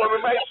was someone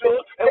in my soul.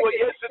 And we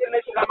yes to the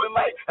nation of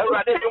my and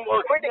radiate to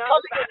more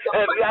Nyansa.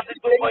 And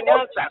radiate to more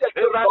Nyansa.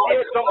 And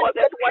radiate to more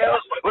that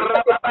else.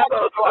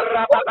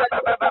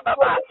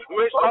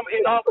 Wisdom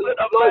in all field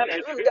of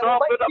learning. In all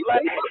field of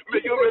learning.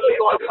 May you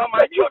release upon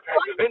my children.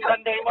 In the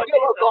name of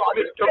Jesus.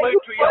 May you commit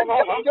to your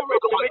home. May you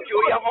commit to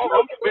your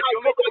home. May you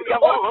commit to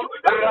your home. In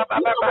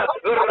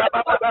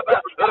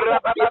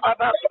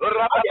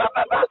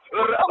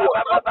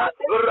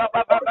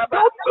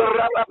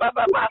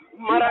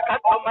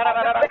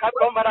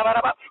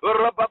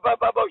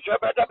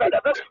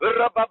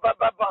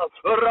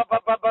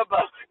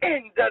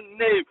the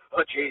name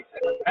of Jesus.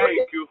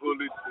 Thank you,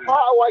 Holy Spirit.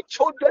 Our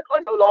children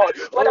on the Lord.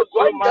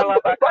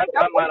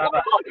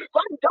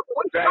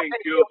 Thank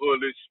you,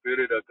 Holy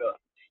Spirit of God.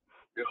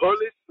 The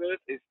Holy Spirit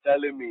is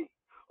telling me,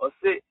 or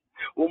say,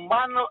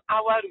 Umano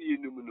our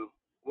yinumuno.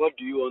 What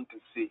do you want to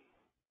see?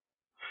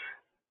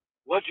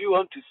 What do you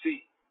want to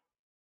see?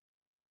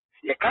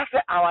 You can't say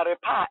our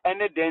repair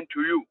anything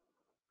to you.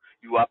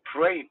 You are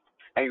praying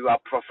and you are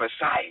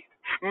prophesying.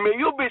 May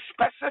you be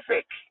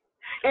specific.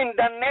 In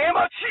the name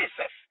of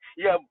Jesus.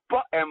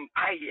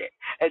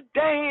 A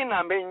day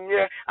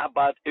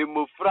about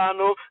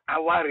Emufrano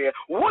Awaria.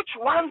 Which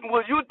one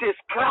will you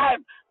describe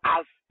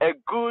as a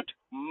good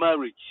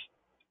marriage?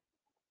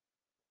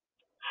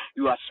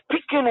 You are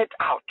speaking it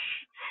out.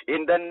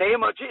 In the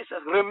name of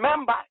Jesus,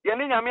 remember,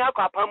 yani nyame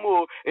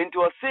akwapamu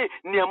into say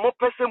near mo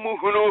pese mu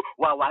hunu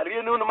wa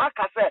ware no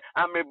maka say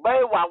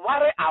amebai wa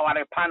ware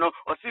aware pano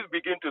or see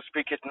begin to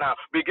speak it now.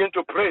 Begin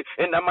to pray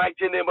in the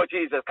mighty name of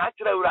Jesus.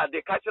 Kachira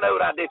urade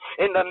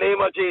in the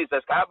name of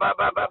Jesus. Ka ba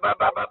ba ba ba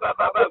ba ba ba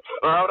ba ba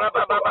ra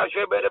ba ba ba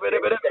she bere bere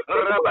bere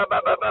ra ba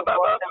ba ba ba ba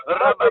ba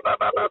ra ba ba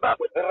ba ba ba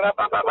ra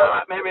ba ba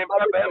ba me me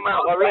pe ma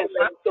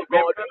orinsa me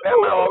pe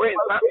ma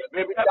orinsa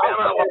me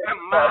pe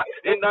ma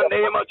in the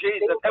name of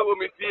Jesus. I will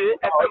be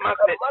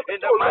in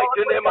the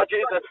mighty name of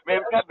Jesus. Me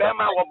pe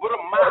ma wo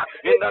burma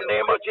in the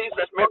name of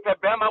Jesus. Me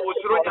pe ma wo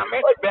suru nyame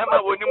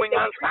bema wo nimu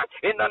nyansa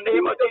in the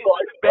name of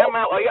Jesus.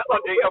 Bema oya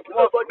ode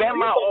yefo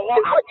bema owo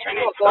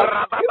achene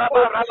ra ba ba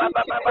ba ra ba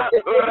ba ba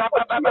ra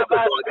ba ba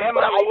ba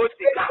bema wo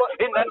sika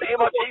in the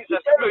name of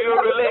Jesus. You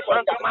relate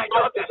unto my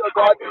daughter.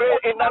 I pray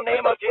in the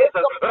name of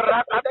Jesus.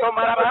 Ra ba to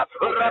maraba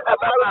ra ba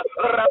ba ba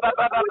ra ba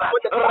ba ba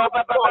ra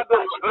ba ba ba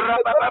ra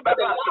ba ba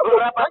ba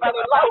ra ba ba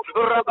ba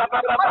ra ba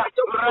ba ba ra ba ba ba ra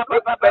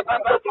ba ba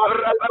ba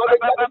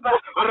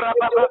ra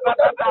ba ba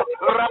ba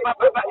ra ba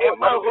ba ba a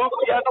man who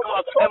fears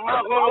God, a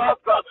man who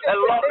loves God, a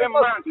loving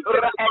man,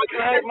 a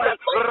kind man,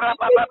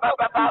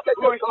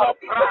 who is not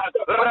proud,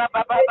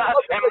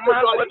 a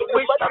man with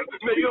wisdom.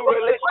 May you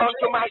release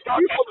unto my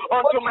daughters,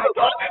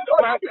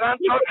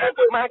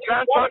 my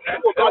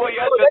grandchildren, oh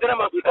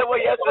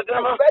yes,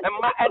 and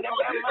my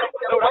enemy,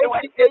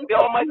 the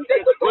Almighty,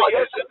 oh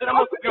yes, you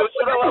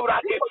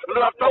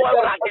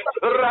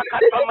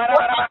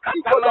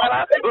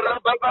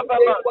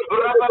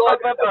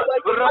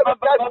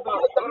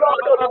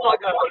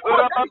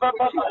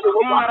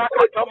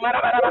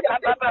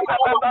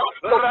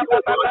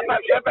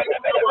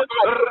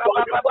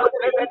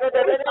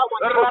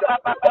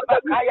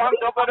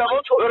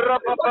in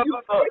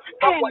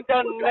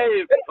the name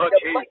of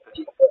Jesus.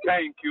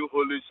 Thank you,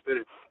 Holy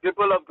Spirit.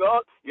 People of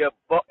God, you're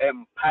born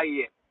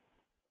empire.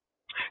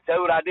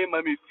 So Rade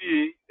Mami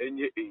Fee and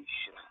your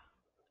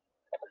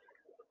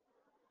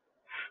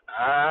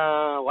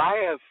why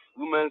have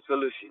women's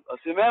fellowship? I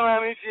say,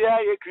 Mamma Fee,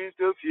 I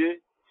Christo Fee.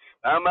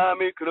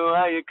 Amami Kro,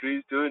 I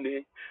Christo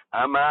Ne.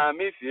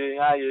 Amami Fee,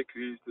 I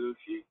Christo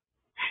Fee.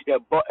 You're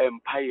born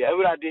empire.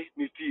 Rade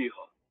me fee.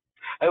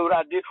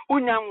 Eurade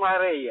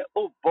unyangware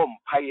o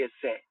bompaye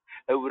se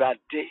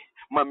eurade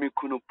mami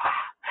kunu pa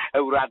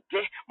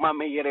eurade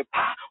mami yere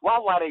pa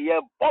waware ye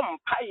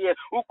bompaye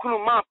ukunu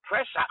ma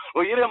pressure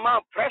o yere ma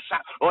pressure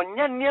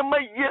onya niema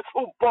ye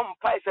o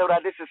bompaye se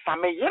eurade se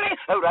same yere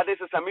eurade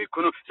se same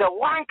kunu se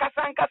wan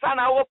kasa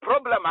na wo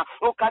problem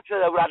o ka che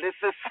eurade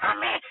se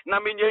same na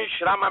menye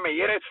nhira ma me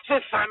yere se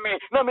same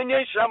na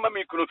menye nhira ma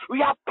me kunu.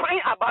 We are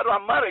praying about our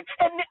marriage.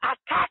 Any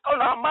attack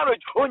on our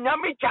marriage onya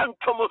mi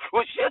jantomo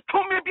o she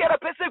to me be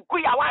pese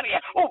guya ware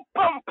o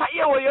bompa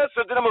ye wo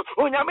yesu dinamo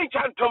onyame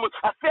chantom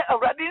ase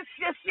already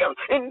siesie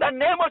in the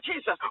name of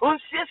Jesus on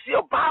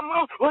siesie bam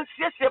on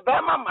siesie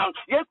bam man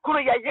ye kuru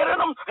ye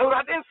yerenom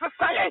already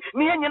sesai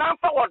ni nyina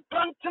fa wo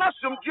dontina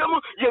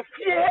sumdium ye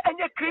fie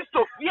enye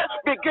Christo fie.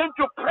 Begin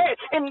to pray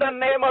in the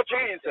name of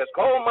Jesus.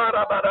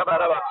 Komara bara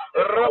bara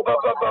roba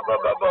baba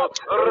baba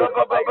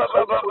roba baba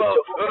baba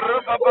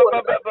roba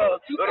baba baba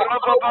roba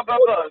baba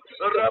baba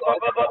roba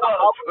baba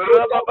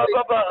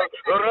baba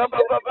roba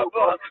baba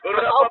baba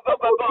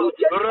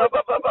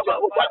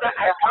Father,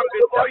 I come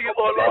before you,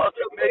 O Lord.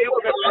 May you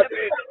prepare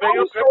me. May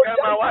you prepare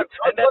my wife.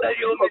 And then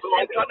you will be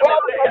sent to the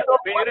prayer.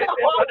 May you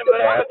listen to the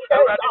prayer.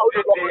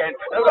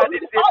 Already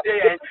sit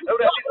there.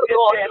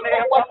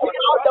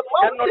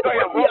 And not do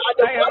your home.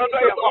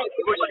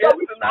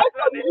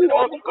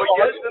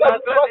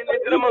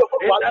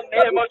 In the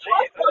name of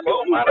Jesus.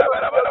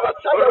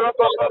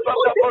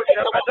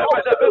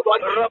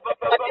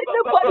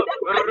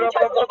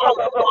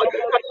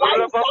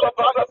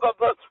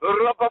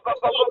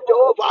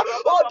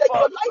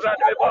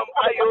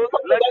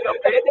 Let your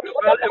peace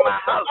prevail in my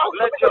house.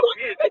 Let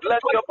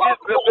your peace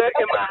prevail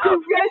in my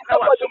house.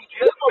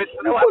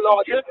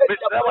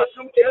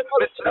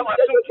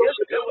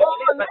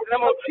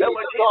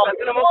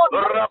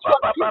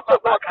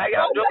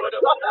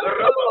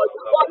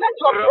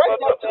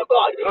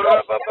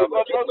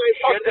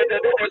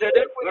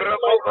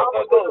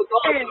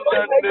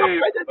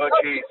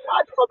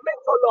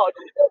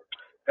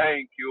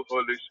 Thank you,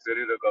 Holy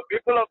Spirit of God.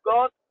 People of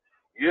God,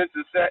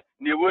 Jesus said,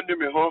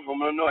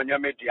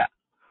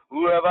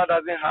 whoever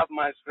doesn't have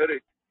my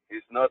spirit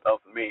is not of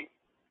me.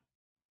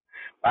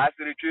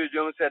 Pastor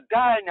Jones said,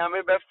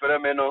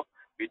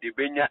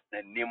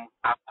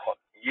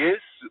 Yes,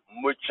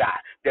 mucha.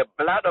 The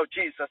blood of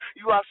Jesus.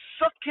 You are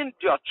soaking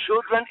your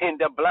children in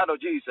the blood of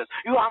Jesus.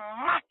 You are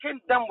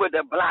marking them with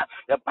the blood.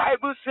 The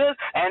Bible says,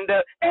 and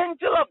the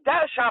angel of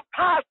death shall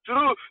pass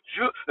through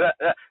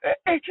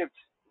Egypt.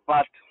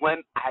 But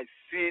when I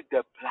see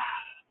the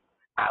blood,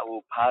 I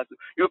will pass.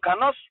 You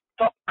cannot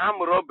stop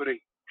armed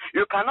robbery.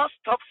 You cannot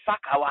stop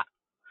Sakawa.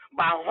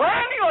 But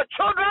when your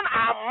children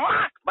are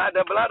marked by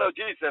the blood of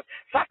Jesus,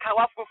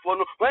 Sakawa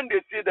Fufono, when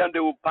they see them, they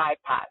will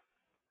bypass.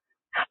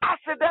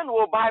 Accident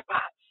will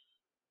bypass.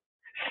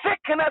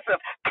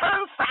 Sicknesses,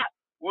 cancer,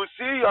 will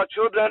see your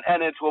children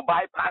and it will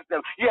bypass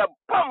them.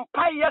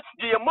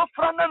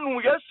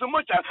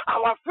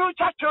 Our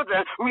future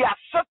children, we are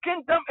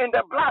soaking them in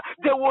the blood.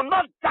 They will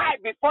not die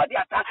before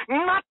their time.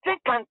 Nothing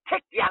can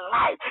take their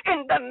life.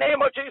 In the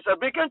name of Jesus,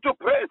 begin to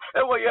pray.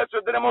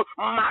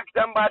 Mark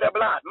them by the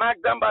blood. Mark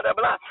them by the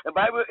blood. The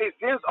Bible, it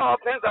says all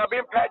things are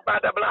being purged by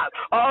the blood.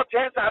 All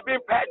things are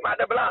being purged by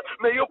the blood.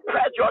 May you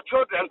purge your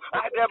children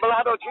by the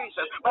blood of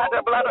Jesus. By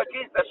the blood of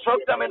Jesus.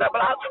 Soak them in the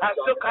blood. I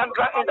soak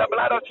Andra in the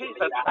blood of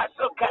Jesus. I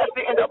soak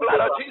Cassie in the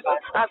blood of Jesus.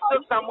 I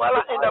soak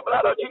Samuela in the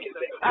blood of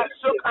Jesus. I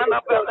soak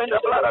Annabelle in the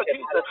blood of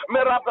Jesus.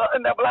 Mirabel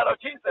in the blood of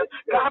Jesus.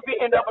 Gabby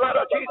in the blood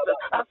of Jesus.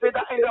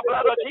 Asida in the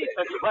blood of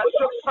Jesus. I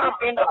soak Sam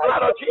in the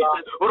blood of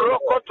Jesus.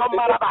 Rokoto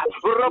Maraba.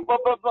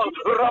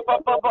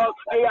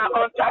 They are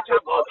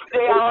untouchable.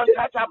 They are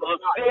untouchable.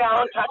 They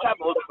are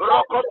untouchable.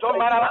 Rokoto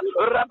Maraba.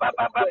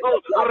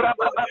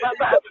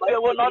 They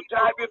will not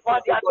die before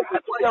their time.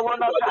 They will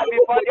not die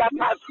before their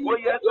time. Oh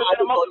yes,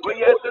 oh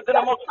yes,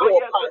 oh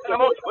yes,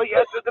 oh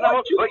yes,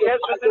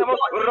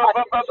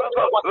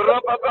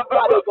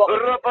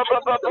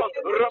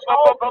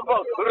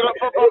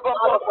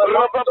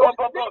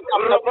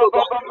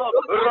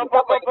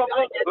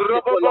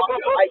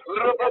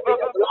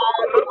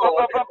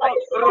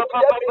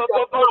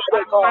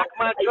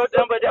 my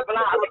children with the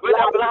blood,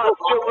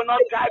 they will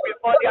not die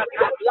before their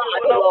time. They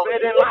will not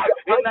fade in life.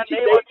 In the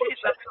name of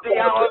Jesus, they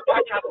are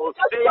untouchable.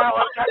 They are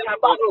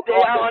untouchable.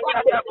 They are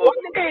untouchable.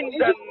 In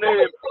the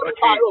name of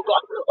Jesus.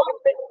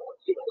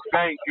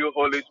 Thank you,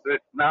 Holy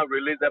Spirit. Now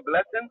release a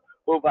blessing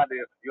over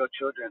your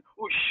children.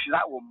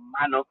 That will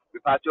man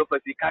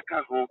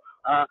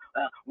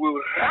will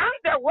run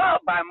the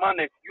world by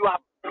money. You are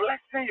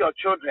blessing your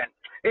children.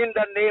 In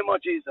the name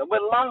of Jesus, with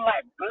long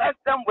life, bless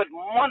them with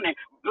money,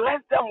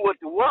 bless them with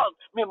wealth.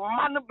 May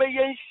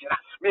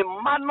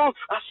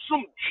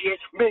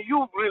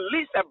you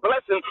release a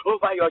blessing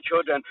over your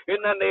children. In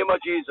the name of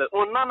Jesus,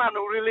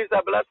 release a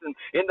blessing.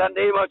 In the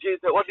name of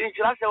Jesus, or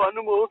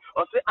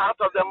say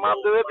out of the mouth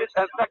of babies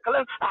and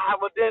suckling, I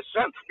have ordained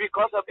strength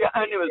because of their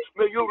enemies.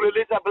 May you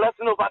release a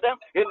blessing over them.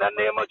 In the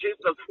name of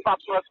Jesus, for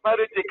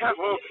prosperity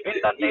come home. In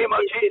the name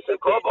of Jesus,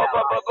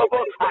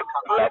 I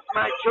bless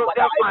my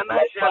children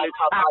financially.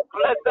 I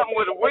bless them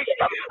with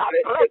wisdom. I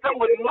bless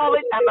them with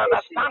knowledge and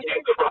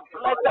understanding. I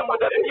bless them with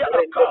the fear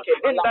of God.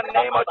 In the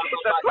name of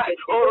Jesus Christ.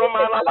 In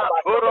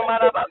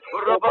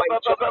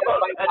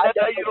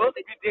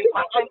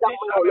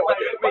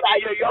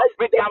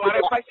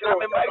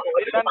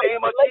the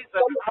name of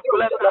Jesus, I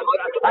bless them.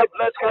 I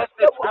bless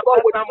Kirsty. I bless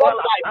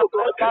Samuela. I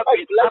bless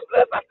Gabby. I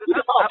bless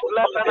Asisa. I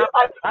bless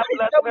Annabelle. I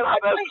bless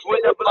Mirabel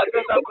with the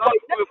blessings of God,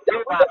 with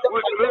favor,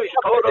 with grace.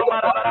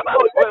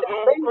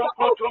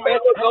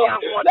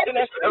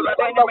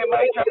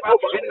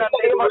 In the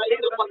name of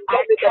Jesus,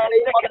 I curse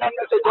sickness,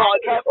 I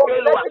curse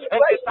failure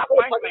and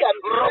disappointment.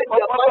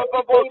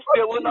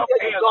 They will not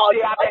fail.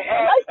 They are the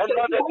head and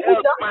not the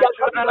tail. My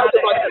children are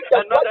the head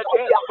and not the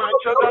tail. My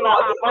children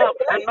are above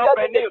and not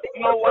beneath.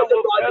 No one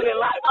will fail in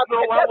life. No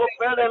one will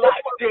fail in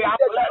life. They are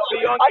blessed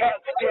beyond care.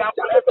 They are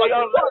blessed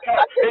beyond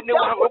care.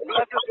 Anyone who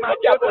blesses my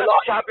children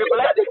shall be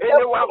blessed.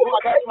 Anyone who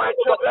cares my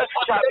children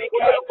shall be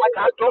cared.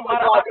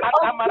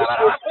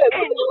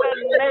 In the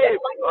name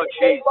of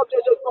Jesus.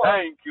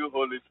 Thank you,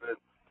 Holy Spirit.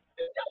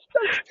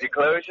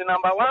 Declaration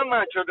number 1,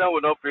 my children will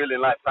not fail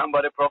in life.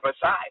 Somebody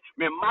prophesy.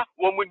 In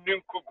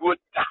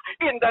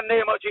the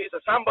name of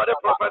Jesus. Somebody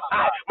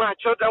prophesy. My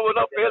children will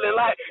not fail in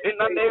life. In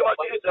the name of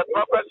Jesus.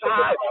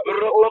 Prophesy.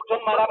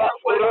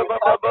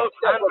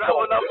 Andra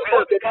will not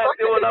fail.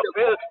 Cassie will not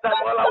fail.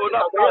 Samuela will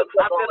not fail.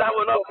 Abdullah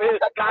will not fail.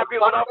 Gabby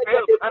will not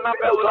fail.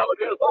 Annabelle will not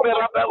fail.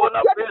 Mirabel will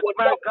not fail.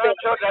 My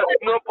grandchildren,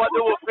 nobody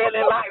will fail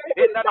in life.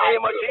 In the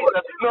name of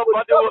Jesus.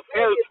 Nobody will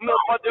fail.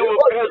 Nobody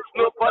will fail.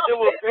 Nobody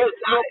will fail.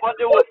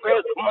 Nobody will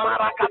fail.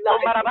 Marakato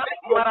maraba,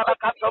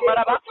 marakato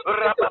maraba,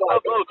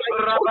 rabababo,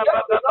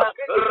 rabababa,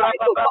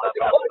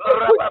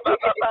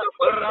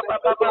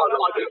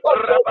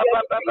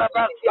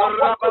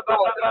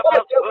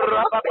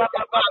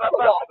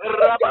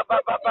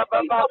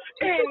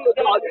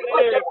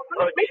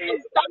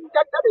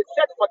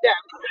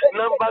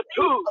 Number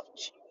 2,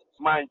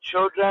 my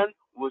children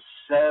will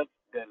serve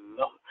the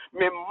Lord.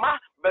 Me ma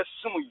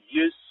besum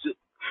Yesu.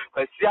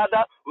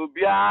 Kwasiada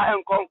ubia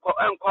enko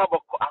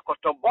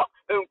akotobo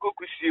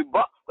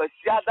enkokusibo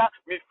kwasiada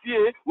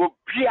mefie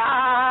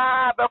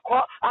ubia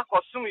beko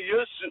akosum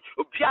Yesu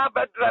ubia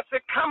bedrese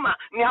kama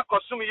ni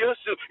akosum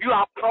Yesu. You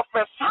are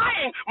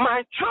prophesying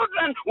my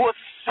children will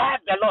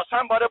serve the Lord.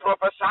 Somebody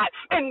prophesy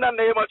in the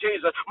name of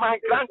Jesus. My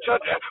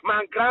grandchildren,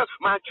 my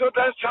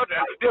children's children,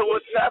 they will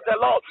serve the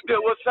Lord. They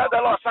will serve the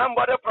Lord.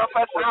 Somebody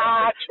prophesy.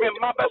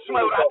 My best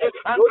melody,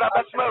 Andra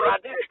best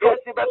melody,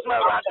 Cassie best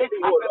melody,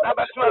 Asida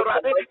best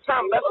melody,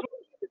 Sam best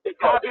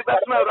Gabby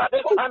best melody,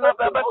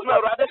 Annabelle best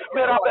melody,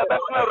 Mirabel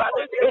best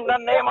melody. In the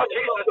name of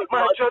Jesus,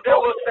 my children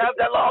will serve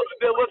the Lord.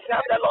 They will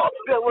serve the Lord.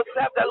 They will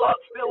serve the Lord.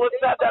 They will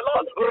serve the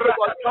Lord.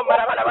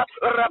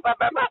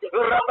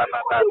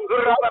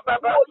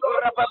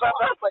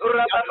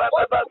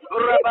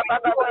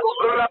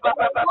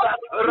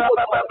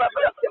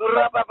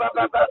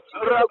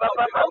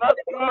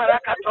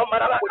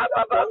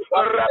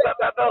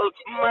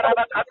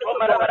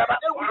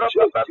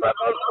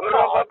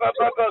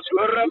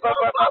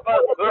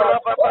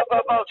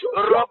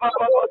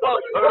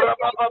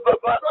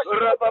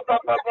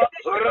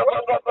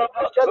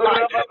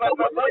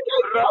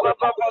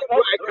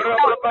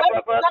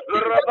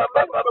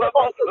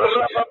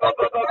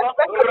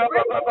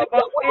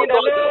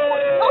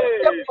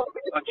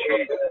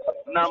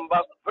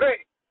 Number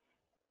 3,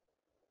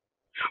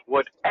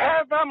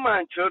 whatever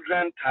my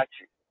children touch,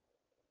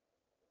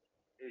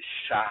 it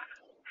shall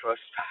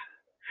prosper.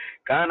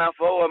 Can I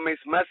forward Miss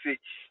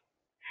message?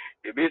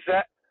 If you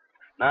say,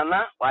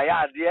 Nana, why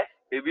are there?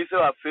 If you say,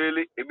 I feel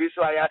it, if you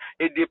say,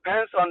 it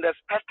depends on the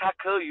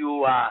spectacle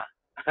you are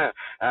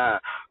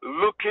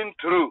looking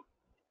through.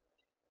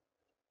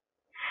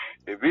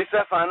 If you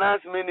say,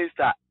 finance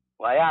minister,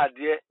 why are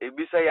there? If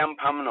you say, I'm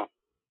Pamno.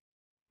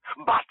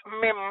 But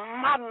me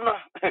man,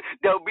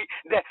 there will be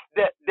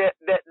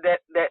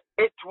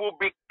it will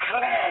be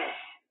clear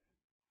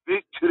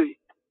victory.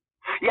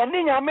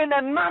 Yani nyame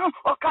na nam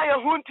okaya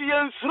hunti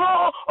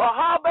yensro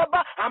oha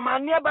baba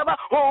amania baba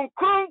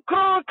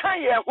onkronkron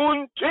kaya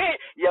hunti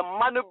ye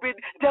manu be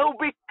there will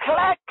be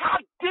clear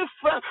cut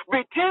difference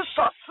between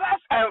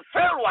success and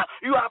failure.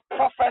 You are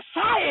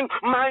prophesying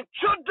my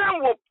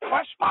children will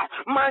prosper,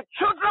 my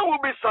children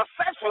will be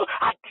successful.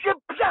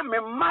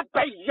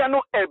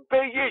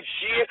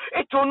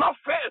 It will not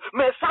fail.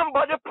 May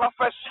somebody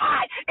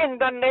prophesy in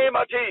the name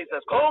of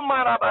Jesus. Oh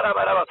my children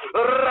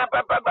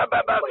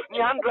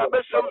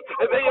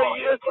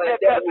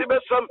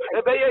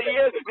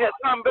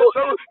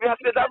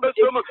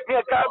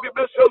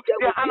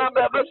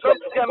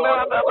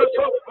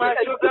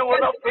will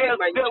not fail.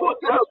 They will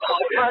prosper.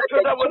 My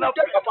children will not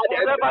fail.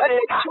 Whatever they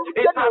are,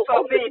 it's a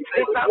succeed.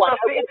 It's a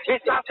succeed.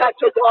 It's a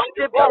succeed.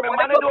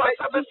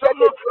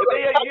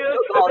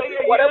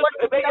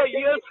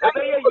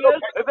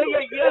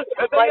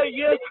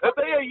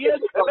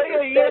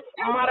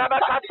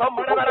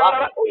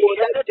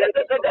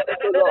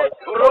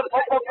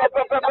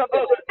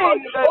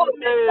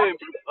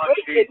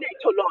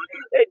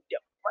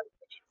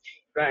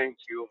 Thank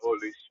you,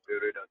 Holy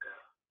Spirit of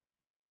God.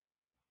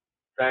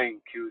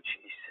 Thank you,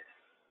 Jesus.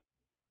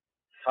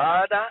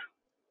 Father,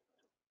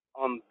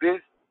 on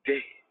this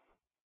day,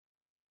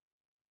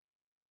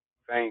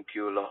 thank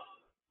you, Lord.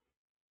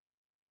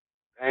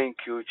 Thank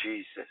you,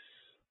 Jesus.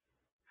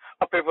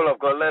 People of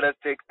God, let us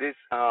take this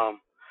a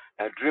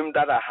dream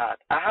that I had.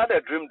 I had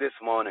a dream this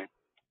morning.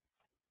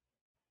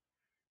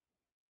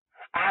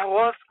 I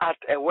was at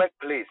a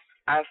workplace.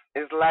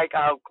 It's like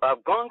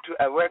I've gone to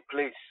a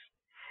workplace,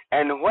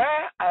 and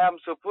where I am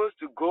supposed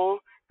to go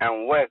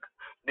and work,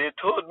 they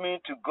told me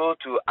to go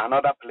to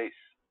another place.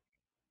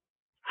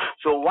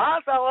 So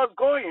whilst I was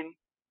going,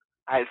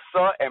 I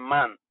saw a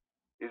man.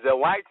 He's a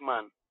white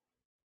man.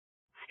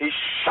 He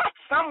shot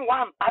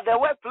someone at the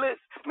workplace.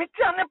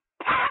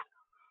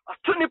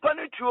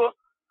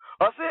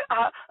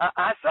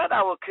 I said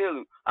I will kill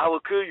you. I will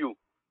kill you.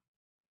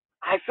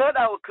 I said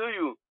I will kill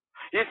you.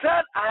 He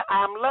said I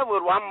am left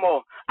with one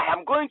more. I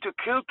am going to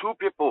kill 2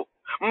 people.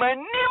 My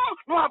name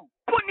no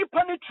boni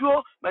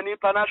panituo mani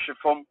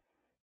panashifom.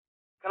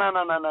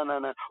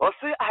 No. Or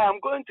say I am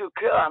going to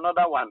kill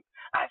another one.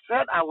 I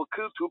said I will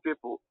kill 2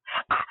 people.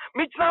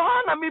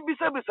 Michnawana mi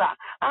bisa.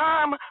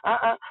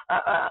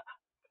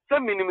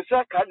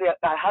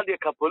 I had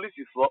a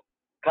police for.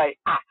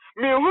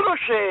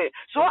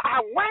 So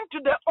I went to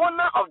the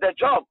owner of the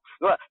job,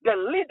 the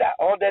leader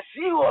or the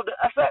CEO.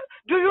 I said,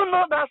 do you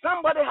know that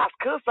somebody has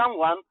killed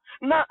someone?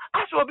 Now,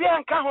 I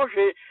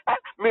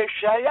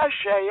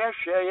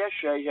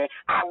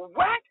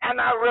went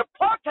and I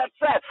reported,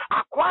 said,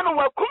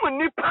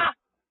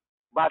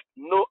 but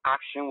no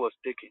action was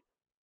taken.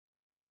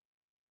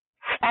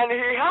 And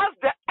he has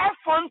the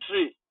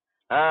effrontery.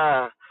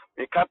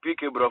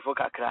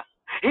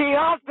 He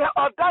has the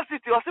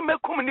audacity.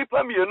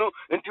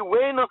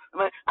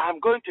 I'm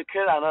going to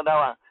kill another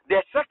one.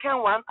 The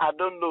second one, I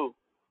don't know.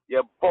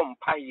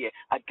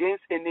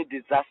 Against any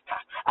disaster.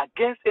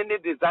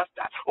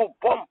 Oh,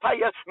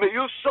 bonfire. May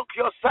you soak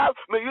yourself.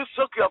 May you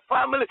soak your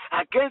family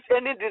against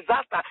any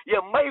disaster.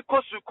 A bonfire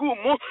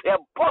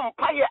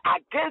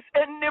against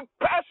any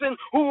person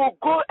who will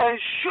go and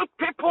shoot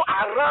people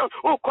around.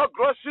 Who call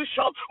grocery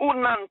shops. Who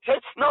nante.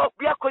 Now,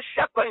 you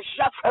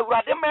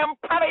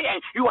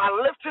are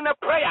lifting a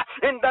prayer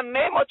in the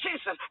name of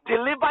Jesus.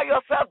 Deliver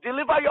yourself.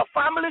 Deliver your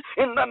family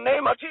in the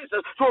name of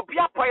Jesus. So be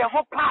a prayer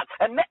whole part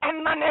and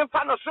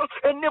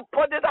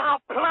anybody that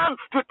have planned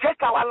to take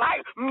our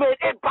life, may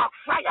it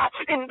backfire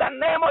in the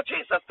name of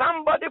Jesus.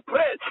 Somebody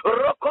pray.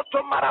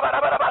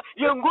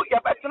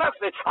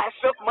 I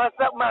serve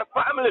myself, my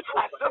family.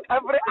 I serve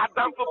every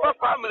Adam Super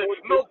family.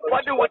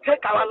 Nobody will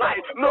take our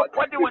life.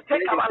 Nobody will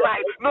take our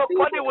life.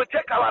 Nobody will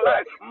take our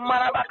life.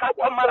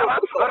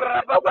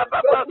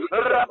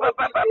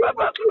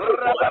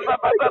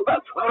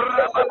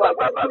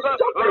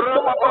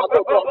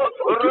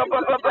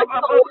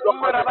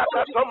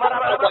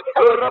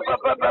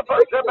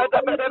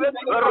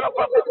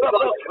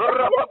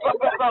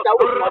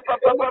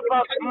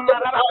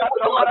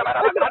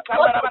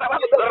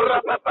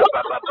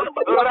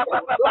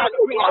 blood.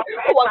 We are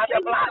purged by the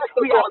blood.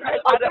 We are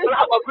purged by the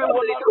blood. We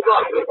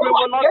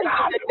will not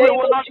die. We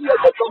will not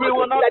die. We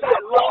will not die. We will not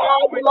die.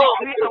 Lord, we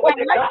decree and we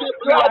declare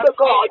we are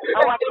saved.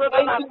 Our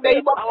children are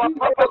saved. Our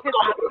properties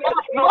are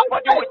saved.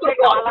 Nobody will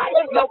take our life.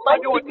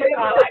 Nobody will take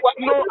our life.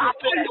 No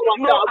accident.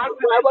 No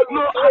accident.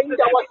 No accident.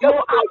 No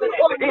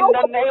accident. In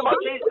the name of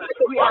Jesus,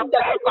 we are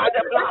purged by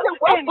the blood.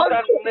 In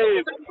the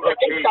name of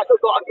Jesus.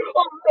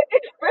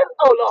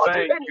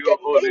 Thank you,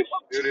 Holy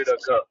Spirit of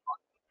God.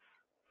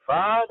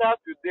 Father,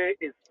 today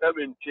is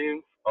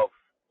 17th of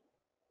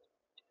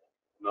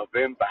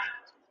November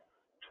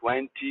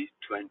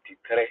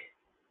 2023.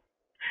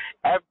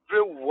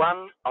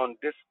 Everyone on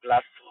this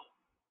platform,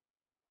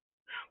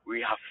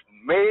 we have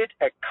made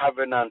a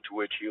covenant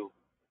with you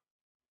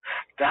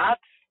that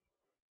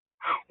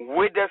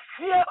with the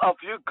fear of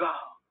you, God,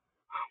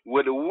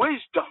 with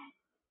wisdom,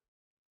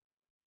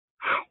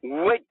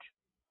 with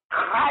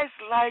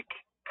Christ-like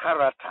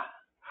character,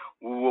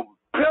 we will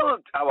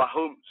build our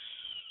homes.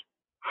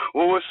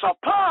 We will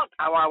support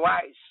our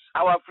wives,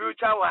 our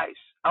future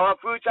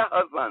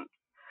husbands,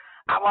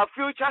 our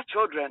future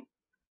children.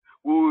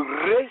 We will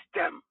raise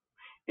them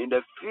in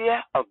the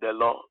fear of the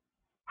Lord,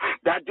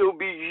 that they will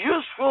be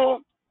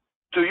useful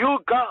to you,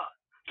 God,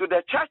 to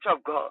the church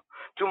of God,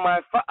 to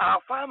our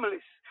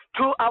families,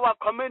 to our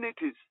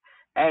communities,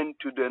 and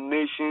to the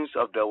nations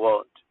of the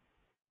world.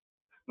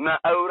 Na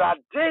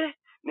awurade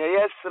na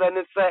yɛsrɛ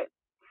ne sɛ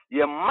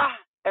yɛma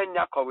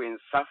anya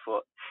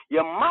kɔwensafo,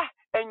 yɛma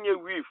anya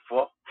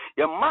wifo,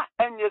 yɛma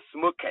anya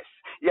smokers,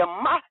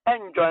 yɛma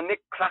enjoy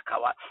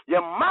krakawa,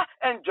 yɛma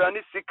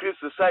enjoy secret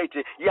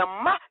society,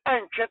 yɛma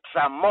entwe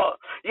tramol,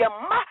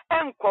 yɛma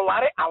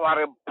enkɔware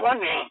aware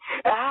bɔne.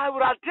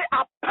 Awurade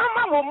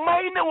apama wo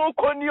mai ne wo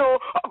kɔni o,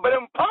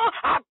 ɔbrɛmpɔn,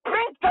 I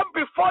bring them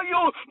before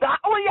you that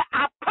ɔyɛ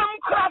apam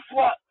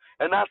krafo.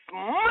 And as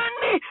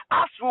many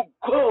as will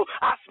go,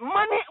 as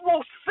many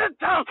will sit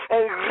down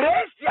and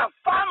raise their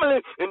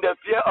family in the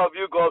fear of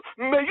you, God,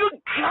 may you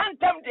grant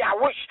them their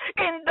wish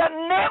in the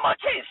name of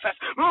Jesus.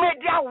 May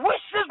their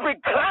wishes be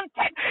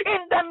granted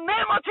in the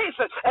name of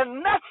Jesus.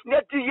 And now,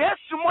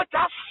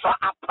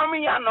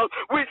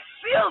 we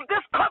seal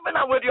this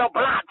covenant with your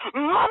blood.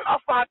 None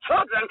of our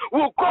children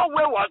will go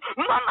wayward.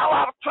 None of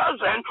our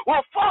children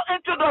will fall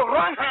into the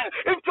wrong hand,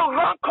 into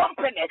wrong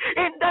company.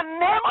 In the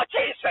name of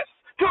Jesus.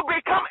 To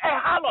become a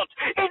harlot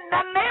in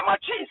the name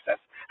of Jesus.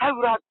 I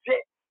will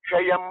say,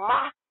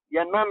 Shayama,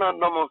 Yanana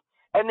Nomo,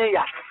 and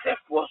a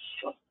safe was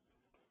so.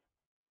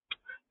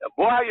 The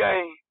boy,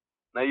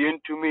 na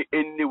to me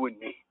any with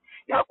me.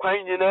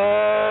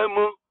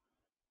 Yaquinamo,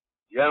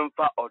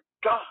 Yamfa or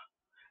Da,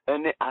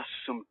 and the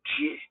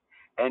Assumpti,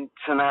 and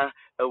Tana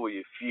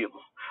away fear.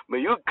 May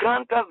you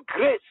grant us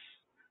grace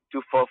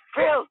to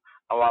fulfill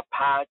our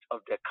part of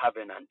the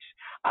covenant.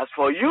 As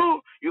for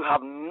you, you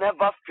have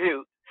never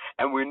failed.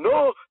 And we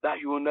know that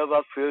you will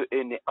never fail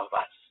any of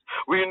us.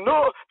 We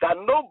know that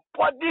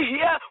nobody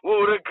here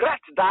will regret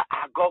that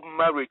I got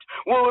married.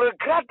 Will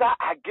regret that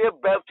I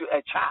gave birth to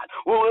a child.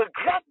 Will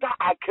regret that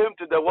I came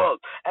to the world.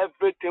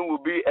 Everything will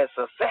be a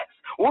success.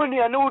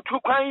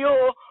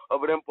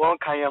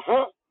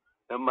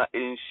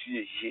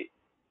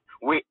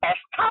 We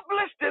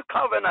establish this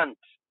covenant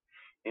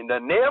in the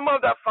name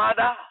of the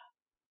Father,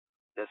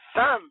 the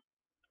Son,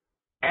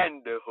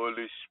 and the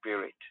Holy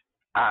Spirit.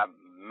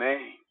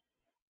 Amen.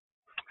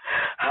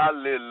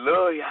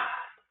 Hallelujah.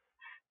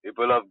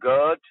 People of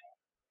God,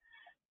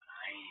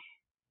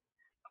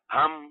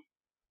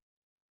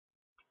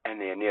 and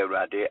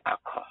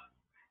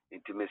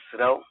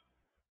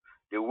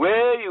the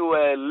way you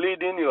were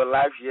leading your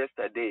life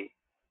yesterday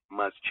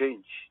must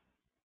change,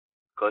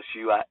 because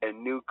you are a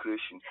new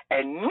creation,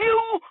 a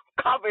new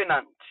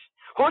covenant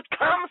which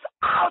comes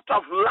out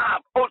of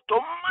love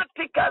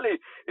automatically.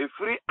 A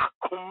free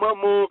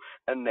akumamo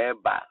and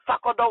neba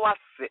fakodo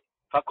wase,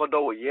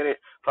 fakodo yere,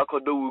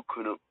 fakodo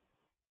wukunu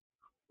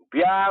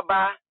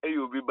biaba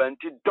eyubi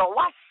banti do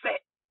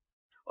wase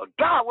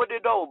oda wode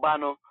do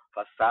bano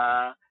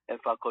fasa e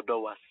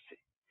fakodo wase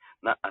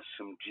na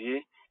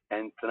asumdie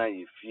entra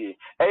yefie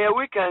eye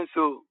weekend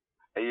so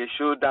eye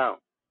showdown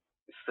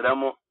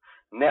sramo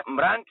ne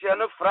mrantia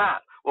no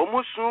fra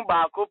omusu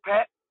ba ko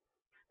pe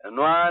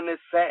eno ane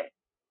se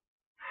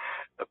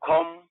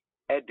come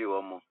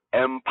ediomo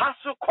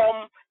empaso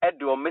come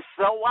edio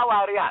mesra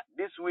wawaria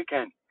this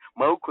weekend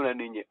maukuna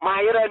ninye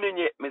maira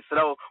ninye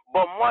mesra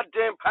bo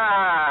modern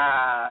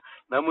pa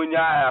na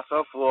munya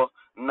asofo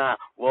na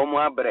wo mo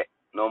abre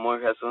na mo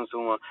hwe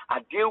sonson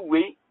ade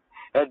we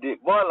ede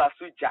bola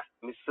suja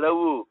mesra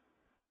wo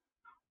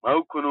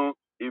maukunu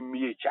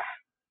emieja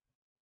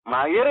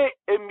maire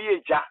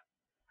emieja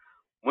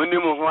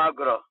munimu ho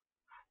agro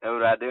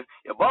Eurade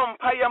ye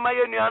bompa ye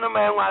maye nuanu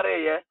ma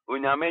enware ye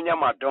onyame nya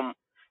madom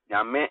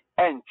nyame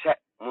enche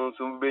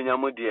munsum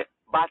benyamu de.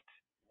 But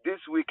this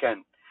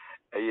weekend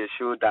a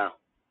showdown.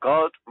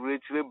 God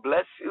richly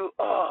bless you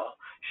all.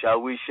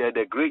 Shall we share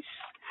the grace?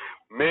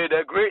 May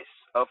the grace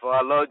of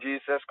our Lord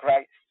Jesus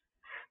Christ,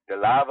 the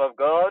love of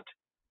God,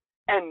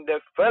 and the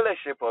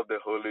fellowship of the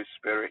Holy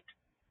Spirit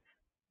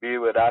be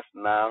with us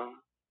now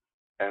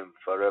and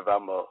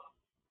forevermore.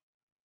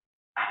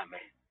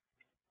 Amen.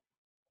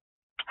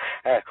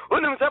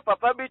 Unim say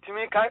papa bi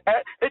timi ka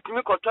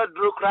etimi koto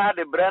duro kra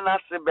de brana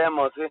se be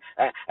mo se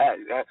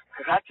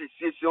ka chi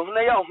si ho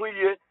na ya ho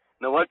ye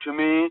na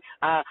watumi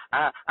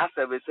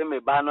asebe se me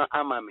ba no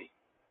ama me.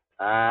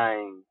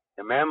 Ai,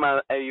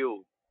 emema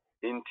ayo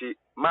inti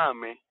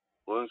mame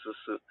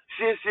wonsusu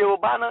sie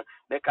oba no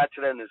ne ka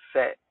kire ne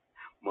se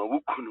ma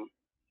wukunu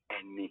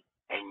eni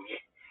enye.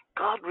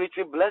 God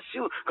richly bless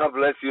you. God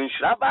bless you,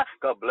 Shraba.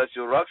 God bless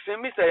you, Roxy.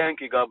 Mr.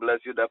 Yankee. God bless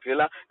you,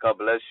 Dapila. God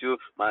bless you,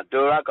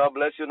 Madura. God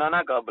bless you,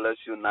 Nana. God bless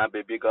you,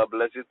 Baby. God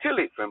bless you,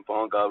 Tilly.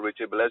 Frimpong. God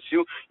richly bless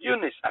you,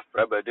 Eunice.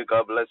 Afrebedi.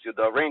 God bless you,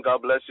 Doreen.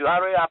 God bless you,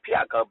 Ari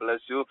Apia. God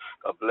bless you.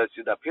 God bless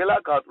you,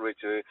 Dapila. God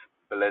richly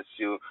bless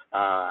you,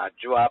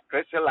 Ajua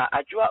Priscilla.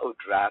 Ajua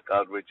Udra.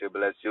 God richly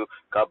bless you.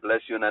 God bless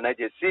you, Nana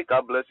JC.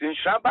 God bless you,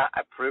 Shraba.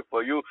 I pray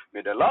for you.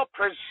 May the Lord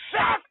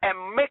preserve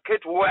and make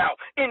it well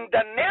in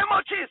the name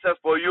of Jesus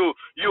for you.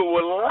 You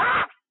will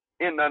laugh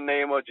in the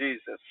name of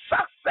Jesus.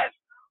 Success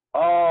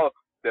all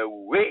the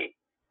way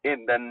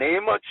in the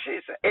name of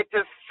Jesus. It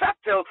is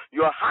settled.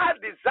 Your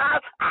heart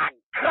desires are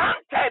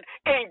granted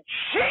in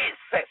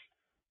Jesus'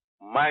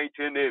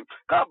 mighty name.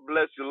 God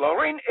bless you,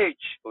 Lauren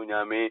H.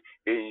 Unyame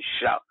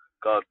Insha.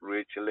 God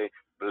richly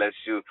bless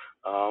you.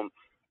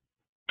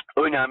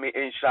 Unyami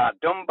Insha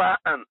Dumba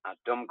and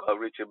Adum, God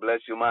richly bless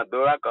you.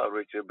 Madora, God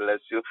richly bless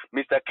you.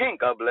 Mr. King,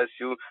 God bless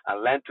you.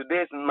 And learn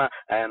today's and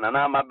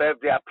Nanama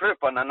birthday. I pray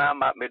for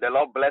Nanama. May the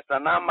Lord bless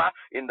Nanama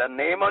in the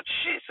name of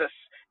Jesus.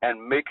 And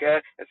make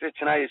her, say,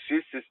 China is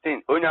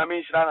 16.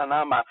 Unyami Insha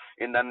Nanama,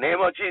 in the name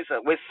of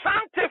Jesus. We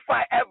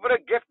sanctify every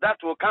gift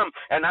that will come.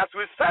 And as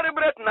we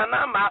celebrate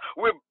Nanama,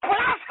 we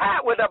bless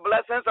her with the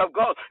blessings of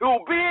God. It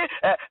will be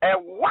a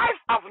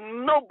wife of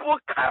noble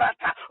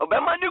character.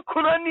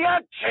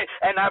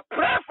 And I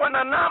pray for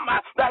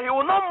Nanama that he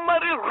will not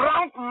marry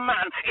wrong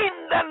man.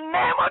 In the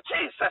name of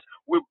Jesus,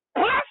 we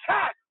bless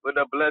her with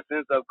the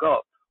blessings of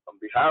God. On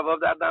behalf of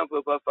the Adam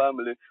Papa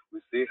family,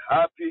 we say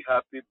happy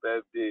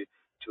birthday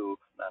to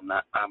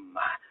Nana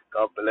Amma.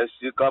 God bless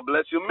you. God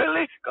bless you,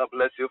 Millie. God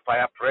bless you,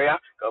 Fire Prayer.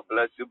 God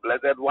bless you,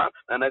 Blessed One.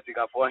 Nana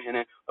Sika for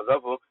him.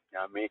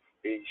 Yami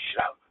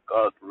Isha.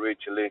 God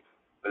richly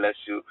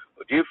bless you.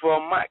 Odi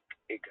for Mike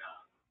Eagle.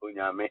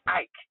 Unyame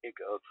Ike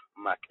Eagle.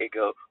 Mark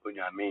Eagle.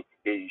 Unyame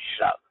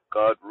Isha.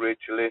 God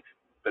richly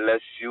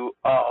bless you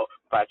all.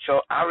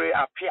 Pacho Ari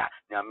Apia.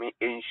 Yami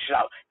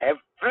Isha.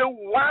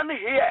 Everyone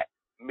here,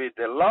 may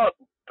the Lord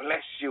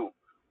bless you.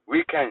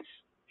 Weekends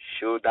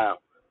showdown.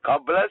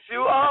 God bless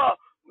you all.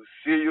 We'll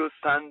see you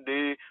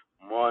Sunday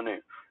morning.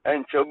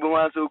 And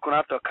Chobuan so can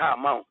have to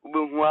come out.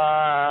 No,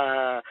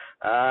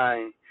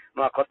 I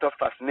got to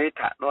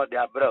fascinator. No, they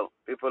are bro.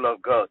 People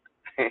of God.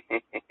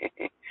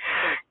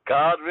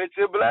 God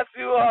richly bless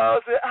you all.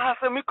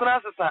 Say, me can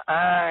answer.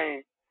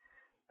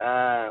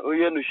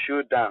 We are no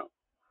showdown.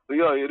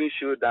 We are really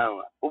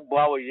showdown.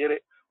 Ubawa yere.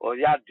 Or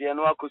ya dear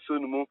no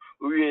akusunumu.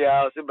 We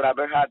are the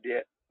brother had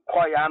there.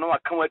 Koyano, I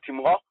come with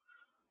him.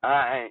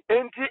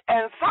 Enti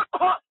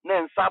ensako na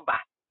ensaba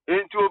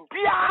enti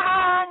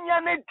obianya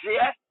ne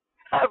die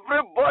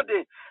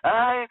everybody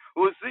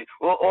osi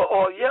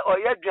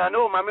oye duane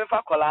o mame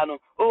fa kola no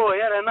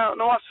yere na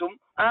wasum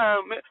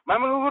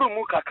mame huru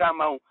mu kaka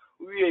ma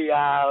wie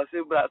ya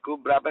osi bra ko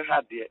bra be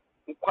ha de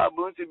kwa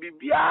bo nti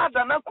bibia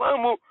da na kwa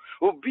mu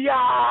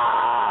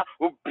obia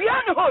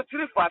ne ho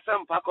tiri fa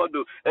sam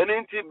pakodo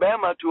enti be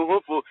ma to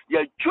hofo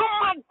ya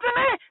dwuma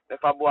dene be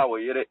fa bo a wo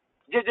yere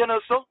jeje no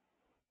so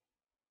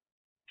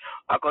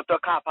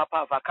akotoka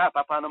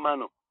papa no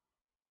mano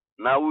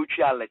na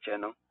wuchi aleche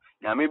no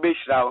nyame be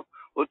hira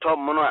uto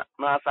mono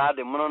na asa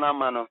de mono na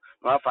mano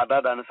na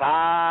afadada no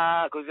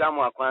sa kozi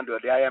amu akwan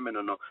de ayeme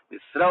no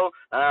bisrew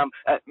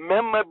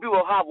memma bi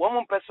wo ha wo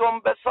mo pese wo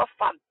be so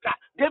fada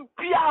de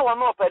bia wo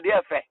no pede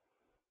efe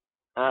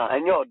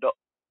enye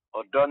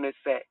odo ne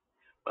se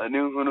ani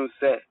hunu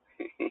se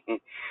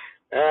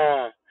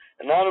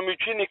na no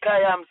mitwi ni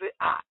kai am say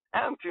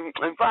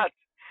in fact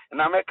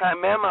na meka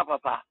mema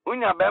papa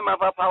unya bema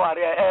papa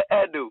ware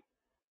edo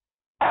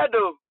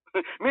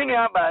mini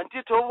aba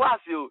ntito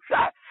wasi o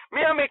sha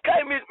me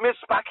kai me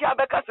spaki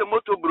abeka se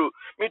moto bro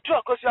me tu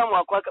akosi amu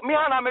akwa me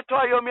ana me to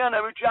ayo me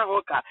ana me tu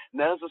ahoka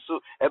na nso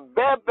so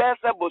ebebe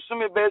se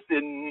bosumi be se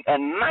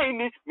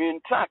enani me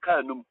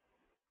ntaka num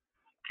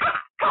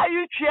ka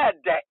you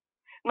chiede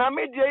na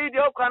me die ide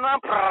okwa na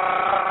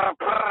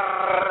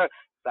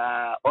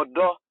sa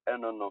odo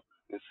enono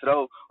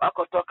isro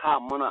akotoka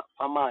amuna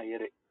fama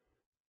yere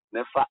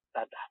nefa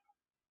dada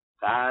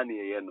kani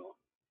yeno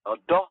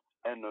odo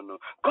enono.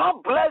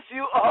 God bless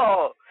you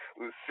all.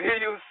 We'll see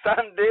you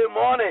Sunday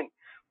morning.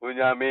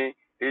 Unyame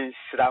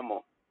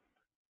inshramo.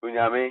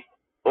 Unyame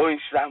o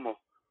inshramo.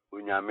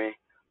 Unyame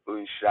o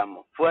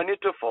inshramo. For any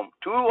to form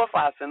two of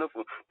us no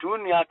for two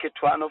nia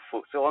ketwa no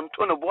for so on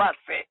to no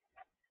boase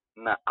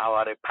na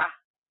awarepa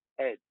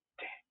ed.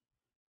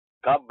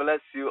 God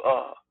bless you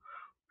all.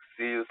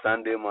 See you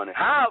Sunday morning.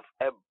 Have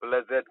a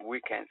blessed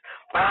weekend.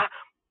 Bye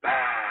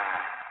bye.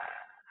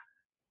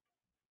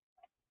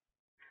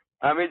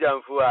 Ami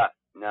Jamfua.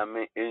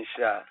 Nyame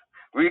insha.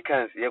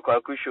 Weekends,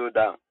 Yekwaku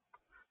Showdown.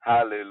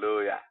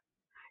 Hallelujah.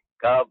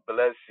 God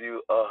bless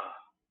you all.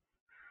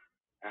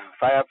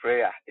 Fire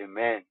prayer.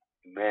 Amen.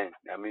 Amen.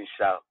 Nyame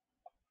insha.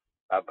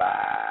 Bye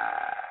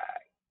bye.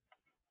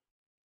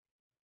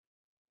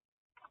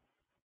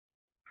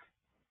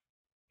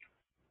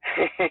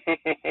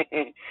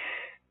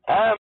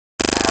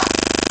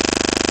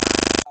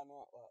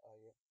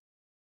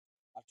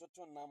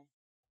 Atoto nam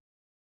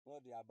no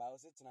de aba o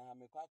se tena ha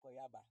me kwa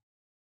yaba.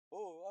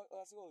 Oh,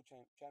 o se o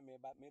twa me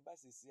ba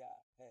sisi a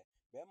he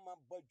be ma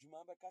ba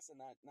dwuma be kase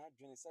na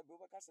adwene se be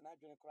kase na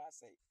adwene kra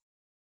sei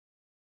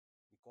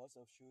because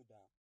of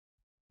showdown.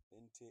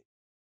 Ente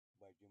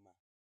ba dwuma.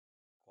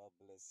 God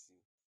bless you.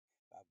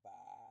 Bye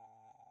bye.